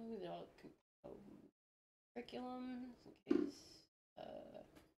 Curriculum in case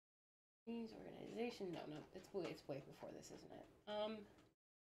organization. No, it's way before this, isn't it?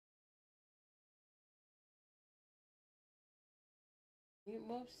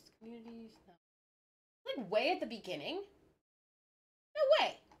 Most communities, no. Like way at the beginning? No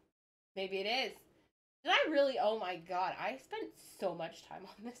way. Maybe it is. Did I really? Oh my god, I spent so much time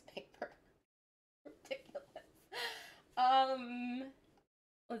on this paper. Ridiculous.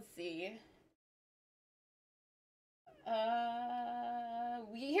 Let's see.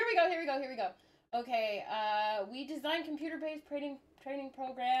 we go. Okay, we design computer-based training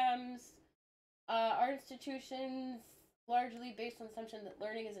programs. Our institutions largely based on the assumption that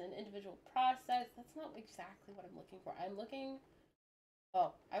learning is an individual process. That's not exactly what I'm looking for. I'm looking...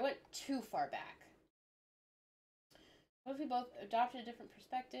 Oh, I went too far back. What if we both adopted a different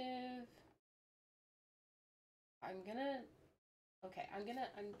perspective? I'm gonna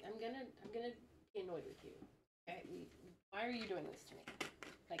be annoyed with you. Okay, why are you doing this to me?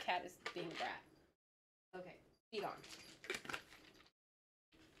 My cat is being a brat. Okay, feed on.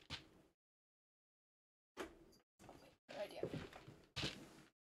 Oh wait, good idea.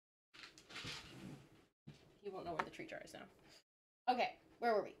 He won't know where the tree jar is now. Okay,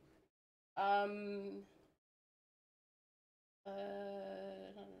 where were we?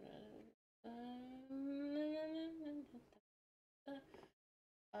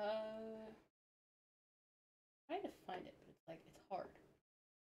 Trying to find it, but it's like, it's hard.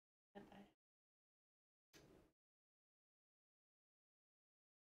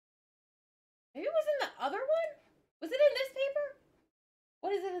 Maybe it was in the other one? Was it in this paper?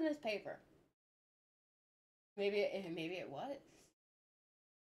 What is it in this paper? Maybe it was.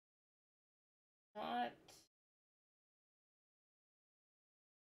 Not.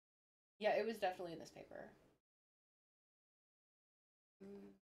 Yeah, it was definitely in this paper.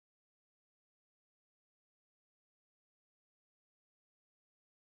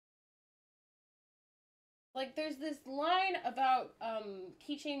 Like, there's this line about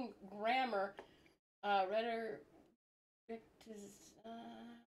teaching grammar.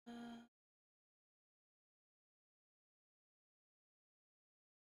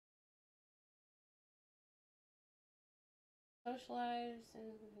 Socialize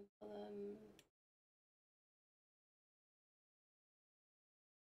and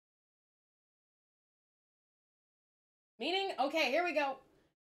meaning. Okay, here we go.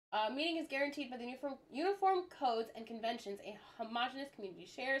 Meaning is guaranteed by the uniform codes and conventions a homogeneous community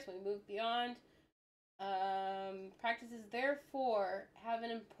shares. When we move beyond, practices therefore have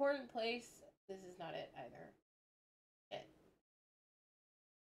an important place. This is not it either.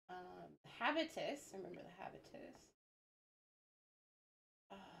 Habitus. Remember the habitus.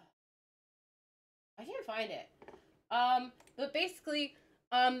 I can't find it. But basically,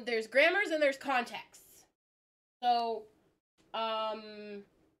 there's grammars and there's contexts. So,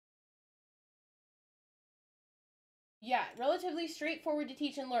 yeah, relatively straightforward to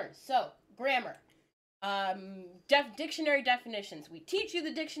teach and learn. So, grammar. Dictionary definitions. We teach you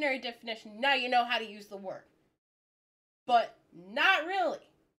the dictionary definition. Now you know how to use the word. But not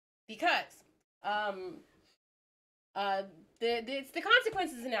really. Because, it's the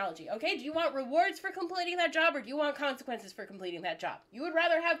consequences analogy, okay? Do you want rewards for completing that job, or do you want consequences for completing that job? You would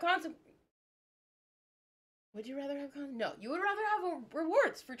rather have Would you rather have No, you would rather have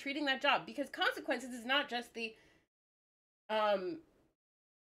rewards for treating that job, because consequences is not just the,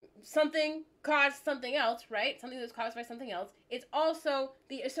 something caused something else, right? Something that's caused by something else. It's also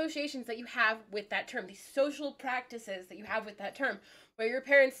the associations that you have with that term, the social practices that you have with that term, where your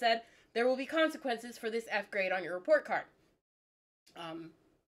parents said, there will be consequences for this F grade on your report card.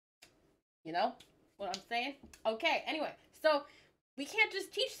 You know what I'm saying? Okay, anyway, so we can't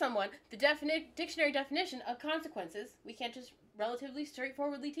just teach someone the dictionary definition of consequences. We can't just relatively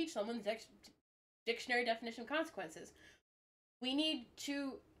straightforwardly teach someone the dictionary definition of consequences. We need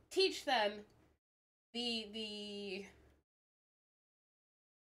to teach them the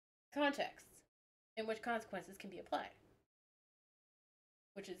contexts in which consequences can be applied.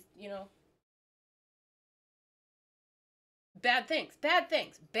 Which is, you know, bad things.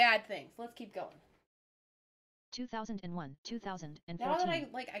 Let's keep going. 2001, 2014. Now that I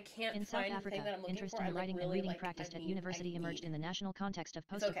can't in find South Africa, the thing that I'm looking interest for, in writing and reading like, practiced at university emerged in the national context of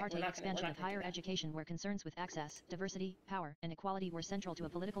post-apartheid expansion of higher education, where concerns with access, diversity, power, and equality were central to a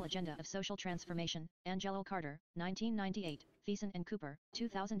political agenda of social transformation. Angelo Carter, 1998, Thiessen and Cooper,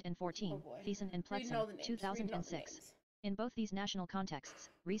 2014, Thiessen and Pletson, 2006. In both these national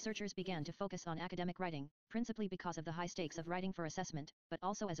contexts, researchers began to focus on academic writing, principally because of the high stakes of writing for assessment, but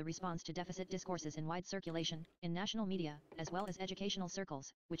also as a response to deficit discourses in wide circulation, in national media, as well as educational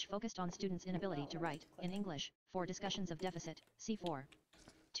circles, which focused on students' inability to write, in English, for discussions of deficit, C4.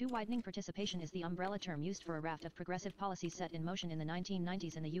 Widening participation is the umbrella term used for a raft of progressive policies set in motion in the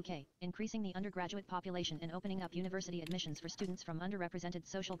 1990s in the UK, increasing the undergraduate population and opening up university admissions for students from underrepresented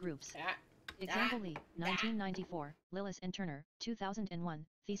social groups. Example Lee, 1994, Lillis and Turner, 2001,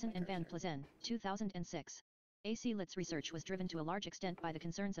 Thiessen and Van Plezen, 2006. A.C. Litt's research was driven to a large extent by the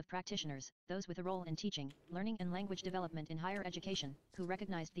concerns of practitioners, those with a role in teaching, learning and language development in higher education, who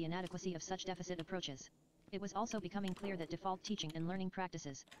recognized the inadequacy of such deficit approaches. It was also becoming clear that default teaching and learning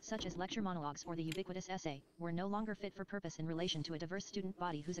practices, such as lecture monologues or the ubiquitous essay, were no longer fit for purpose in relation to a diverse student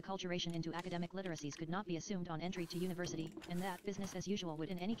body whose acculturation into academic literacies could not be assumed on entry to university, and that business as usual would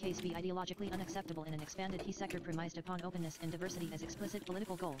in any case be ideologically unacceptable in an expanded he-sector premised upon openness and diversity as explicit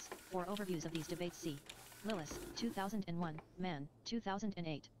political goals. For overviews of these debates see Lillis, 2001, Mann,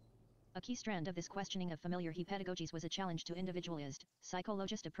 2008. A key strand of this questioning of familiar he-pedagogies was a challenge to individualist,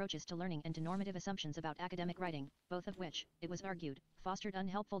 psychologist approaches to learning and to normative assumptions about academic writing, both of which, it was argued, fostered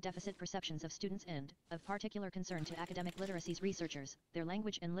unhelpful deficit perceptions of students and, of particular concern to academic literacies researchers, their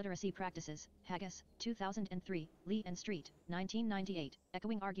language and literacy practices. Haggis, 2003, Lee and Street, 1998,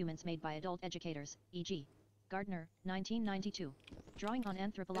 echoing arguments made by adult educators, e.g. Gardner, 1992. Drawing on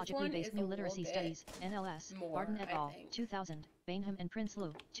anthropologically based new literacy studies, NLS, Barton et al., 2000, Bainham and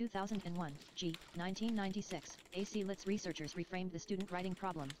Prinsloo, 2001, G. 1996. A.C. Litz researchers reframed the student writing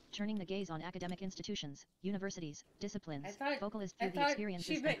problem, turning the gaze on academic institutions, universities, disciplines, focalized through the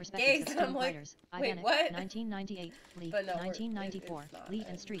experiences and perspectives of student writers. Ivanek, 1998, Lee, 1994, Lee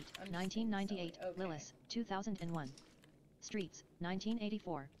and Street, 1998, Lillis, 2001. Streets,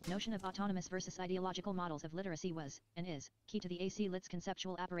 1984, notion of autonomous versus ideological models of literacy was, and is, key to the A.C. Litz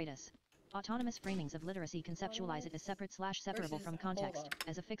conceptual apparatus. Autonomous framings of literacy conceptualize it as separate/separable from context,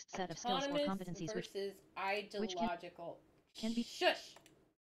 as a fixed set of skills or competencies which can be... Shush!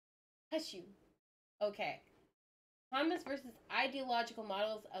 Hush you. Okay. Autonomous versus ideological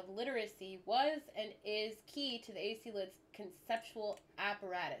models of literacy was and is key to the A.C. Litz conceptual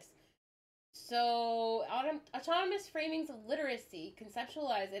apparatus. So, autonomous framings of literacy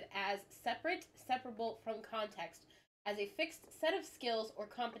conceptualize it as separate, separable from context, as a fixed set of skills or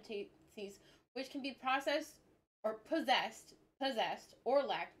competencies which can be processed or possessed or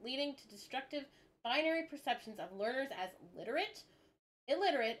lacked, leading to destructive binary perceptions of learners as literate,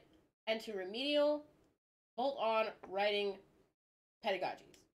 illiterate, and to remedial, bolt-on writing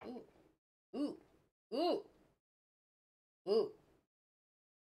pedagogies. Ooh.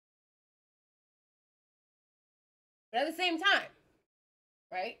 But at the same time,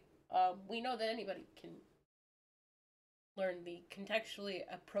 right, we know that anybody can learn the contextually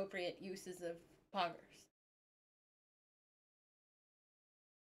appropriate uses of poggers.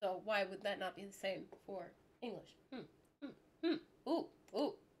 So why would that not be the same for English? Ooh.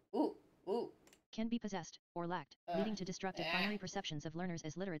 Can be possessed, or lacked, leading to destructive binary perceptions of learners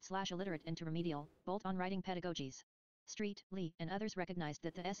as literate/illiterate and to remedial, bolt-on writing pedagogies. Street, Lee, and others recognized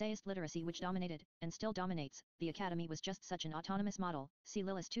that the essayist literacy which dominated, and still dominates, the academy was just such an autonomous model. See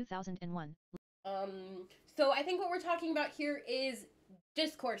Lillis 2001. So I think what we're talking about here is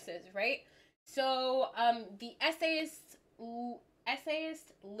discourses, right? So, the essayist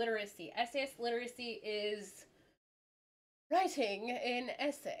literacy. Essayist literacy is writing an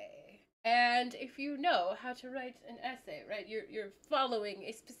essay. And if you know how to write an essay, right, you're following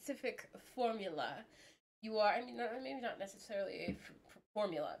a specific formula. You are, I mean, maybe not necessarily a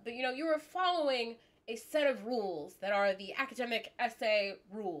formula, but you are following a set of rules that are the academic essay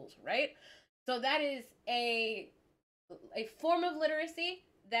rules, right? So that is a form of literacy,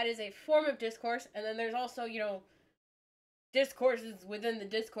 that is a form of discourse, and then there's also, discourses within the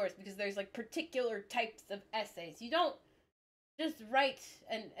discourse, because there's like particular types of essays. You don't just write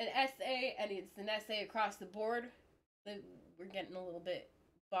an essay and it's an essay across the board. We're getting a little bit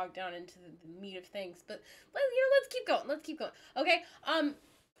bogged down into the meat of things, but let's keep going. Okay,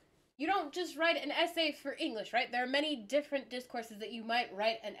 you don't just write an essay for English, right? There are many different discourses that you might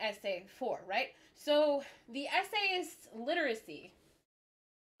write an essay for, right? So the essayist literacy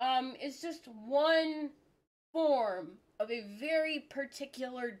is just one form of a very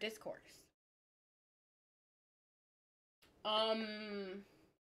particular discourse.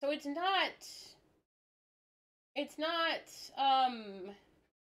 So it's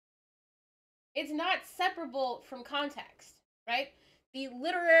not separable from context, right? The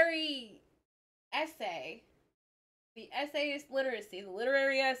literary essay, the essayist literacy, the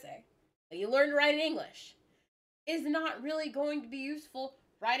literary essay that you learn to write in English is not really going to be useful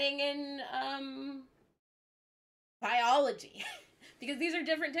writing in biology because these are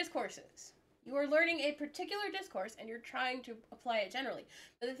different discourses. You are learning a particular discourse and you're trying to apply it generally.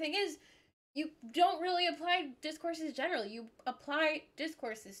 But the thing is, you don't really apply discourses generally. You apply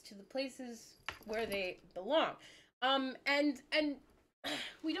discourses to the places where they belong. And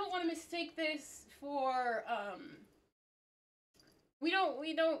we don't want to mistake this for, we don't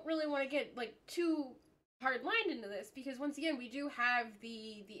really want to get, like, too hard-lined into this, because once again, we do have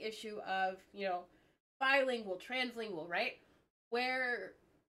the issue of, bilingual, translingual, right? Where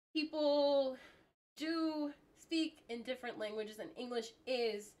people do speak in different languages, and English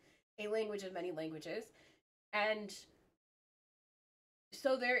is a language of many languages. And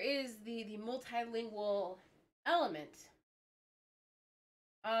so there is the multilingual element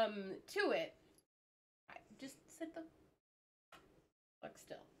to it. Just sit the fuck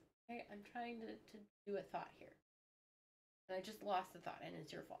still. Okay, I'm trying to do a thought here. And I just lost the thought, and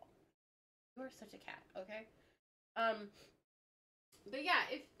it's your fault. You are such a cat, okay? But yeah,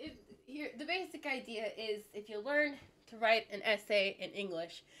 if here the basic idea is if you learn to write an essay in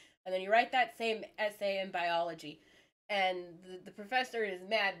English, and then you write that same essay in biology, and the professor is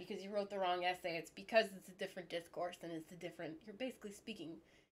mad because you wrote the wrong essay, it's because it's a different discourse and it's a different, you're basically speaking,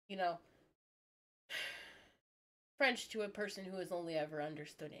 you know, French to a person who has only ever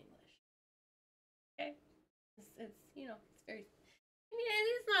understood English. Okay? It's you know, it's very, I mean,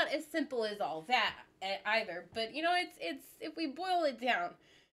 it's not as simple as all that either, but you know, it's if we boil it down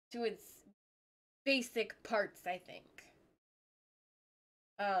to its basic parts, I think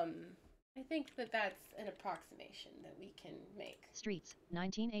that's an approximation that we can make. Streets,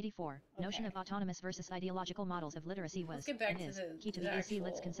 1984. Okay. Notion of autonomous versus ideological models of literacy was and is key to the AC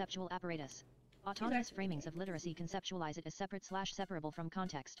Lit's conceptual apparatus. Autonomous framings of literacy conceptualize it as separate/separable from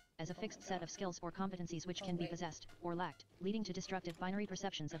context, as a fixed set of skills or competencies which can be possessed, or lacked, leading to destructive binary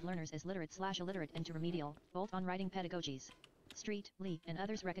perceptions of learners as literate/illiterate and to remedial, bolt-on writing pedagogies. Street, Lee, and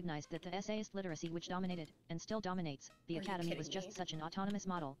others recognized that the essayist literacy which dominated, and still dominates, the Academy was just such an autonomous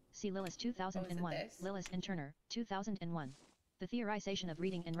model. See Lillis 2001, Lillis and Turner, 2001. The theorization of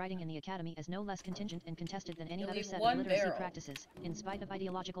reading and writing in the Academy as no less contingent and contested than any other set of literacy practices, in spite of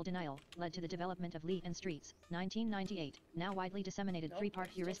ideological denial, led to the development of Lee and Street's, 1998, now widely disseminated three-part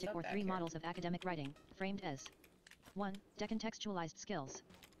heuristic or three models of academic writing, framed as 1. Decontextualized skills.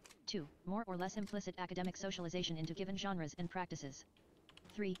 2. More or less implicit academic socialization into given genres and practices.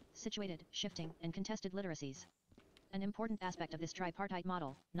 3. Situated, shifting, and contested literacies. An important aspect of this tripartite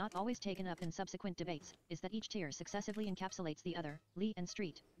model, not always taken up in subsequent debates, is that each tier successively encapsulates the other. Lee and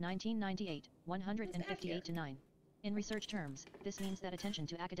Street, 1998, 158-9. In research terms, this means that attention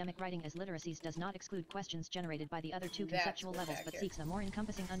to academic writing as literacies does not exclude questions generated by the other two conceptual levels but seeks a more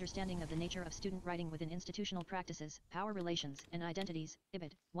encompassing understanding of the nature of student writing within institutional practices, power relations, and identities.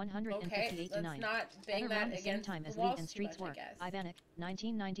 Ibid, 158-9. At around the same time as Lee and Street's work, Ivanek,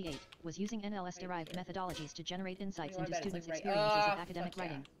 1998, was using NLS-derived methodologies to generate insights into students' experiences of academic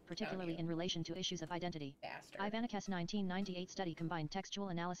writing, particularly in relation to issues of identity. Ivanek's 1998 study combined textual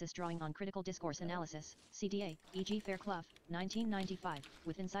analysis drawing on critical discourse analysis, CDA, e.g. Fairclough, 1995,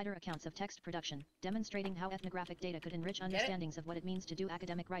 with insider accounts of text production, demonstrating how ethnographic data could enrich understandings of what it means to do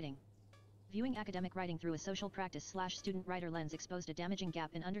academic writing. Viewing academic writing through a social practice/student writer lens exposed a damaging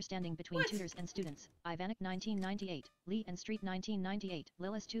gap in understanding between tutors and students. Ivanek 1998, Lee and Street 1998,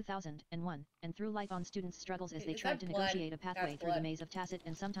 Lillis 2001, and threw light on students' struggles as they tried to negotiate a pathway through the maze of tacit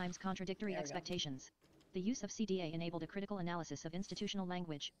and sometimes contradictory expectations. The use of CDA enabled a critical analysis of institutional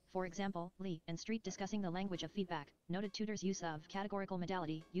language. For example, Lee and Street discussing the language of feedback, noted tutors' use of categorical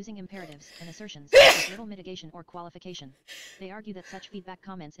modality, using imperatives and assertions, with little mitigation or qualification. They argue that such feedback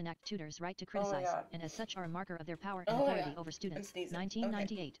comments enact tutors' right to criticize, and as such are a marker of their power and authority over students.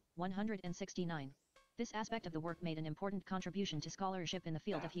 1998, 169. This aspect of the work made an important contribution to scholarship in the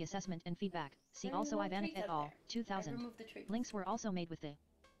field of assessment and feedback. See also Ivanek et al., 2000. Links were also made with the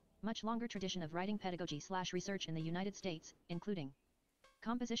much longer tradition of writing pedagogy/research in the United States, including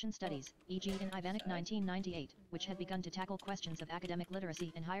composition studies, e.g. in Ivanek 1998, which had begun to tackle questions of academic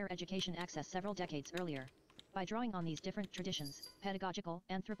literacy and higher education access several decades earlier. By drawing on these different traditions, pedagogical,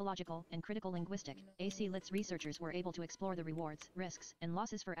 anthropological, and critical linguistic, AC Lit's researchers were able to explore the rewards, risks, and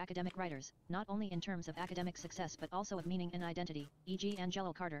losses for academic writers, not only in terms of academic success but also of meaning and identity, e.g.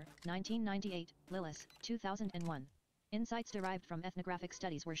 Angelo Carter, 1998, Lillis, 2001. Insights derived from ethnographic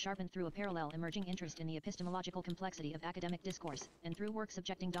studies were sharpened through a parallel emerging interest in the epistemological complexity of academic discourse, and through work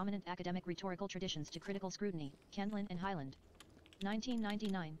subjecting dominant academic rhetorical traditions to critical scrutiny. Candlin and Highland.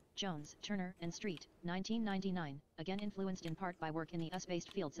 1999, Jones, Turner, and Street, 1999, again influenced in part by work in the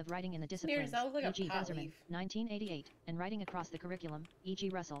US-based fields of writing in the disciplines, e.g. Beserman, 1988, and writing across the curriculum, e.g.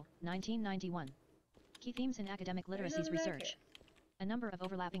 Russell, 1991. Key themes in academic literacies research. A number of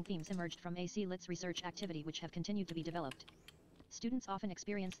overlapping themes emerged from AC Lit's research activity which have continued to be developed. Students often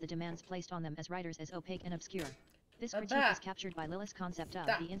experience the demands placed on them as writers as opaque and obscure. This critique is captured by Lillis' concept of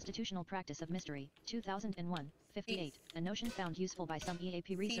the institutional practice of mystery, 2001, 58. A notion found useful by some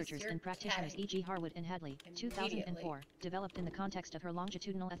EAP researchers and practitioners, e.g. Harwood and Hadley, 2004, developed in the context of her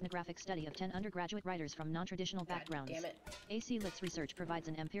longitudinal ethnographic study of 10 undergraduate writers from non-traditional backgrounds. Damn it. A.C. Litt's research provides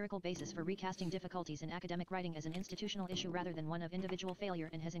an empirical basis for recasting difficulties in academic writing as an institutional issue rather than one of individual failure,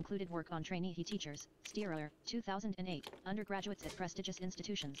 and has included work on trainee teachers, Stierer, 2008, undergraduates at prestigious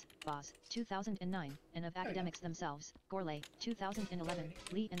institutions, Boss, 2009, and of academics themselves, Gourlay, 2011,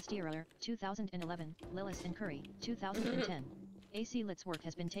 Lee and Stierer, 2011, Lillis and Curry, 2010. A.C. Litt's work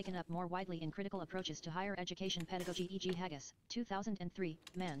has been taken up more widely in critical approaches to higher education pedagogy, e.g. Haggis, 2003,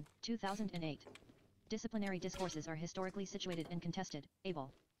 Mann, 2008. Disciplinary discourses are historically situated and contested,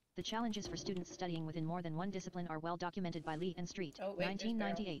 Abel. The challenges for students studying within more than one discipline are well documented by Lee and Street,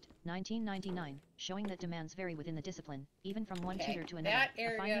 1998, 1999, showing that demands vary within the discipline, even from one tutor to another,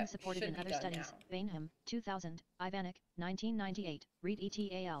 a finding supported in other studies, Bainham, 2000, Ivanek, 1998, Reed et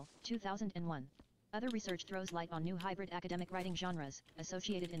al., 2001. Other research throws light on new hybrid academic writing genres,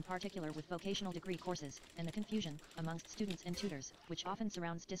 associated in particular with vocational degree courses, and the confusion, amongst students and tutors, which often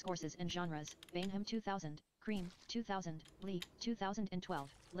surrounds discourses and genres, Bainham 2000, Cream, 2000, Lee,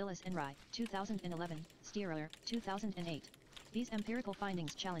 2012, Lillis and Rye, 2011, Stierer, 2008. These empirical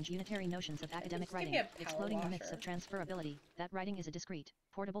findings challenge unitary notions of academic writing, exploding the myths of transferability, that writing is a discrete,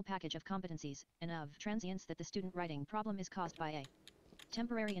 portable package of competencies, and of transience, that the student writing problem is caused by a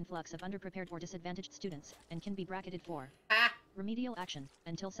temporary influx of underprepared or disadvantaged students, and can be bracketed for remedial action,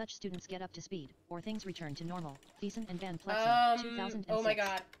 until such students get up to speed, or things return to normal. Thiessen and Van Plexen, 2006. Oh my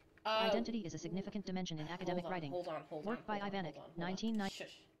god. Identity is a significant dimension in academic writing. Work by Ivanek, 1990.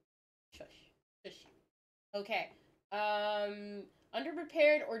 Shush. Okay.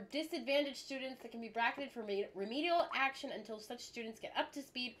 Underprepared or disadvantaged students that can be bracketed for remedial action until such students get up to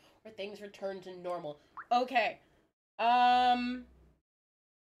speed or things return to normal. Okay.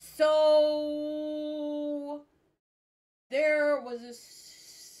 So there was a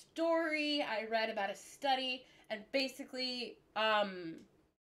story I read about a study, and basically,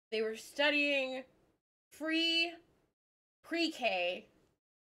 they were studying free pre-K.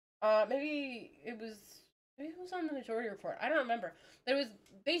 Maybe it was on the majority report. I don't remember. But it was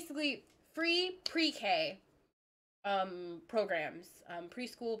basically free pre-K programs,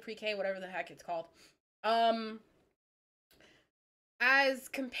 preschool, pre-K, whatever the heck it's called. As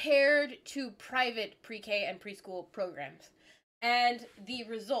compared to private pre-K and preschool programs. And the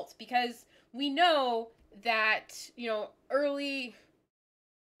results, because we know that, early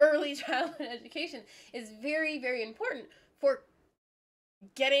childhood education is very, very important for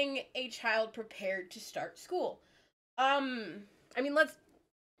getting a child prepared to start school. Let's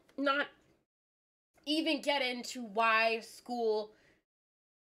not even get into why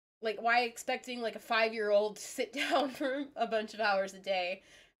why expecting a 5-year-old to sit down for a bunch of hours a day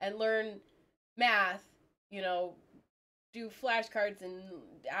and learn math, do flashcards and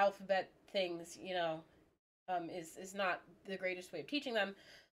alphabet things, is not the greatest way of teaching them.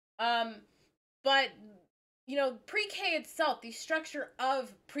 But, pre-K itself, the structure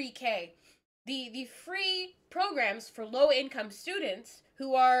of pre-K, the free programs for low-income students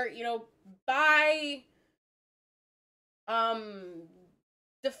who are, by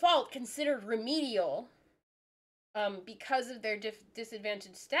default considered remedial because of their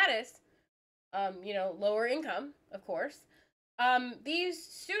disadvantaged status, lower income, of course. These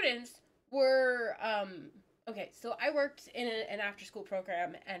students were, okay, so I worked in an after-school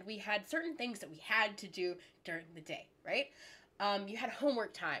program, and we had certain things that we had to do during the day, right? You had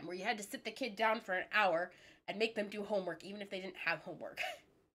homework time, where you had to sit the kid down for an hour and make them do homework, even if they didn't have homework.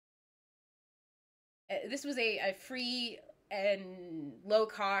 This was a free and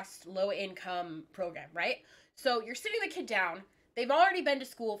low-cost, low-income program, right? So you're sitting the kid down. They've already been to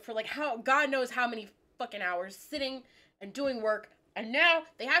school for God knows how many fucking hours, sitting and doing work, and now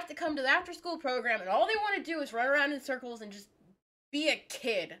they have to come to the after-school program, and all they want to do is run around in circles and just be a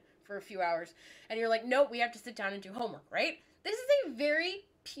kid for a few hours. And you're like, nope, we have to sit down and do homework, right? This is a very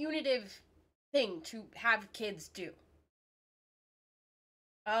punitive thing to have kids do.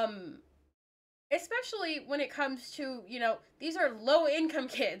 Especially when it comes to, these are low-income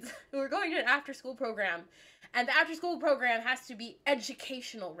kids who are going to an after-school program, and the after-school program has to be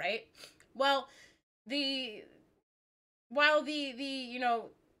educational, right? Well, while the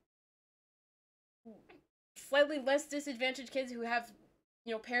slightly less disadvantaged kids who have,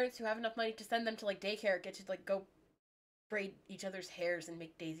 parents who have enough money to send them to, daycare get to, go braid each other's hairs and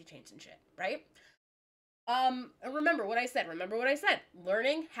make daisy chains and shit, right? Remember what I said.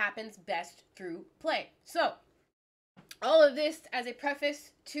 Learning happens best through play. So, all of this as a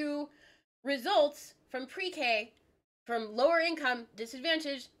preface to results from pre-K, from lower income,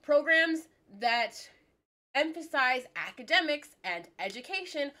 disadvantaged programs that emphasize academics and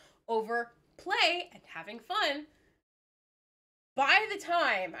education over play and having fun. By the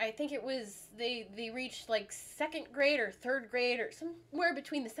time, I think it was, they reached like 2nd grade or 3rd grade or somewhere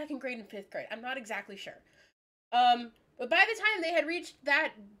between the 2nd grade and 5th grade. I'm not exactly sure. But by the time they had reached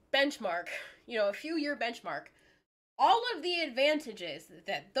that benchmark, a few-year benchmark, all of the advantages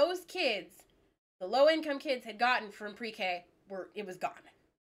that those kids, the low-income kids, had gotten from pre-K, it was gone.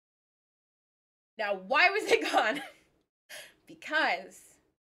 Now, why was it gone? Because,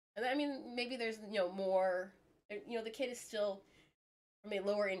 I mean, maybe there's, more, the kid is still from a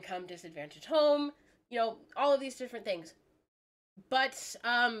lower income, disadvantaged home, all of these different things. But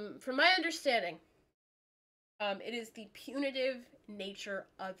from my understanding, it is the punitive nature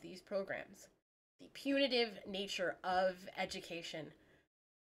of these programs, the punitive nature of education,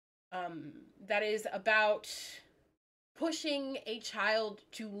 that is about pushing a child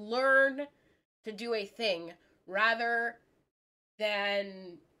to learn to do a thing rather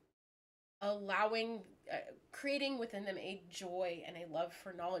than creating within them a joy and a love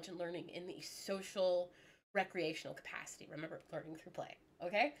for knowledge and learning in the social, recreational capacity. Remember, learning through play,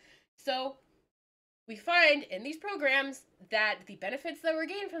 okay? So we find in these programs that the benefits that were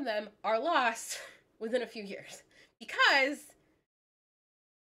gained from them are lost within a few years because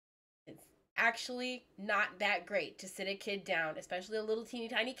it's actually not that great to sit a kid down, especially a little teeny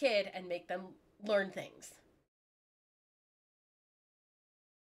tiny kid, and make them learn things.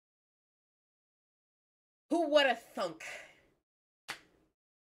 Who would have thunk?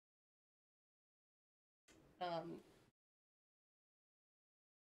 My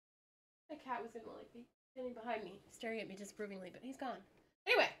cat was gonna be standing behind me, staring at me disapprovingly, but he's gone.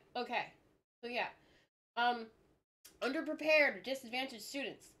 Anyway, okay. So yeah. Underprepared or disadvantaged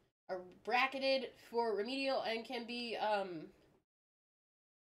students are bracketed for remedial and can be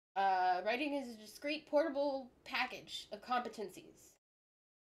writing is a discrete portable package of competencies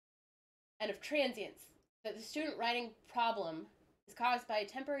and of transients that the student writing problem is caused by a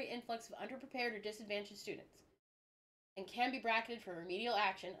temporary influx of underprepared or disadvantaged students and can be bracketed for remedial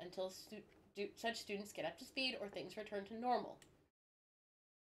action until such students get up to speed or things return to normal.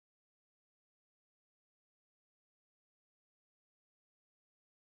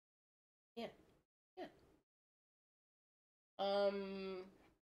 Yeah.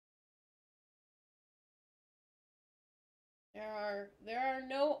 There are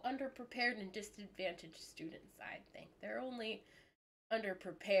no underprepared and disadvantaged students, I think. There are only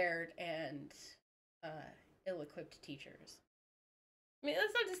underprepared and ill-equipped teachers. I mean,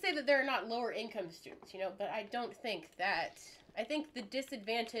 that's not to say that there are not lower income students, but I don't think that. I think the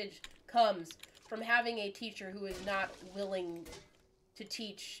disadvantage comes from having a teacher who is not willing to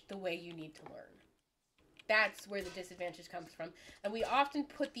teach the way you need to learn. That's where the disadvantage comes from. And we often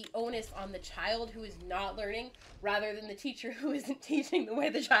put the onus on the child who is not learning rather than the teacher who isn't teaching the way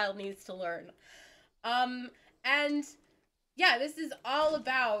the child needs to learn. And yeah, this is all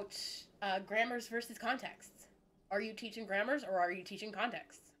about grammars versus contexts. Are you teaching grammars or are you teaching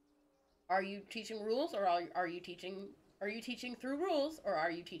contexts? Are you teaching rules or are you teaching through rules or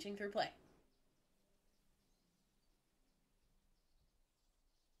are you teaching through play?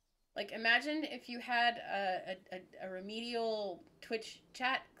 Like, imagine if you had a remedial Twitch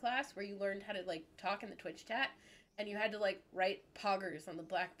chat class where you learned how to, like, talk in the Twitch chat, and you had to, like, write poggers on the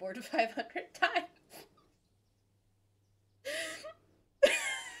blackboard 500 times.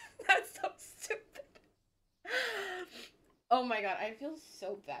 That's so stupid. Oh my god, I feel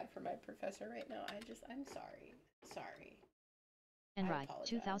so bad for my professor right now. I'm sorry. Sorry. Enright,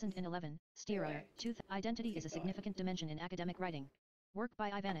 2011, Steerer, Identity is a significant dimension in academic writing. Work by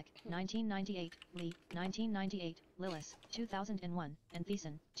Ivanek, 1998, Lee, 1998, Lillis, 2001, and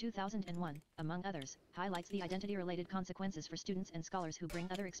Thiessen, 2001, among others, highlights the identity-related consequences for students and scholars who bring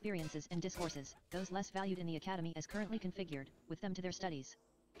other experiences and discourses, those less valued in the academy as currently configured, with them to their studies.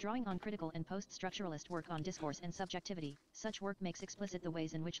 Drawing on critical and post-structuralist work on discourse and subjectivity, such work makes explicit the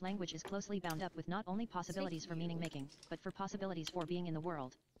ways in which language is closely bound up with not only possibilities for meaning-making, but for possibilities for being in the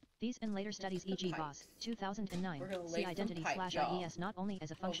world. These and later studies, e.g. Voss, 2009, see identity/IES not only as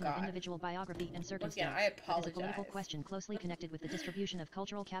a function of individual biography and circumstance, but as a political question closely connected with the distribution of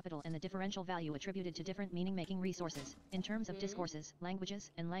cultural capital and the differential value attributed to different meaning-making resources, in terms of discourses, languages,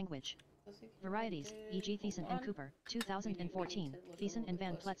 and language. Varieties, e.g. Thiessen and Cooper, 2014, Thiessen and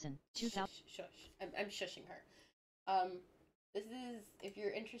Van Pletzen, 2000. Shush. I'm shushing her. This is, if you're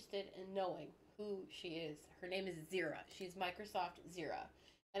interested in knowing who she is, her name is Zira. She's Microsoft Zira.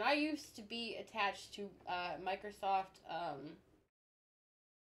 And I used to be attached to Microsoft, I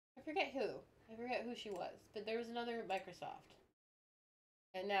forget who she was, but there was another Microsoft.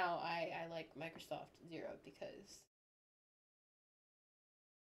 And now I like Microsoft Zero because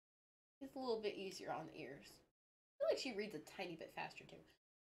it's a little bit easier on the ears. I feel like she reads a tiny bit faster too.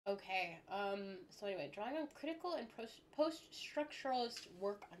 Okay, so anyway, drawing on critical and post-structuralist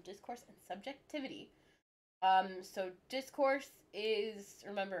work on discourse and subjectivity. So discourse is,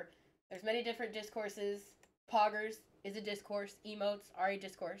 remember, there's many different discourses. Poggers is a discourse. Emotes are a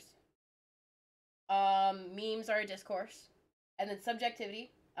discourse. Memes are a discourse. And then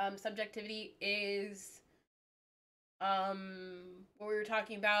subjectivity. Subjectivity is what we were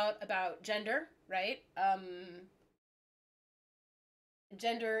talking about gender, right?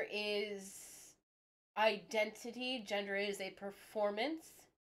 Gender is identity. Gender is a performance.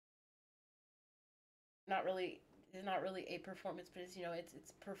 It's not really a performance, but it's,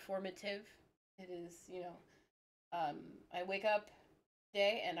 it's performative. It is, I wake up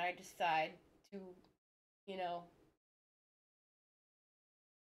day and I decide to, you know,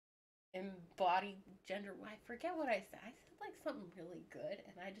 embody gender. I forget what I said. I said like something really good,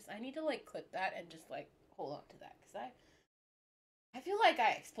 and I need to like clip that and just like hold on to that because I feel like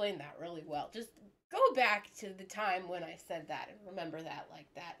I explained that really well. Just go back to the time when I said that and remember that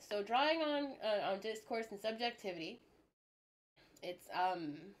like that. So drawing on discourse and subjectivity, it's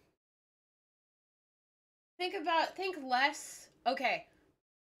think less. Okay,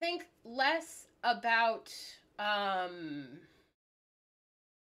 think less about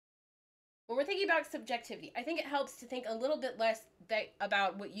when we're thinking about subjectivity. I think it helps to think a little bit less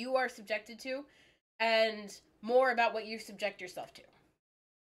about what you are subjected to and more about what you subject yourself to.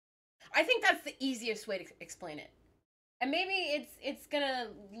 I think that's the easiest way to explain it. And maybe it's gonna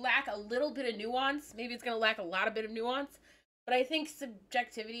lack a little bit of nuance. Maybe it's gonna lack a lot of bit of nuance. But I think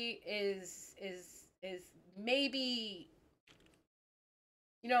subjectivity is maybe,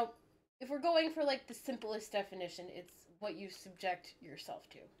 if we're going for like the simplest definition, it's what you subject yourself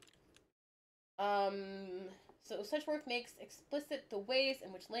to. So such work makes explicit the ways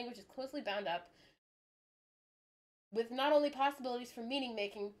in which language is closely bound up with not only possibilities for meaning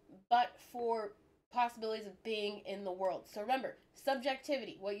making, but for possibilities of being in the world. So remember,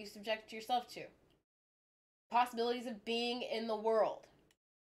 subjectivity, what you subject yourself to. Possibilities of being in the world.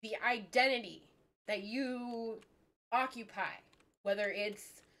 The identity that you occupy, whether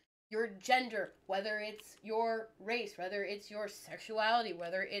it's your gender, whether it's your race, whether it's your sexuality,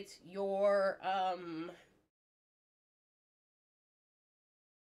 whether it's your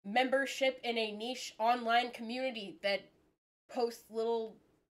membership in a niche online community that posts little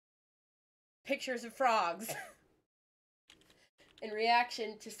pictures of frogs in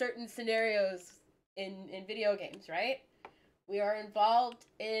reaction to certain scenarios in video games, right? We are involved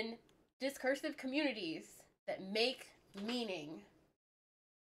in discursive communities that make meaning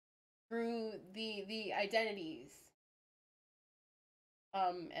through the identities.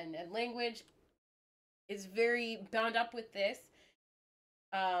 And language is very bound up with this.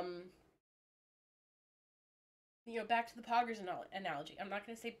 Back to the poggers analogy. I'm not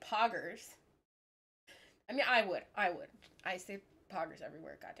going to say poggers. I mean, I would. I say poggers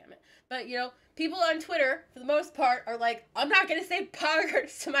everywhere, goddammit. But, people on Twitter, for the most part, are like, I'm not going to say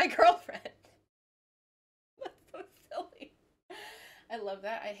poggers to my girlfriend. That's so silly. I love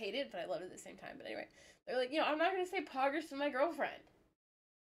that. I hate it, but I love it at the same time. But anyway, they're like, I'm not going to say poggers to my girlfriend.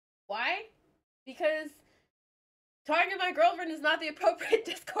 Why? Because talking to my girlfriend is not the appropriate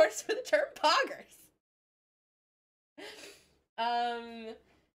discourse for the term poggers.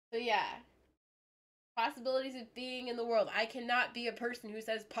 So yeah. Possibilities of being in the world. I cannot be a person who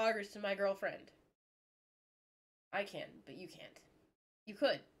says poggers to my girlfriend. I can, but you can't. You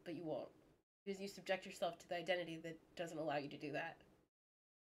could, but you won't. Because you subject yourself to the identity that doesn't allow you to do that.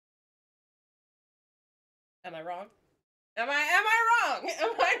 Am I wrong? Am I wrong?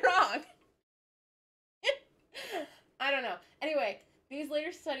 Am I wrong? I don't know. Anyway, these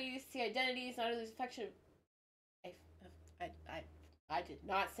later studies see identities not as affection. I did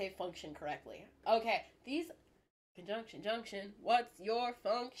not say function correctly. Okay, these junction. What's your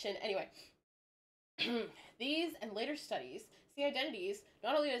function? Anyway, these and later studies see identities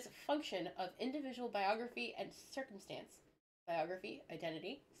not only as a function of individual biography and circumstance. Biography,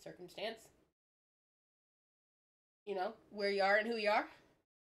 identity, circumstance. Where you are and who you are,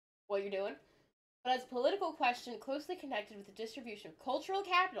 what you're doing, but as a political question closely connected with the distribution of cultural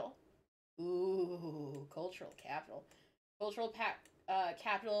capital. Ooh, cultural capital. Cultural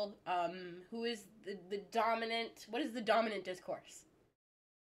capital, who is the dominant, what is the dominant discourse?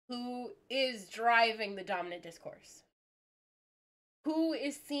 Who is driving the dominant discourse? Who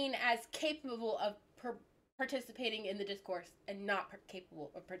is seen as capable of participating in the discourse and not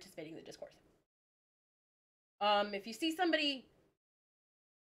capable of participating in the discourse? If you see somebody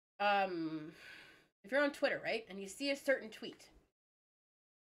if you're on Twitter, right, and you see a certain tweet,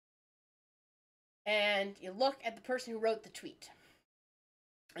 and you look at the person who wrote the tweet,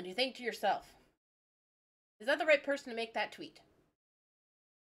 and you think to yourself, is that the right person to make that tweet?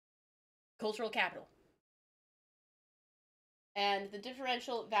 Cultural capital. And the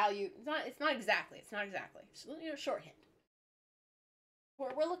differential value, it's not exactly. It's, shorthand.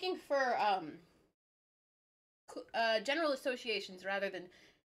 We're looking for general associations rather than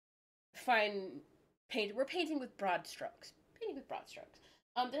we're painting with broad strokes.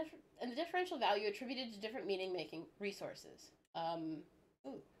 And the differential value attributed to different meaning-making resources.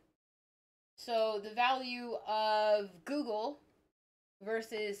 So the value of Google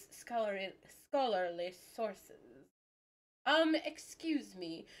versus scholarly sources. Excuse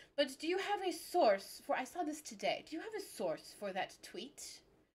me, but do you have a source for, I saw this today, do you have a source for that tweet?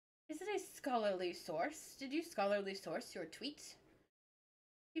 Is it a scholarly source? Did you scholarly source your tweet?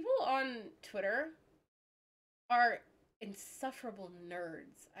 People on Twitter are insufferable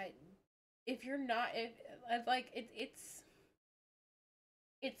nerds.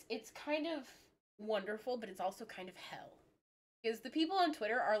 It's kind of wonderful, but it's also kind of hell. Because the people on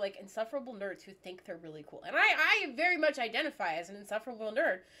Twitter are like insufferable nerds who think they're really cool. And I very much identify as an insufferable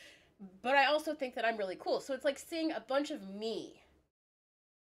nerd, but I also think that I'm really cool. So it's like seeing a bunch of me.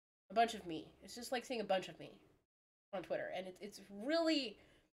 It's just like seeing a bunch of me on Twitter. And it's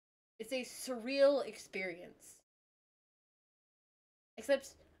a surreal experience.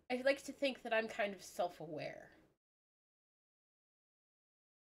 Except I like to think that I'm kind of self-aware.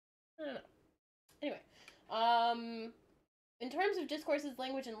 I don't know. Anyway, in terms of discourses,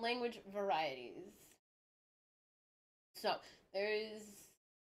 language, and language varieties. So, there's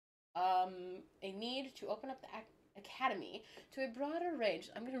a need to open up the academy to a broader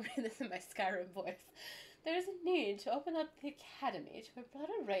range. I'm going to read this in my Skyrim voice. There's a need to open up the academy to a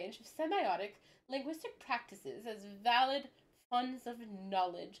broader range of semiotic linguistic practices as valid funds of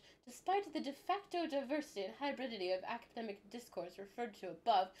knowledge. Despite the de facto diversity and hybridity of academic discourse referred to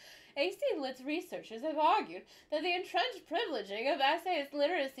above, AC Lit's researchers have argued that the entrenched privileging of essayist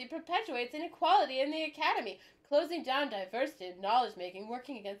literacy perpetuates inequality in the academy, closing down diversity in knowledge-making,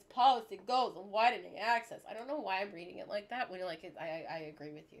 working against policy goals, and widening access. I don't know why I'm reading it like that when I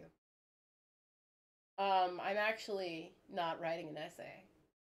agree with you. I'm actually not writing an essay.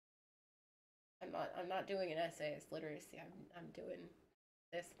 I'm not doing an essayist literacy. I'm doing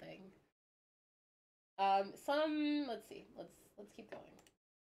this thing. Let's see. Let's keep going.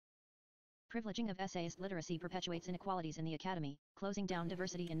 Privileging of essayist literacy perpetuates inequalities in the academy, closing down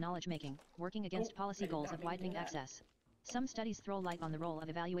diversity in knowledge making, working against policy goals of widening access. Some studies throw light on the role of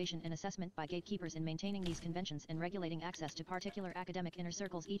evaluation and assessment by gatekeepers in maintaining these conventions and regulating access to particular academic inner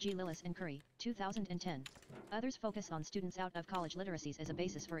circles, e.g. Lillis and Curry, 2010. Others focus on students out of college literacies as a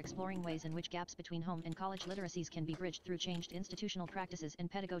basis for exploring ways in which gaps between home and college literacies can be bridged through changed institutional practices and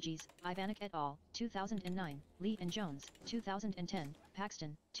pedagogies, Ivanek et al., 2009, Lee and Jones, 2010,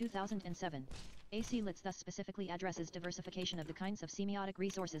 Paxton, 2007. AC Lits thus specifically addresses diversification of the kinds of semiotic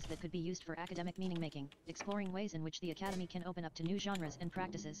resources that could be used for academic meaning-making, exploring ways in which the academy can open up to new genres and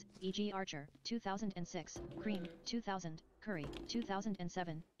practices, e.g. Archer, 2006, Cream, 2000, Curry,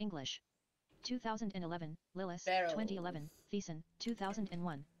 2007, English. 2011, Lillis, 2011, Thiessen,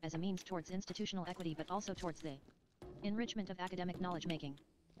 2001, as a means towards institutional equity but also towards the enrichment of academic knowledge-making.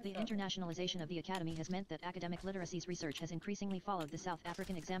 The internationalization of the academy has meant that academic literacies research has increasingly followed the South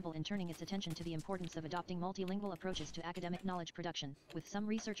African example in turning its attention to the importance of adopting multilingual approaches to academic knowledge production, with some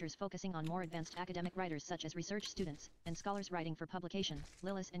researchers focusing on more advanced academic writers such as research students and scholars writing for publication,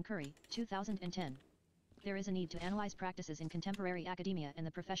 Lillis and Curry, 2010. There is a need to analyze practices in contemporary academia and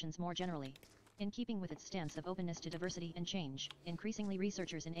the professions more generally. In keeping with its stance of openness to diversity and change, increasingly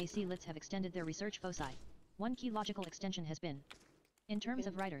researchers in AC Lits have extended their research foci. One key logical extension has been, in terms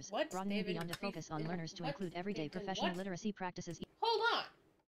of writers, broadening beyond a focus on learners to include everyday professional literacy practices. Hold on!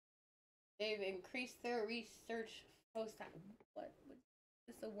 They've increased their research foci. What?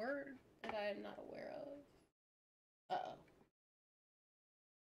 Is this a word that I am not aware of? Uh-oh.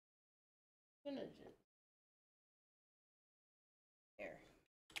 I'm gonna just... Here.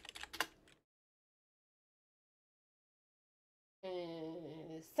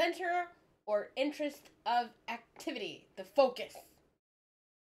 Center or interest of activity. The focus.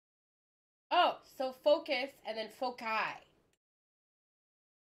 Oh, so focus and then foci.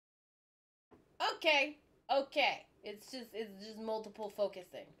 Okay. It's just multiple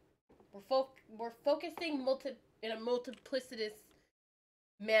focusing. We're focusing in a multiplicitous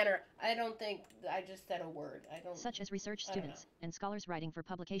manner. I don't think I just said a word. I don't. Such as research I don't students and scholars writing for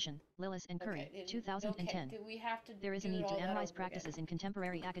publication, Lillis and Curry, Okay. 2010. Okay. Do we have to There is a do need all to that analyze over practices again? in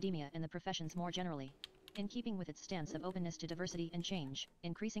contemporary academia and the professions more generally. In keeping with its stance of openness to diversity and change,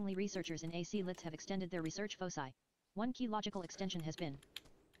 increasingly researchers in AC Lits have extended their research foci. One key logical extension has been,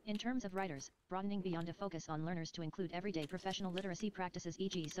 in terms of writers, broadening beyond a focus on learners to include everyday professional literacy practices,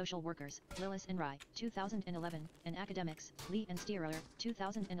 e.g. social workers, Lillis and Rye, 2011, and academics, Lee and Stierer,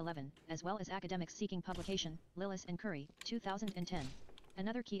 2011, as well as academics seeking publication, Lillis and Curry, 2010.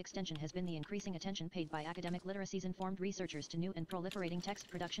 Another key extension has been the increasing attention paid by academic literacies-informed researchers to new and proliferating text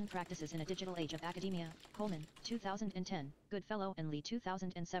production practices in a digital age of academia, Coleman, 2010, Goodfellow and Lee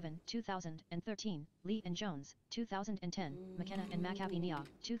 2007, 2013, Lee and Jones, 2010, McKenna and McAvey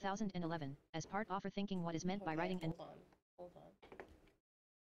 2011, as part of thinking what is meant by writing and... Hold on.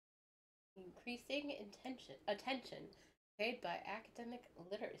 Increasing attention paid by academic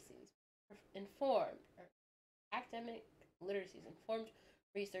literacies informed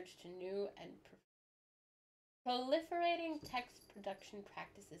research to new and proliferating text production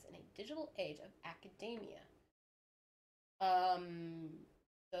practices in a digital age of academia.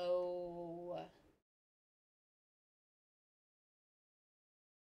 So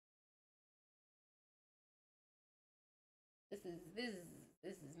this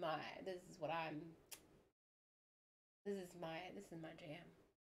is my jam.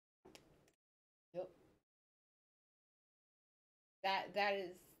 Yep. That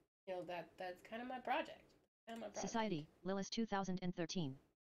is, that's kind of my project. Society, Lillis 2013.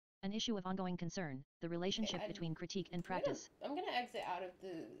 An issue of ongoing concern, the relationship between critique and practice. I'm gonna exit out of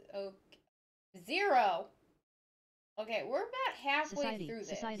the 0. Okay, we're about halfway through this.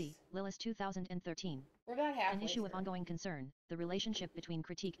 Society, Lillis 2013. We're about halfway An issue through. of ongoing concern, the relationship between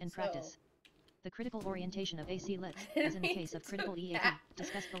critique and practice. The critical orientation of AC Lit, as in the case of critical EAP,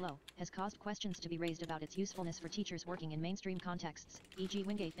 discussed below, has caused questions to be raised about its usefulness for teachers working in mainstream contexts, e.g.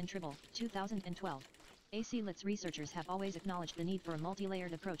 Wingate and Tribble, 2012. AC Lit's researchers have always acknowledged the need for a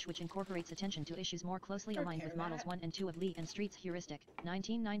multi-layered approach which incorporates attention to issues more closely aligned with models 1 and 2 of Lee and Street's heuristic,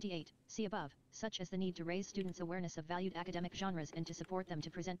 1998, see above, such as the need to raise students' awareness of valued academic genres and to support them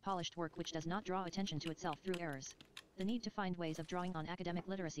to present polished work which does not draw attention to itself through errors. The need to find ways of drawing on academic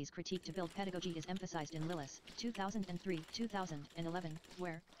literacy's critique to build pedagogy is emphasized in Lillis, 2003-2011,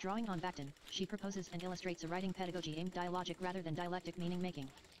 where, drawing on Bakhtin, she proposes and illustrates a writing pedagogy aimed dialogic rather than dialectic meaning-making.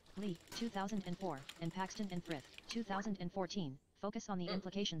 Lee, 2004, and Paxton and Frith, 2014, focus on the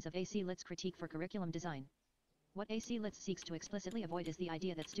implications of AC Lit's critique for curriculum design. What AC Lit seeks to explicitly avoid is the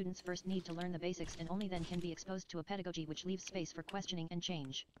idea that students first need to learn the basics and only then can be exposed to a pedagogy which leaves space for questioning and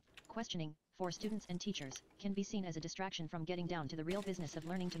change. Questioning, for students and teachers, can be seen as a distraction from getting down to the real business of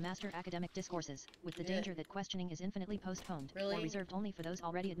learning to master academic discourses, with the danger that questioning is infinitely postponed, or reserved only for those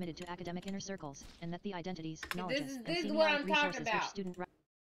already admitted to academic inner circles, and that the identities, knowledges, and semiotic resources which student...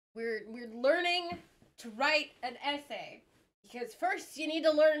 We're learning to write an essay, because first you need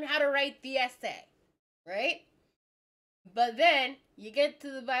to learn how to write the essay, right? But then you get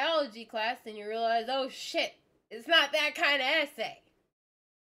to the biology class and you realize, oh shit, it's not that kind of essay.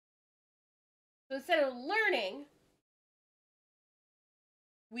 So instead of learning,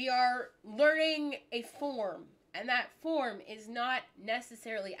 we are learning a form, and that form is not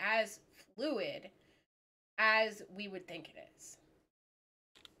necessarily as fluid as we would think it is.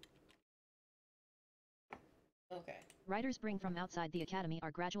 Okay. Writers bring from outside the academy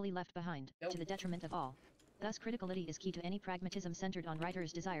are gradually left behind, to the detriment of all. Thus criticality is key to any pragmatism centered on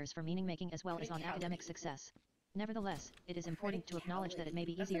writers' desires for meaning-making as well as on academic success. Nevertheless, it is important to acknowledge that it may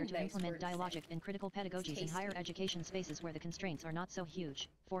be easier to implement dialogic and critical pedagogies in higher education spaces where the constraints are not so huge,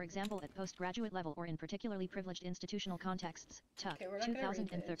 for example at postgraduate level or in particularly privileged institutional contexts. Tuck,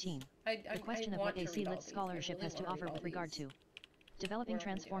 2013. The question of what AC Lit scholarship has to offer with regard to developing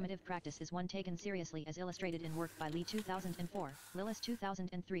transformative practice is one taken seriously as illustrated in work by Lee 2004, Lillis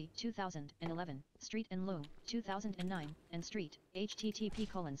 2003, 2011, Street and Leung, 2009, and Street,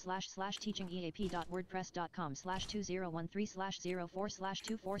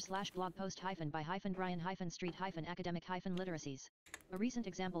 http://teachingeap.wordpress.com/2013/04/blogpost-by-brian-street-academic-literacies. A recent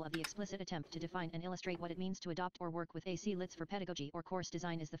example of the explicit attempt to define and illustrate what it means to adopt or work with AC Lits for pedagogy or course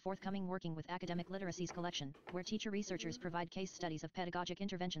design is the forthcoming Working with Academic Literacies collection, where teacher researchers provide case studies of pedagogic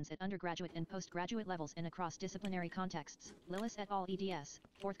interventions at undergraduate and postgraduate levels and across disciplinary contexts. Lillis et al. eds.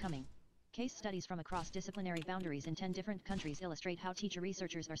 Forthcoming. Case studies from across disciplinary boundaries in 10 different countries illustrate how teacher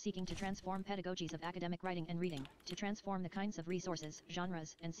researchers are seeking to transform pedagogies of academic writing and reading, to transform the kinds of resources,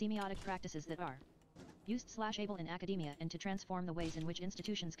 genres, and semiotic practices that are used/able in academia and to transform the ways in which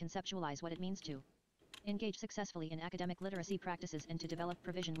institutions conceptualize what it means to engage successfully in academic literacy practices and to develop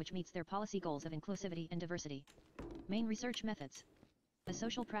provision which meets their policy goals of inclusivity and diversity. Main research methods. A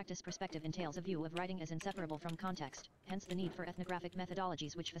social practice perspective entails a view of writing as inseparable from context, hence the need for ethnographic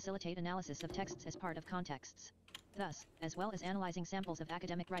methodologies which facilitate analysis of texts as part of contexts. Thus, as well as analyzing samples of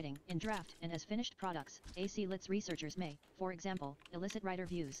academic writing, in draft and as finished products, AC Lit's researchers may, for example, elicit writer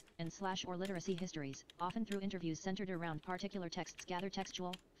views, and/or literacy histories, often through interviews centered around particular texts, gather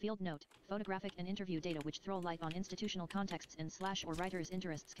textual, field note, photographic and interview data which throw light on institutional contexts and/or writers'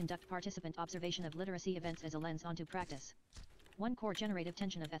 interests, conduct participant observation of literacy events as a lens onto practice. One core generative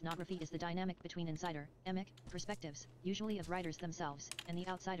tension of ethnography is the dynamic between insider, emic, perspectives, usually of writers themselves, and the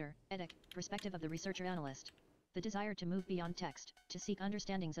outsider, etic, perspective of the researcher-analyst. The desire to move beyond text, to seek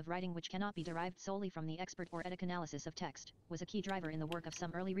understandings of writing which cannot be derived solely from the expert or etic analysis of text, was a key driver in the work of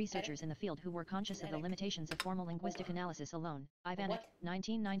some early researchers in the field who were conscious of the limitations of formal linguistic analysis alone. Ivanek,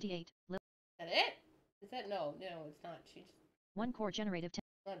 1998. Is that it? Is that no, it's not. She just... One core generative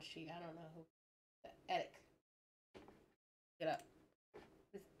Not she, I don't know who. Etic. Get up.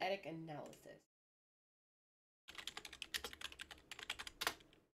 This etic analysis.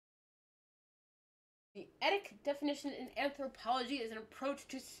 The etic definition in anthropology is an approach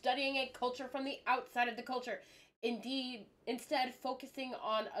to studying a culture from the outside of the culture. Instead focusing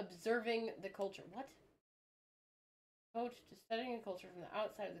on observing the culture. What? Approach to studying a culture from the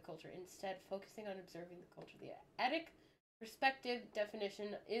outside of the culture. Instead focusing on observing the culture. The etic perspective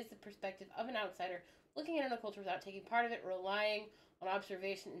definition is the perspective of an outsider looking at a culture without taking part of it, relying on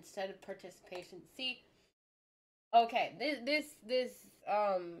observation instead of participation. See, okay, this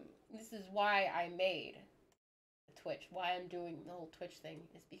is why I made a Twitch. Why I'm doing the whole Twitch thing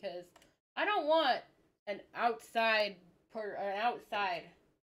is because I don't want an outside,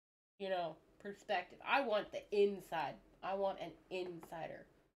 perspective. I want the inside. I want an insider.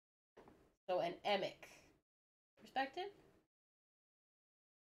 So an emic perspective.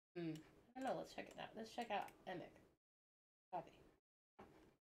 I don't know. Let's check it out. Let's check out emic. Copy.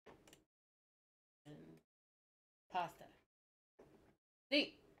 And pasta.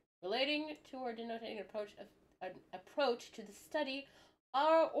 C. Relating to or denoting an approach to the study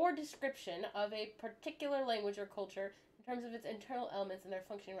or description of a particular language or culture in terms of its internal elements and their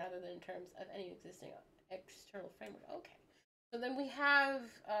functioning rather than in terms of any existing external framework. Okay. So then we have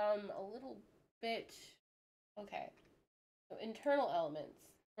a little bit, okay. So internal elements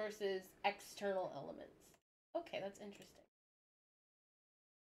versus external elements. Okay, that's interesting.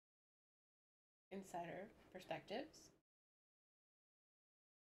 Insider perspectives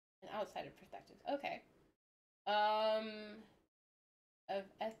and outsider perspectives. Okay. Of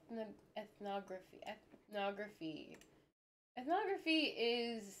ethnography. Ethnography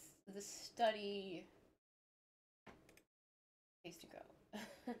is the study. Place to go.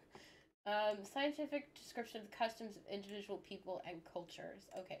 Scientific description of the customs of individual people and cultures.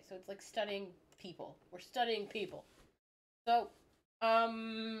 Okay, so it's like studying people. We're studying people. So,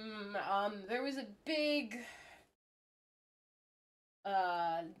 there was a big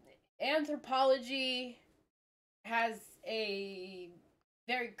anthropology has a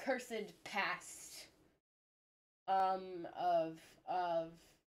very cursed past of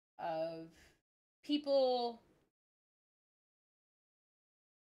people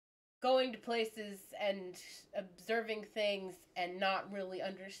going to places and observing things and not really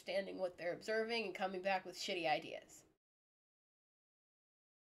understanding what they're observing and coming back with shitty ideas.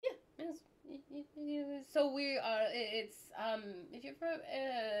 Yeah, so we it's if you're from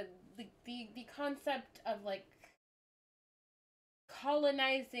the concept of like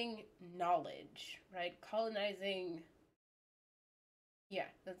colonizing knowledge, right? Colonizing, yeah,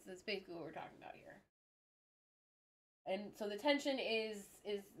 that's basically what we're talking about here. And so the tension is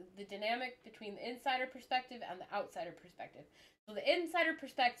the dynamic between the insider perspective and the outsider perspective. So the insider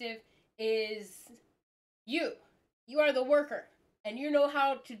perspective is you are the worker and you know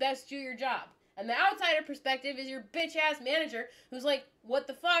how to best do your job. And the outsider perspective is your bitch ass manager who's like, what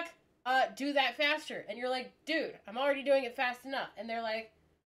the fuck? Do that faster. And you're like, dude, I'm already doing it fast enough. And they're like,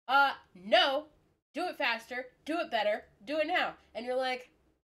 no, do it faster, do it better, do it now. And you're like,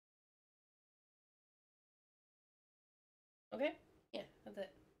 okay, yeah, that's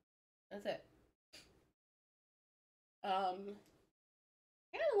it. That's it. I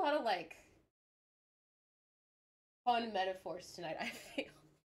got a lot of like fun metaphors tonight, I feel.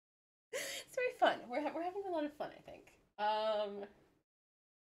 It's very fun. We're having a lot of fun, I think.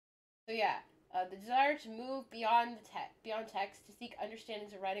 So yeah, the desire to move beyond text to seek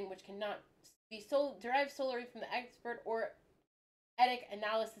understandings of writing which cannot be derived solely from the expert or etic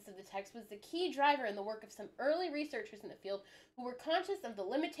analysis of the text was the key driver in the work of some early researchers in the field who were conscious of the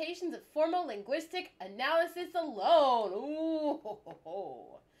limitations of formal linguistic analysis alone. Ooh, ho, ho,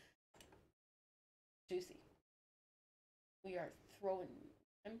 ho. Juicy. We are throwing...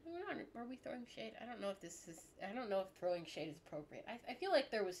 Are we throwing shade? I don't know if this is... I don't know if throwing shade is appropriate. I feel like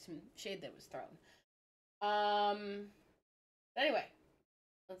there was some shade that was thrown. Anyway.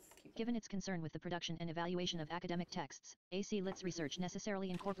 Given its concern with the production and evaluation of academic texts, AC Lit's research necessarily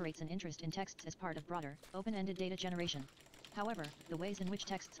incorporates an interest in texts as part of broader, open-ended data generation. However, the ways in which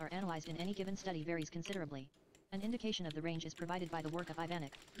texts are analyzed in any given study varies considerably. An indication of the range is provided by the work of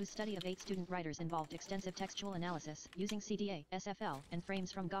Ivanek, whose study of 8 student writers involved extensive textual analysis using CDA, SFL, and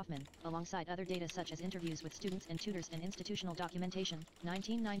frames from Goffman, alongside other data such as interviews with students and tutors and institutional documentation,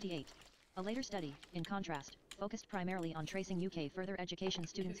 1998. A later study, in contrast, focused primarily on tracing UK further education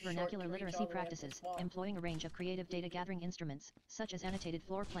students' vernacular literacy practices, employing a range of creative data gathering instruments, such as annotated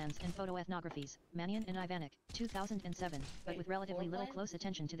floor plans and photoethnographies, Mannion and Ivanek, 2007, but with relatively little close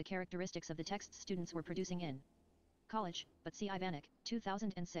attention to the characteristics of the texts students were producing in college, but see Ivanek,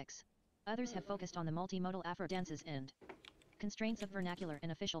 2006. Others have focused on the multimodal afro-dances and constraints of vernacular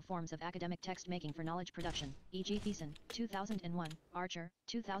and official forms of academic text making for knowledge production, e.g. Thiessen, 2001, Archer,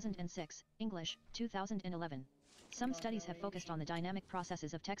 2006, English, 2011. Some studies have focused on the dynamic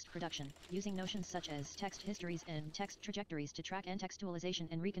processes of text production, using notions such as text histories and text trajectories to track entextualization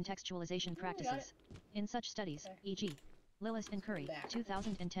and recontextualization practices. In such studies, e.g. Lillis and Curry,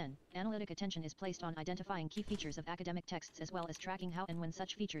 2010, analytic attention is placed on identifying key features of academic texts as well as tracking how and when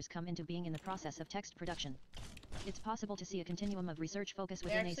such features come into being in the process of text production. It's possible to see a continuum of research focus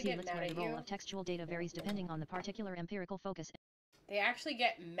within AC Lit's where the role of textual data varies depending on the particular empirical focus. They actually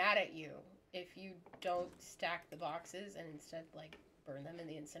get mad at you if you don't stack the boxes and instead, like, burn them in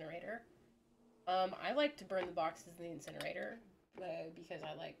the incinerator. I like to burn the boxes in the incinerator because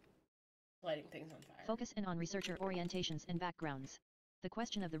I like lighting things on fire. Focus in on researcher orientations and backgrounds. The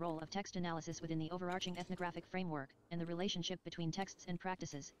question of the role of text analysis within the overarching ethnographic framework, and the relationship between texts and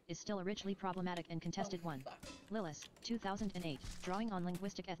practices, is still a richly problematic and contested one. Lillis, 2008, drawing on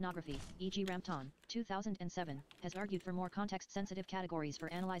linguistic ethnography, e.g. Rampton, 2007, has argued for more context-sensitive categories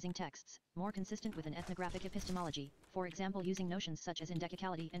for analyzing texts, more consistent with an ethnographic epistemology, for example using notions such as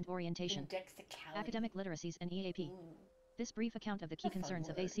indexicality and orientation. Academic literacies and EAP. Ooh. This brief account of the key concerns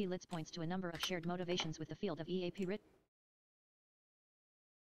of AC Lit's points to a number of shared motivations with the field of EAP writ.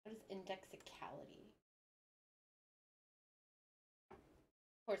 What is indexicality? Of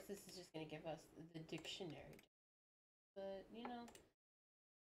course, this is just going to give us the dictionary. But, you know,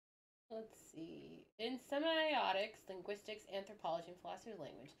 let's see. In semiotics, linguistics, anthropology, and philosophy of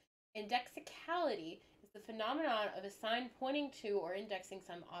language, indexicality is the phenomenon of a sign pointing to or indexing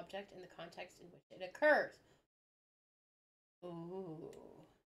some object in the context in which it occurs. Ooh.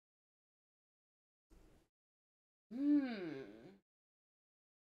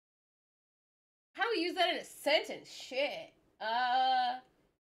 How do we use that in a sentence? Shit. The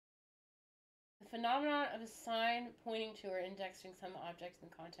phenomenon of a sign pointing to or indexing some objects in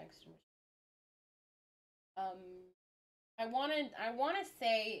context in which. I wanna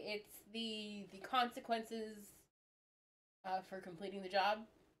say it's the consequences for completing the job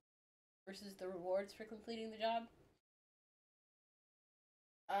versus the rewards for completing the job.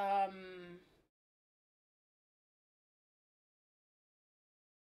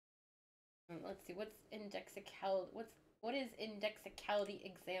 Let's see, what is indexicality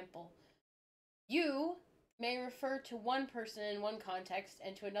example? You may refer to one person in one context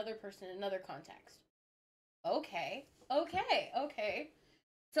and to another person in another context. Okay.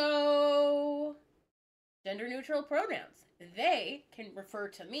 So, gender neutral pronouns. They can refer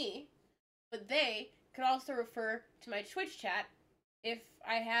to me, but they could also refer to my Twitch chat if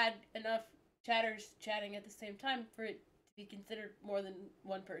I had enough chatters chatting at the same time for it to be considered more than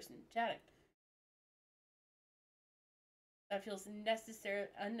one person chatting. That feels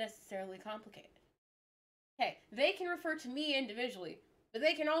unnecessarily complicated. Okay, they can refer to me individually, but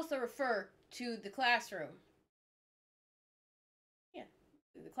they can also refer to the classroom. Yeah,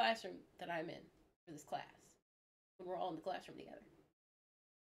 the classroom that I'm in for this class. When we're all in the classroom together.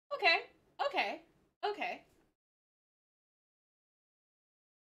 Okay.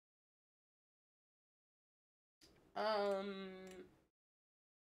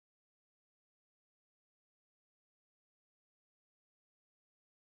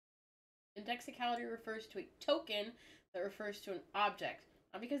 Indexicality refers to a token that refers to an object,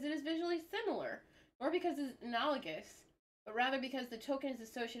 not because it is visually similar, nor because it is analogous, but rather because the token is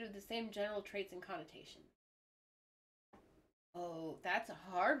associated with the same general traits and connotations. Oh, that's a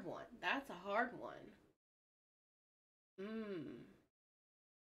hard one.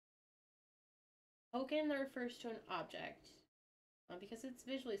 Token that refers to an object, not because it's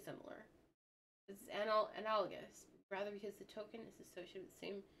visually similar. It's analogous, rather because the token is associated with the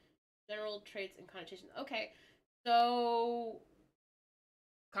same general traits and connotations. Okay, so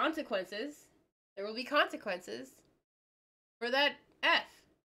consequences. There will be consequences for that F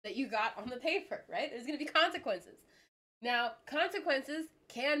that you got on the paper, right? There's going to be consequences. Now, consequences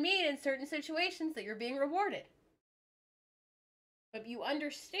can mean in certain situations that you're being rewarded. But you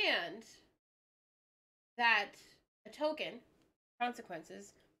understand that a token,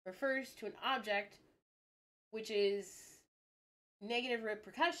 consequences, refers to an object which is negative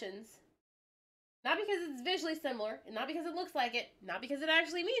repercussions, not because it's visually similar, and not because it looks like it, not because it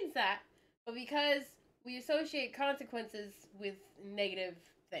actually means that, but because we associate consequences with negative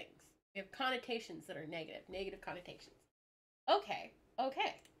things. We have connotations that are negative connotations. Okay.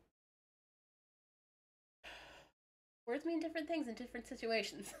 Words mean different things in different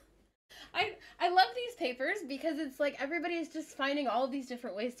situations. I love these papers because it's like everybody's just finding all of these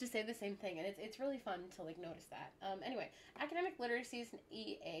different ways to say the same thing, and it's really fun to like notice that. Anyway, academic literacies and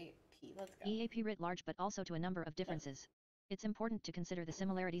EAP. Let's go. EAP writ large, but also to a number of differences. It's important to consider the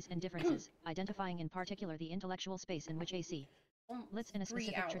similarities and differences, identifying in particular the intellectual space in which AC lits in a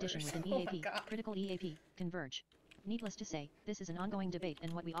specific tradition within EAP, critical EAP, converge. Needless to say, this is an ongoing debate,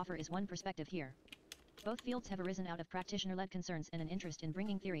 and what we offer is one perspective here. Both fields have arisen out of practitioner-led concerns and an interest in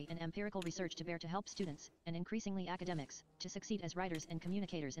bringing theory and empirical research to bear to help students, and increasingly academics, to succeed as writers and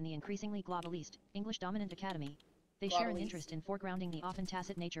communicators in the increasingly globalist, English-dominant academy. They share an interest in foregrounding the often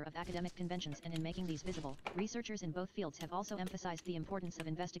tacit nature of academic conventions and in making these visible. Researchers in both fields have also emphasized the importance of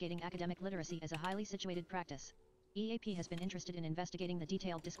investigating academic literacy as a highly situated practice. EAP has been interested in investigating the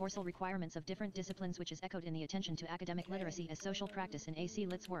detailed discoursal requirements of different disciplines, which is echoed in the attention to academic literacy as social practice in AC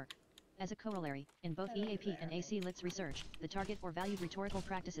Lit's work. As a corollary, in both EAP and AC Lit's research, the target or valued rhetorical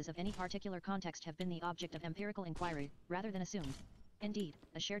practices of any particular context have been the object of empirical inquiry, rather than assumed. Indeed,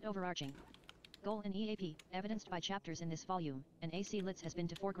 a shared overarching goal in EAP, evidenced by chapters in this volume, and AC Lit's has been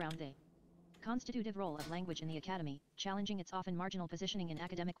to foreground the constitutive role of language in the academy, challenging its often marginal positioning in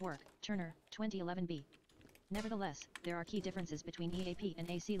academic work. Turner, 2011b. Nevertheless, there are key differences between EAP and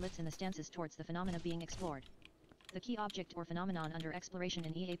AC Lit's in the stances towards the phenomena being explored. The key object or phenomenon under exploration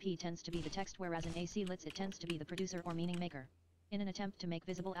in EAP tends to be the text, whereas in AC Lit's it tends to be the producer or meaning maker. In an attempt to make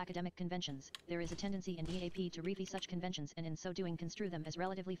visible academic conventions, there is a tendency in EAP to refy such conventions and in so doing construe them as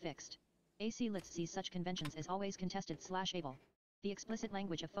relatively fixed. AC Lit's sees such conventions as always contested/able. The explicit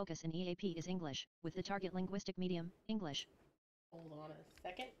language of focus in EAP is English, with the target linguistic medium, English. Hold on a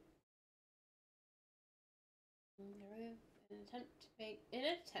second. In an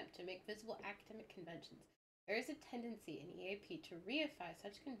attempt to make visible academic conventions, there is a tendency in EAP to reify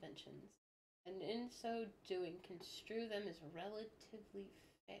such conventions, and in so doing construe them as relatively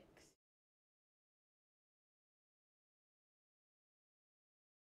fixed.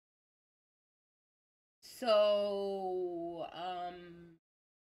 So,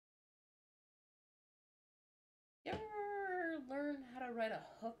 you ever learn how to write a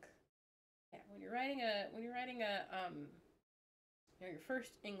hook? Yeah, when you're writing your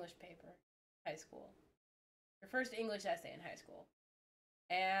first English paper, high school, your first English essay in high school,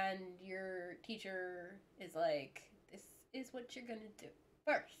 and your teacher is like, this is what you're gonna do.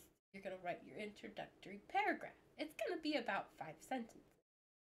 First, you're gonna write your introductory paragraph. It's gonna be about 5 sentences.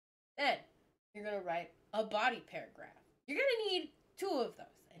 Then, you're gonna write a body paragraph. You're gonna need 2 of those,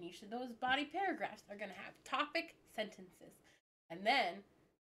 and each of those body paragraphs are gonna have topic sentences. And then,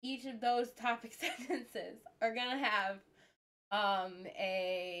 each of those topic sentences are gonna have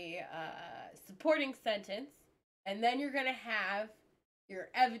a supporting sentence, and then you're gonna have your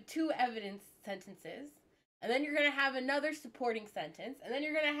 2 evidence sentences, and then you're gonna have another supporting sentence, and then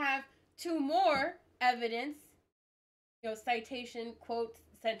you're gonna have 2 more evidence, citation, quote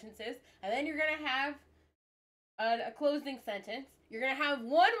sentences, and then you're gonna have a closing sentence. You're gonna have 1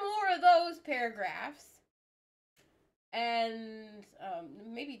 more of those paragraphs, and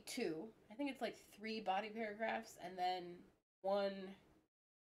maybe 2. I think it's like 3 body paragraphs, and then 1.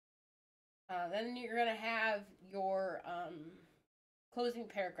 Then you're gonna have your closing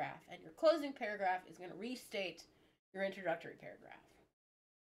paragraph, and your closing paragraph is gonna restate your introductory paragraph.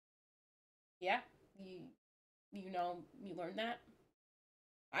 Yeah, you learned that.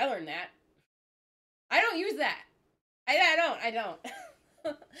 I learned that. I don't use that. I don't.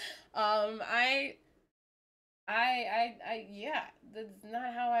 Yeah, that's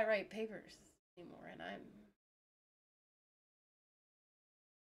not how I write papers anymore, and I'm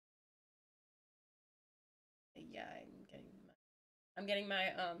getting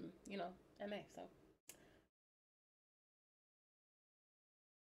my MA, so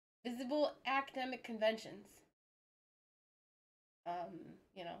visible academic conventions.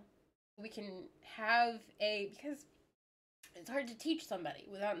 You know, we can have because it's hard to teach somebody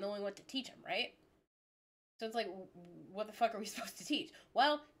without knowing what to teach them, right? So it's like, what the fuck are we supposed to teach?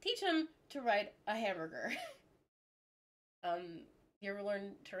 Well, teach them to write a hamburger. You ever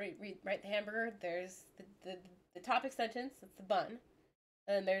learn to write the hamburger? There's the topic sentence, that's the bun.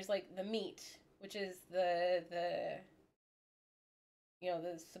 And then there's like the meat, which is the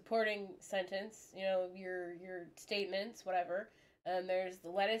the supporting sentence, your statements, whatever. And there's the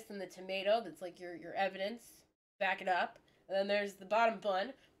lettuce and the tomato, that's like your evidence, back it up. And then there's the bottom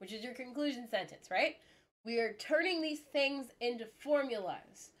bun, which is your conclusion sentence, right? We are turning these things into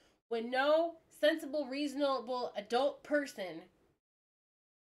formulas when no sensible, reasonable adult person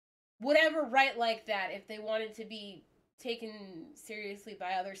would ever write like that if they wanted to be taken seriously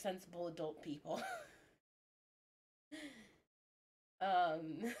by other sensible adult people.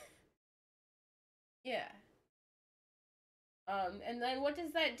 Yeah. And then what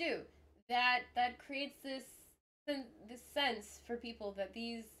does that do? That creates this sense for people that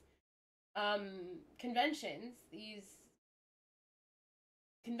these conventions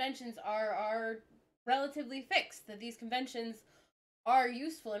are relatively fixed, that these conventions are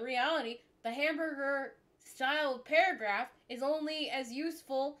useful. In reality, the hamburger style paragraph is only as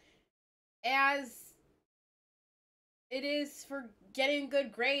useful as it is for getting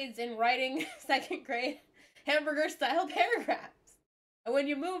good grades in writing second grade hamburger style paragraphs. And when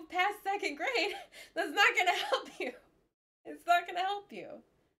you move past second grade, that's not going to help you. It's not going to help you.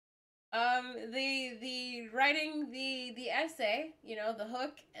 The writing the essay, the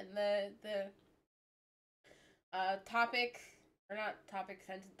hook and the topic, or not topic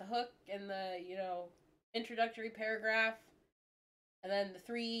sentence, the hook and the, introductory paragraph, and then the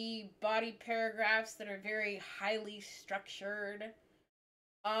 3 body paragraphs that are very highly structured.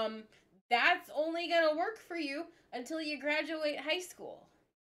 That's only gonna work for you until you graduate high school.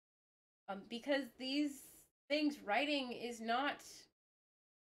 Because these things, writing is not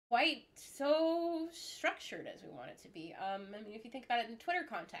quite so structured as we want it to be. I mean, if you think about it in the Twitter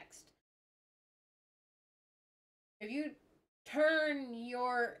context, if you turn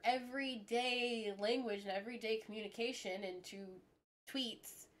your everyday language and everyday communication into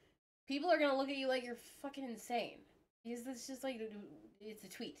tweets, people are gonna look at you like you're fucking insane. Because it's just like, it's a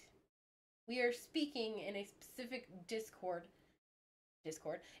tweet. We are speaking in a specific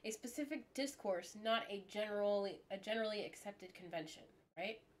a specific discourse, not a generally accepted convention,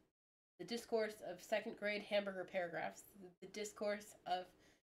 right? The discourse of second grade hamburger paragraphs, the discourse of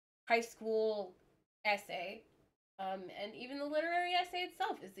high school essay, and even the literary essay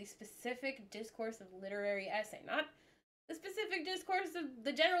itself is the specific discourse of literary essay, not the specific discourse of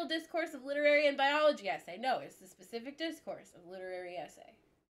the general discourse of literary and biology essay. No, it's the specific discourse of literary essay.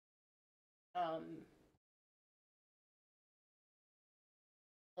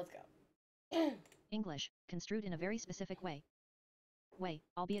 Let's go. English, construed in a very specific way,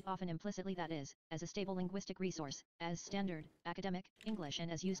 albeit often implicitly, that is, as a stable linguistic resource, as standard, academic, English, and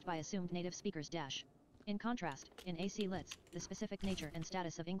as used by assumed native speakers. In contrast, in AC Lits, the specific nature and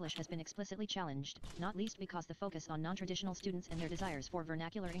status of English has been explicitly challenged, not least because the focus on non-traditional students and their desires for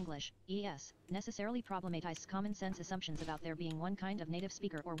vernacular English, ES, necessarily problematizes common sense assumptions about there being one kind of native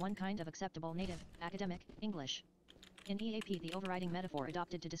speaker or one kind of acceptable native, academic, English. In EAP, the overriding metaphor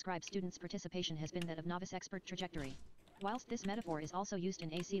adopted to describe students' participation has been that of novice-expert trajectory. Whilst this metaphor is also used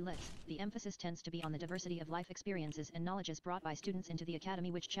in AC Lits, the emphasis tends to be on the diversity of life experiences and knowledges brought by students into the academy,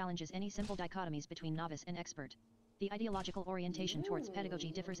 which challenges any simple dichotomies between novice and expert. The ideological orientation towards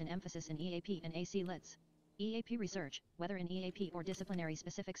pedagogy differs in emphasis in EAP and AC Lits. EAP research, whether in EAP or disciplinary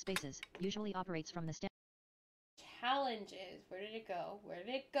specific spaces, usually operates from the challenges. Where did it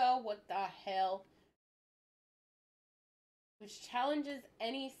go? What the hell? Which challenges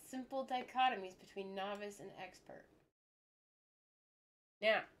any simple dichotomies between novice and expert.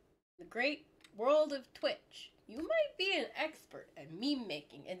 Now, the great world of Twitch, you might be an expert at meme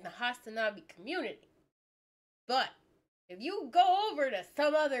making in the Hastanabi community, but if you go over to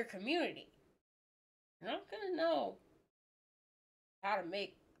some other community, you're not gonna know how to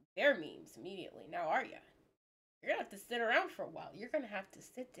make their memes immediately, now are ya? You're gonna have to sit around for a while. You're gonna have to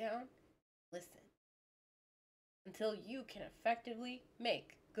sit down, listen, until you can effectively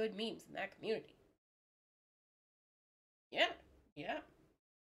make good memes in that community. Yeah.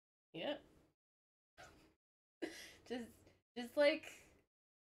 just like,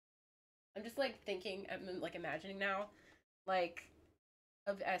 I'm just like thinking, I'm like imagining now, like,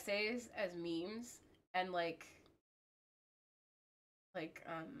 of essays as memes, and like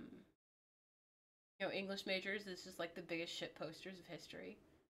English majors is just like the biggest shit posters of history.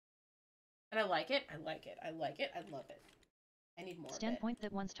 And I like it. I like it. I like it. I love it. I need more Standpoint of it.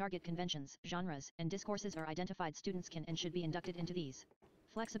 that once target conventions, genres, and discourses are identified, students can and should be inducted into these.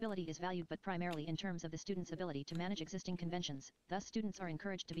 Flexibility is valued but primarily in terms of the student's ability to manage existing conventions, thus students are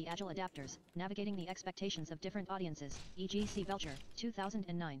encouraged to be agile adapters, navigating the expectations of different audiences, e.g. see Belcher,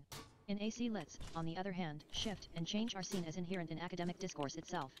 2009. In AC Lits, on the other hand, shift and change are seen as inherent in academic discourse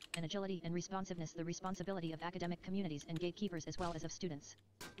itself, and agility and responsiveness the responsibility of academic communities and gatekeepers as well as of students.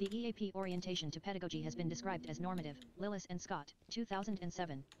 The EAP orientation to pedagogy has been described as normative, Lillis and Scott,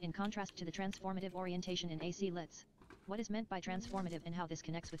 2007, in contrast to the transformative orientation in AC Lits. What is meant by transformative and how this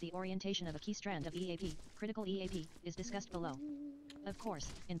connects with the orientation of a key strand of EAP, critical EAP, is discussed below. Of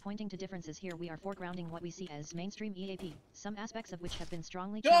course, in pointing to differences here we are foregrounding what we see as mainstream EAP, some aspects of which have been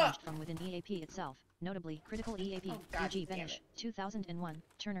strongly challenged from within EAP itself, notably critical EAP, e.g. Benish, 2001,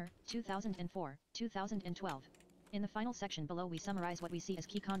 Turner, 2004, 2012. In the final section below we summarize what we see as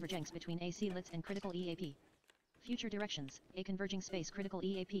key convergence between AC Lits and critical EAP. Future directions, a converging space critical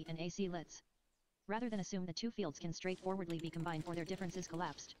EAP and AC Lits. Rather than assume the two fields can straightforwardly be combined or their differences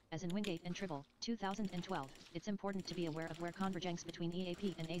collapsed, as in Wingate and Tribble, 2012, it's important to be aware of where convergence between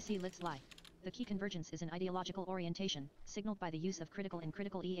EAP and AC Lits lie. The key convergence is an ideological orientation, signaled by the use of critical and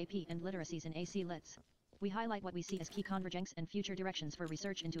critical EAP and literacies in AC Lits. We highlight what we see as key convergence and future directions for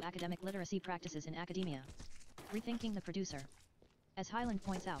research into academic literacy practices in academia. Rethinking the producer. As Highland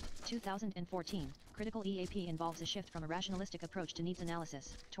points out, 2014, critical EAP involves a shift from a rationalistic approach to needs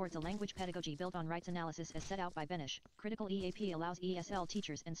analysis, towards a language pedagogy built on rights analysis as set out by Benish. Critical EAP allows ESL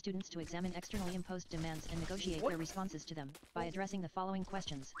teachers and students to examine externally imposed demands and negotiate their responses to them, by addressing the following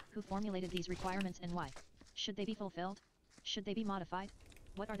questions: who formulated these requirements and why? Should they be fulfilled? Should they be modified?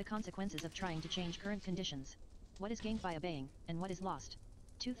 What are the consequences of trying to change current conditions? What is gained by obeying, and what is lost?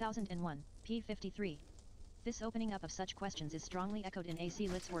 2001, p. 53. This opening up of such questions is strongly echoed in AC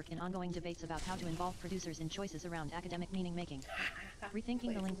Lit's work in ongoing debates about how to involve producers in choices around academic meaning-making.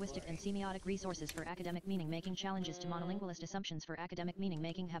 Rethinking the linguistic and semiotic resources for academic meaning-making challenges to monolingualist assumptions for academic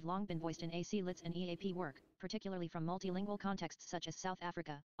meaning-making have long been voiced in AC Lit's and EAP work, particularly from multilingual contexts such as South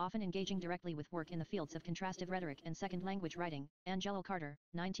Africa, often engaging directly with work in the fields of contrastive rhetoric and second language writing. Angelo Carter,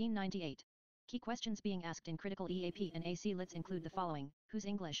 1998. Key questions being asked in critical EAP and AC Lits include the following: whose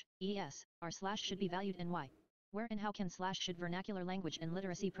English, ES, should be valued and why? Where and how can should vernacular language and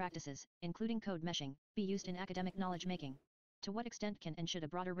literacy practices, including code meshing, be used in academic knowledge making? To what extent can and should a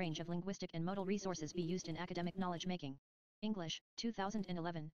broader range of linguistic and modal resources be used in academic knowledge making? English,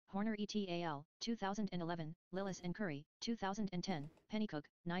 2011, Horner et al., 2011, Lillis and Curry, 2010, Pennycook,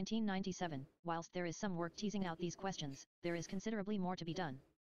 1997. Whilst there is some work teasing out these questions, there is considerably more to be done.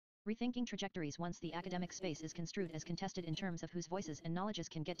 Rethinking trajectories once the academic space is construed as contested in terms of whose voices and knowledges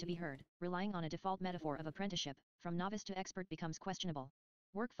can get to be heard, relying on a default metaphor of apprenticeship, from novice to expert becomes questionable.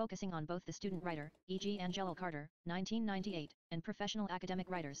 Work focusing on both the student writer, e.g. Angelo Carter, 1998, and professional academic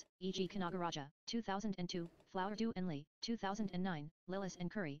writers, e.g. Kanagaraja, 2002, Flowerdew and Lee, 2009, Lillis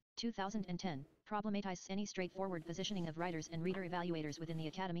and Curry, 2010, problematize any straightforward positioning of writers and reader evaluators within the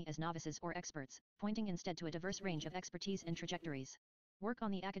academy as novices or experts, pointing instead to a diverse range of expertise and trajectories. Work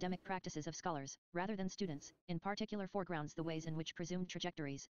on the academic practices of scholars, rather than students, in particular foregrounds the ways in which presumed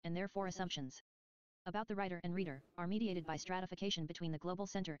trajectories, and therefore assumptions, about the writer and reader, are mediated by stratification between the global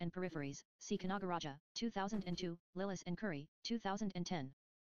center and peripheries. See Kanagaraja, 2002, Lillis and Curry, 2010.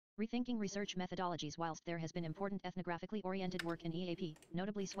 Rethinking research methodologies. Whilst there has been important ethnographically oriented work in EAP,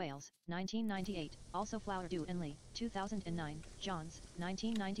 notably Swales, 1998, also Flowerdew and Lee, 2009, Johns,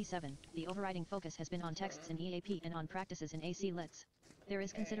 1997, the overriding focus has been on texts in EAP and on practices in AC Lits. There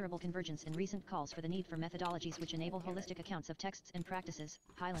is considerable convergence in recent calls for the need for methodologies which enable holistic accounts of texts and practices,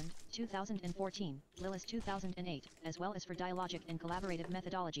 Highland, 2014, Lillis 2008, as well as for dialogic and collaborative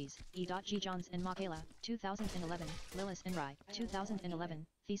methodologies, E.G. Johns and Makela, 2011, Lillis and Rye, 2011,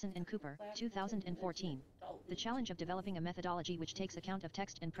 Thiessen and Cooper, 2014. The challenge of developing a methodology which takes account of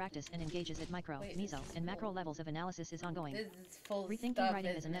text and practice and engages at micro, meso, and macro levels of analysis is ongoing. Rethinking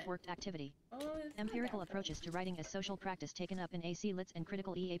writing as a networked activity. Empirical approaches to writing as social practice taken up in AC Lits and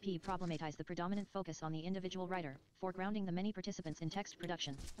critical EAP problematize the predominant focus on the individual writer, foregrounding the many participants in text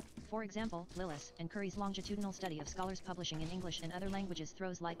production. For example, Lillis and Curry's longitudinal study of scholars publishing in English and other languages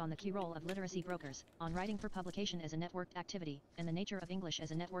throws light on the key role of literacy brokers, on writing for publication as a networked activity, and the nature of English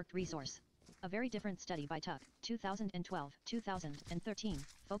as a networked resource. A very different study by Tuck, 2012, 2013,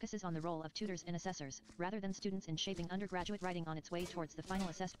 focuses on the role of tutors and assessors, rather than students in shaping undergraduate writing on its way towards the final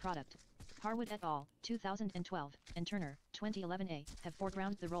assessed product. Harwood et al., 2012, and Turner, 2011a, have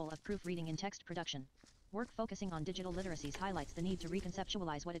foregrounded the role of proofreading in text production. Work focusing on digital literacies highlights the need to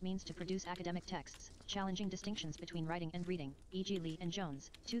reconceptualize what it means to produce academic texts, challenging distinctions between writing and reading, e.g. Lee and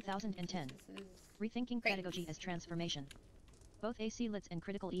Jones, 2010. Rethinking Pedagogy as Transformation. Both A.C. Litz and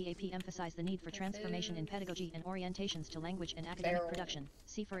Critical EAP emphasize the need for transformation in pedagogy and orientations to language and academic production.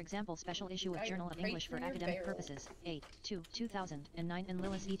 See for example special issue of Journal of English for Academic Purposes, 8, 2, 2009 and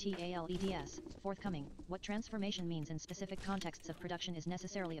Lillis ETALEDS, forthcoming. What transformation means in specific contexts of production is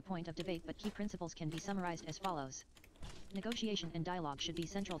necessarily a point of debate, but key principles can be summarized as follows. Negotiation and dialogue should be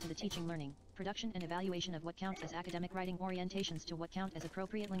central to the teaching learning, production and evaluation of what counts as academic writing orientations to what count as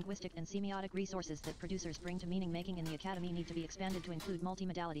appropriate linguistic and semiotic resources that producers bring to meaning making in the academy need to be expanded to include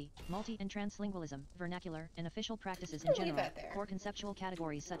multimodality, multi- and translingualism, vernacular, and official practices in general. Core conceptual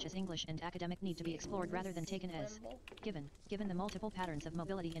categories such as English and academic need to be explored rather than taken as given the multiple patterns of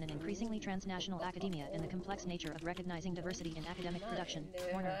mobility in an increasingly transnational academia and the complex nature of recognizing diversity in academic production.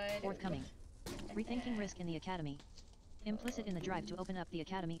 Warner, forthcoming. Rethinking risk in the academy. Implicit in the drive to open up the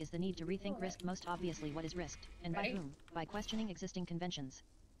academy is the need to rethink risk, most obviously what is risked, and by whom, by questioning existing conventions.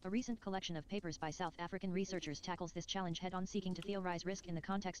 A recent collection of papers by South African researchers tackles this challenge head-on, seeking to theorize risk in the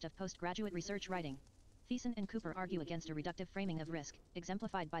context of postgraduate research writing. Thiessen and Cooper argue against a reductive framing of risk,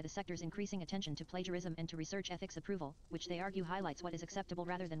 exemplified by the sector's increasing attention to plagiarism and to research ethics approval, which they argue highlights what is acceptable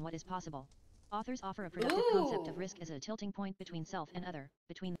rather than what is possible. Authors offer a productive concept of risk as a tilting point between self and other,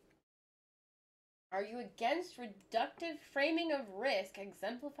 between. Are you against reductive framing of risk,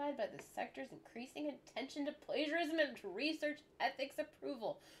 exemplified by the sector's increasing attention to plagiarism and to research ethics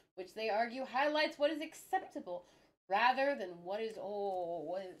approval, which they argue highlights what is acceptable rather than what is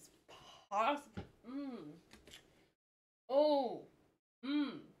possible?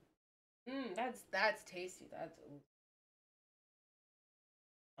 That's tasty. That's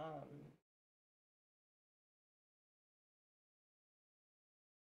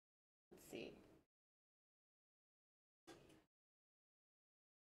let's see.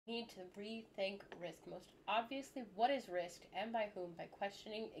 Need to rethink risk. Most obviously, what is risked and by whom? By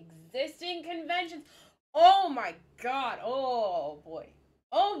questioning existing conventions. Oh my god. Oh boy.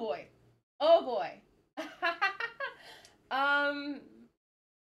 Oh boy. Oh boy.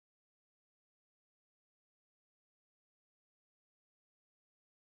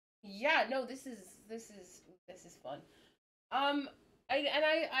 Yeah, no, this is fun.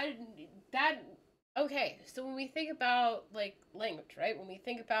 Okay, so when we think about like language, right? When we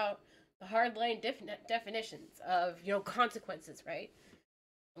think about the hard line definitions of, consequences, right?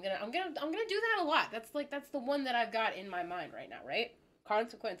 I'm gonna do that a lot. That's the one that I've got in my mind right now, right?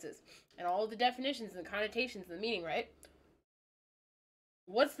 Consequences and all the definitions and the connotations and the meaning, right?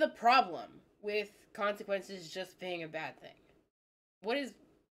 What's the problem with consequences just being a bad thing? What is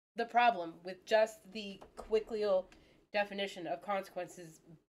the problem with just the colloquial definition of consequences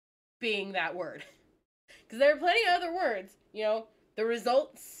being that word? Because there are plenty of other words, the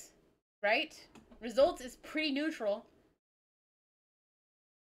results, right? Results is pretty neutral.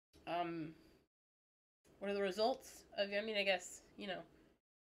 What are the results of, I guess, you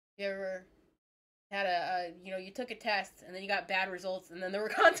ever had you took a test and then you got bad results and then there were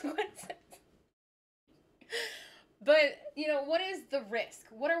consequences. But, what is the risk?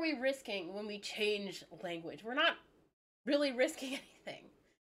 What are we risking when we change language? We're not really risking anything.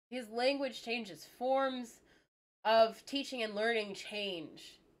 Because language changes. Forms of teaching and learning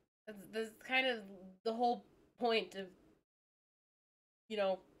change. That's kind of the whole point of,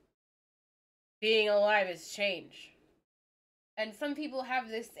 being alive is change. And some people have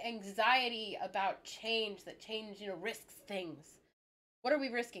this anxiety about change, that change, risks things. What are we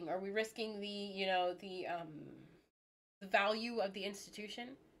risking? Are we risking the value of the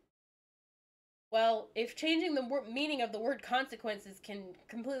institution? Well, if changing the meaning of the word consequences can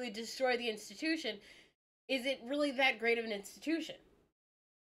completely destroy the institution, is it really that great of an institution?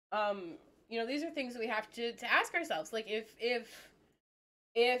 These are things that we have to ask ourselves. Like, if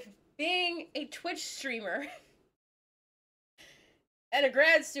being a Twitch streamer and a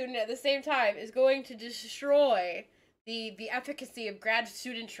grad student at the same time is going to destroy the efficacy of grad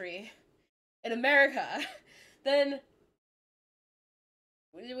studentry in America, then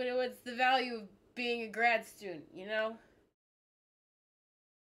what's the value of being a grad student,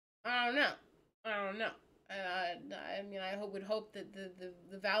 I don't know. I would hope that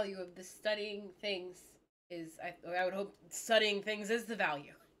the value of the studying things is, I would hope studying things is the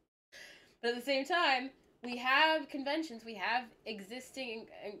value. But at the same time, we have conventions, we have existing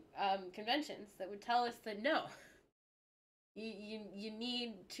conventions that would tell us that no, you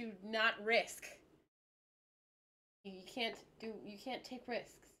need to not risk. You can't take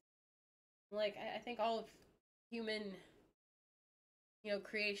risks. Like, I think all of human,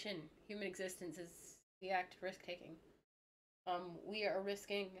 creation, human existence is the act of risk-taking. We are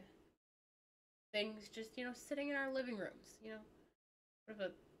risking things just, sitting in our living rooms, What if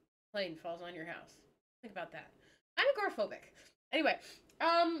a plane falls on your house? Think about that. I'm agoraphobic. Anyway,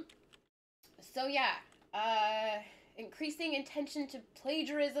 so yeah, increasing attention to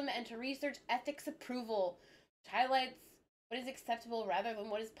plagiarism and to research ethics approval, which highlights what is acceptable rather than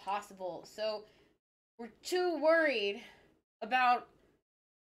what is possible. So we're too worried about,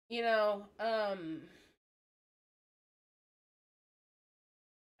 and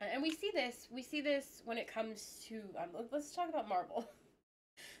we see this when it comes to, let's talk about Marvel.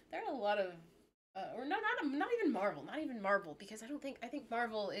 There are a lot of, or not even Marvel, because I think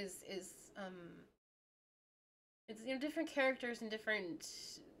Marvel is it's, different characters and different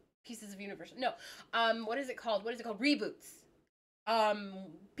pieces of universe. No, what is it called? Reboots.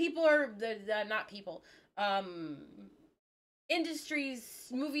 People are, not people,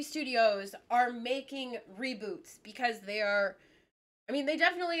 industries, movie studios are making reboots because they are, they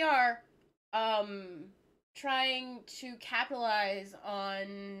definitely are, trying to capitalize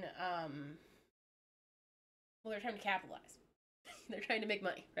on, they're trying to capitalize. They're trying to make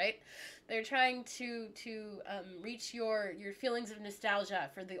money, right? They're trying to reach your feelings of nostalgia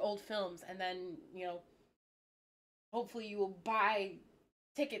for the old films, and then, hopefully you will buy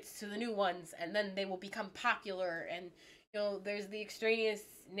tickets to the new ones, and then they will become popular. And, there's the extraneous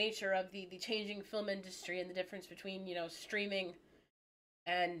nature of the changing film industry and the difference between, streaming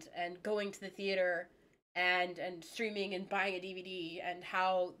and going to the theater and streaming and buying a DVD, and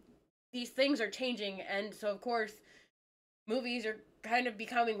how these things are changing. And so, of course, movies are kind of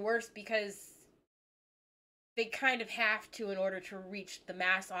becoming worse because they kind of have to in order to reach the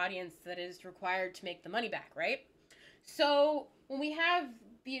mass audience that is required to make the money back, right? So when we have,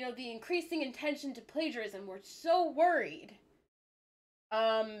 the increasing attention to plagiarism, we're so worried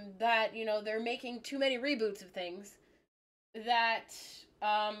that, they're making too many reboots of things that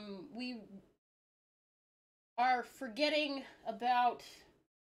we are forgetting about,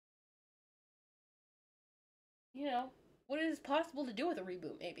 what is possible to do with a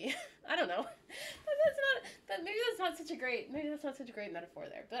reboot, maybe. I don't know. Maybe that's not such a great metaphor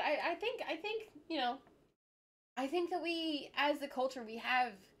there. But I think I think that we, as a culture, we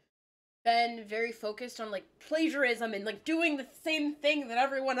have been very focused on, like, plagiarism and, like, doing the same thing that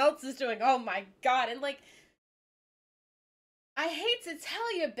everyone else is doing. Oh my god. And, like, I hate to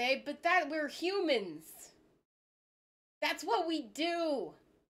tell you, babe, but that we're humans. That's what we do.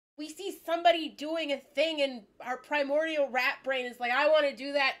 We see somebody doing a thing and our primordial rat brain is like, I want to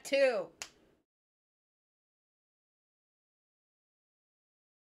do that too.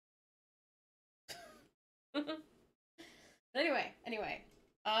 Anyway,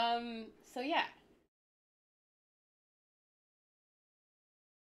 so yeah.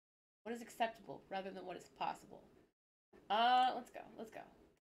 What is acceptable rather than what is possible? Let's go.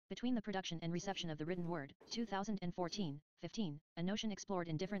 Between the production and reception of the written word, 2014-15, a notion explored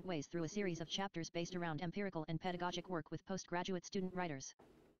in different ways through a series of chapters based around empirical and pedagogic work with postgraduate student writers.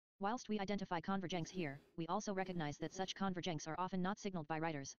 Whilst we identify convergence here, we also recognize that such convergence are often not signaled by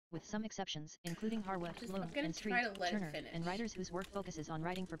writers, with some exceptions, including Harwood, Bloom, and Street, Turner, and writers whose work focuses on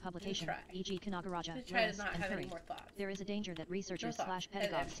writing for publication, e.g. Kanagaraja, Lewis, and Curry. There is a danger that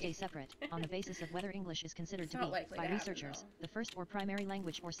researchers/pedagogues stay separate, on the basis of whether English is considered to be, by researchers, the first or primary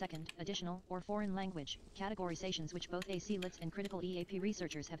language or second, additional, or foreign language, categorizations which both AC Lits and critical EAP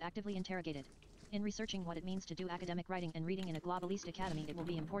researchers have actively interrogated. In researching what it means to do academic writing and reading in a globalist academy, it will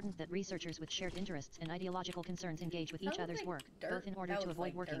be important that researchers with shared interests and ideological concerns engage with each other's work, both in order to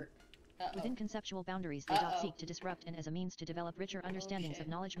avoid working within conceptual boundaries they seek to disrupt, and as a means to develop richer understandings of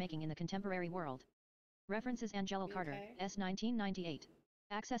knowledge-making in the contemporary world. References: Angelo Carter, S. 1998.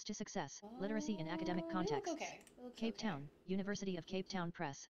 Access to Success, Literacy in Academic Contexts. Cape Town, University of Cape Town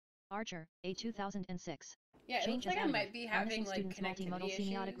Press. Archer, A. 2006. Yeah, it Change looks like as I might be having, like, students' multimodal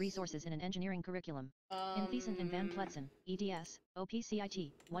semiotic resources in an engineering curriculum. In Thiessen and Van Pletsen, eds,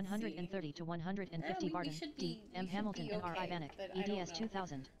 OPCIT, 130 to 150 Barton, D. M. Hamilton and R. Ivanek, eds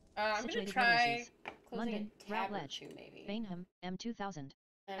 2000. I'm gonna Situated try Literacies. London, Routledge. maybe. Bainham, M. 2000.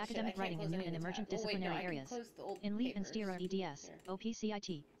 Shit, Academic I can't writing in close new any and of the emergent tabs. Oh, wait, no, disciplinary I can areas. close the old In Lee and papers. Steer eds, Here.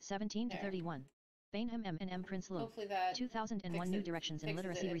 OPCIT, 17 to There. 31. Bainham, M. and M. Prince Lou. Hopefully that 2001 New Directions in fixes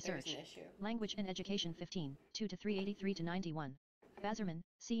Literacy it if there's Research. an issue. Language and Education 15, 2 to 383 to 91. Bazerman,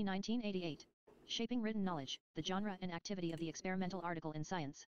 C. 1988. Shaping Written Knowledge, the Genre and Activity of the Experimental Article in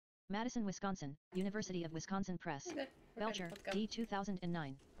Science. Madison, Wisconsin, University of Wisconsin Press. We're good. Belcher, Let's go. D.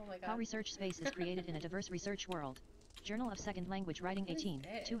 2009. Oh my god. How Research Space is Created in a Diverse Research World. Journal of Second Language Writing What is 18,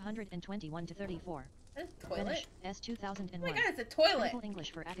 this? 221 to 34. That's a toilet? Finish, S. Oh 2001. my god, it's a toilet! Critical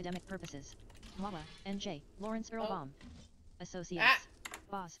English for Academic Purposes. Wawa, N.J., Lawrence Earl Baum. Associates. Ah.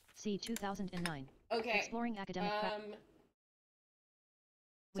 Boss, C. 2009. Okay. Exploring academic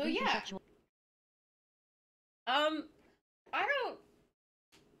So yeah. Conceptual. I don't...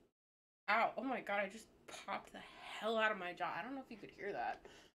 Ow. Oh my god, I just popped the hell out of my jaw. I don't know if you could hear that.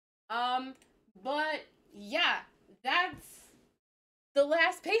 But yeah, that's the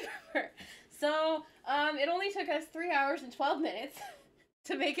last paper. So, it only took us 3 hours and 12 minutes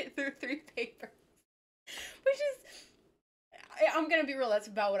to make it through 3 papers. Which is, I'm gonna be real, that's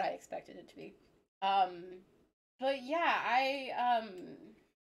about what I expected it to be. But yeah, I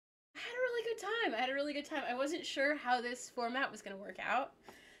had a really good time. I wasn't sure how this format was gonna work out,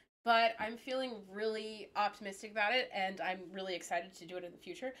 but I'm feeling really optimistic about it, and I'm really excited to do it in the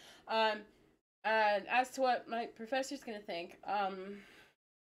future. As to what my professor's gonna think,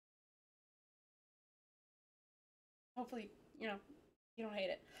 hopefully, you don't hate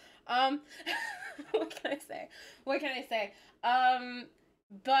it. What can I say?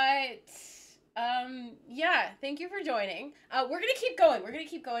 Yeah, thank you for joining. We're gonna keep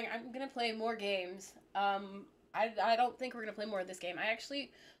going. I'm gonna play more games. I don't think we're gonna play more of this game. I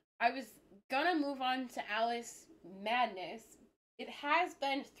was gonna move on to Alice Madness. It has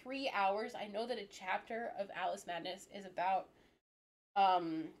been 3 hours. I know that a chapter of Alice Madness is about,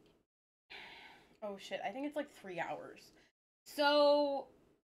 oh shit, I think it's like 3 hours. So,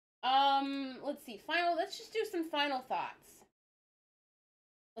 let's see, let's just do some final thoughts.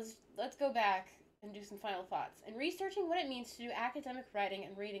 Let's go back and do some final thoughts. In researching what it means to do academic writing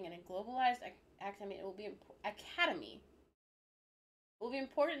and reading in a globalized academy, it will be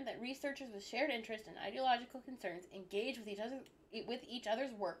important that researchers with shared interest and ideological concerns engage with each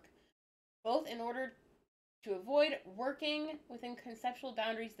other's work, both in order to avoid working within conceptual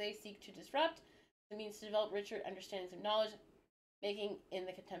boundaries they seek to disrupt, the means to develop richer understandings of knowledge making in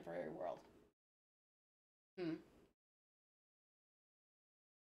the contemporary world.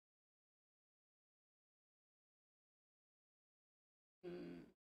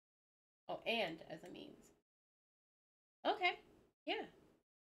 Oh, and as a means. Okay. Yeah.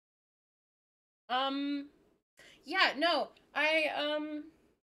 Yeah, no, I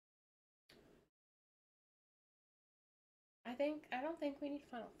don't think we need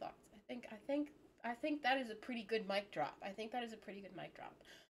final thoughts. I think that is a pretty good mic drop.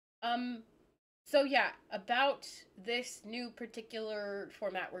 So yeah, about this new particular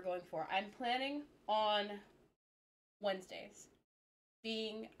format we're going for. I'm planning on Wednesdays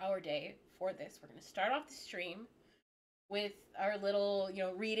being our day for this. We're going to start off the stream with our little,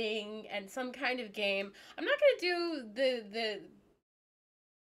 reading and some kind of game. I'm not going to do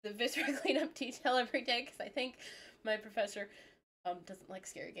the Viscera Cleanup Detail every day because I think my professor doesn't like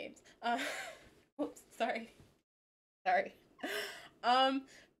scary games. Oops, sorry. I mean,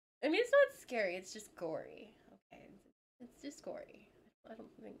 it's not scary, it's just gory. Okay, it's just gory. I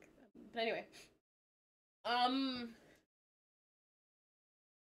don't think. But anyway,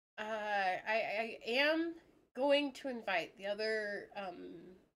 I am going to invite the other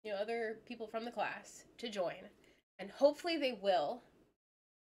other people from the class to join, and hopefully they will.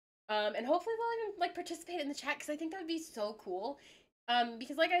 And hopefully they'll even like participate in the chat because I think that would be so cool.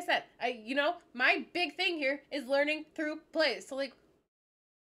 Because like I said, my big thing here is learning through plays. So like,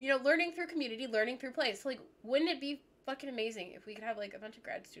 learning through community, learning through plays. So like, wouldn't it be fucking amazing if we could have like a bunch of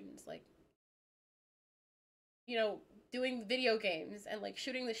grad students like, doing video games and like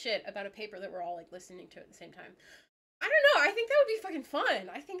shooting the shit about a paper that we're all like listening to at the same time. I don't know. I think that would be fucking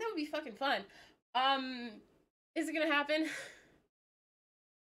fun. Is it gonna happen?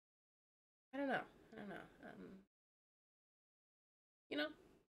 I don't know.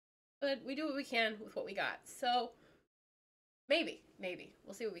 But we do what we can with what we got. So maybe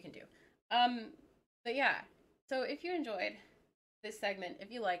we'll see what we can do. But yeah. So if you enjoyed this segment, if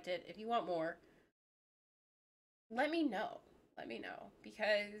you liked it, if you want more, let me know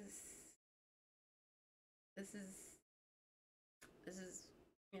because this is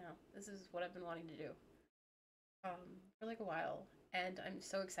what I've been wanting to do for like a while, and I'm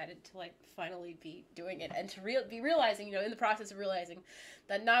so excited to like finally be doing it and to be realizing, in the process of realizing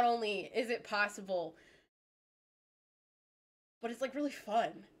that not only is it possible, but it's like really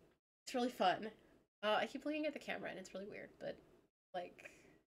fun. It's really fun. I keep looking at the camera and it's really weird, but like,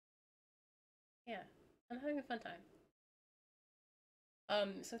 yeah, I'm having a fun time.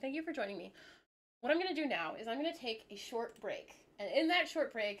 So thank you for joining me. What I'm gonna do now is I'm gonna take a short break, and in that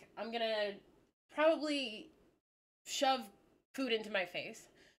short break, I'm gonna probably shove food into my face.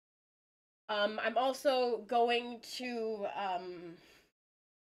 I'm also going to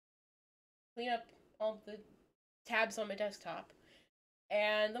clean up all the tabs on my desktop,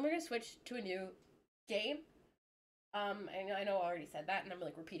 and then we're gonna switch to a new game. I know I already said that, and I'm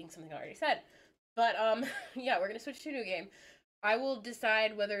like repeating something I already said. But yeah, we're gonna switch to a new game. I will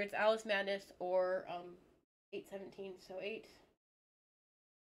decide whether it's Alice Madness or 817. So 8,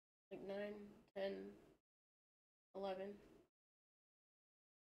 like 9, 10, 11.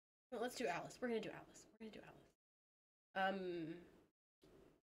 No, let's do Alice. We're gonna do Alice. We're gonna do Alice.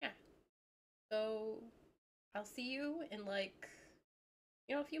 Yeah. So I'll see you in like,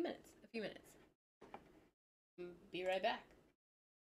 a few minutes. Be right back.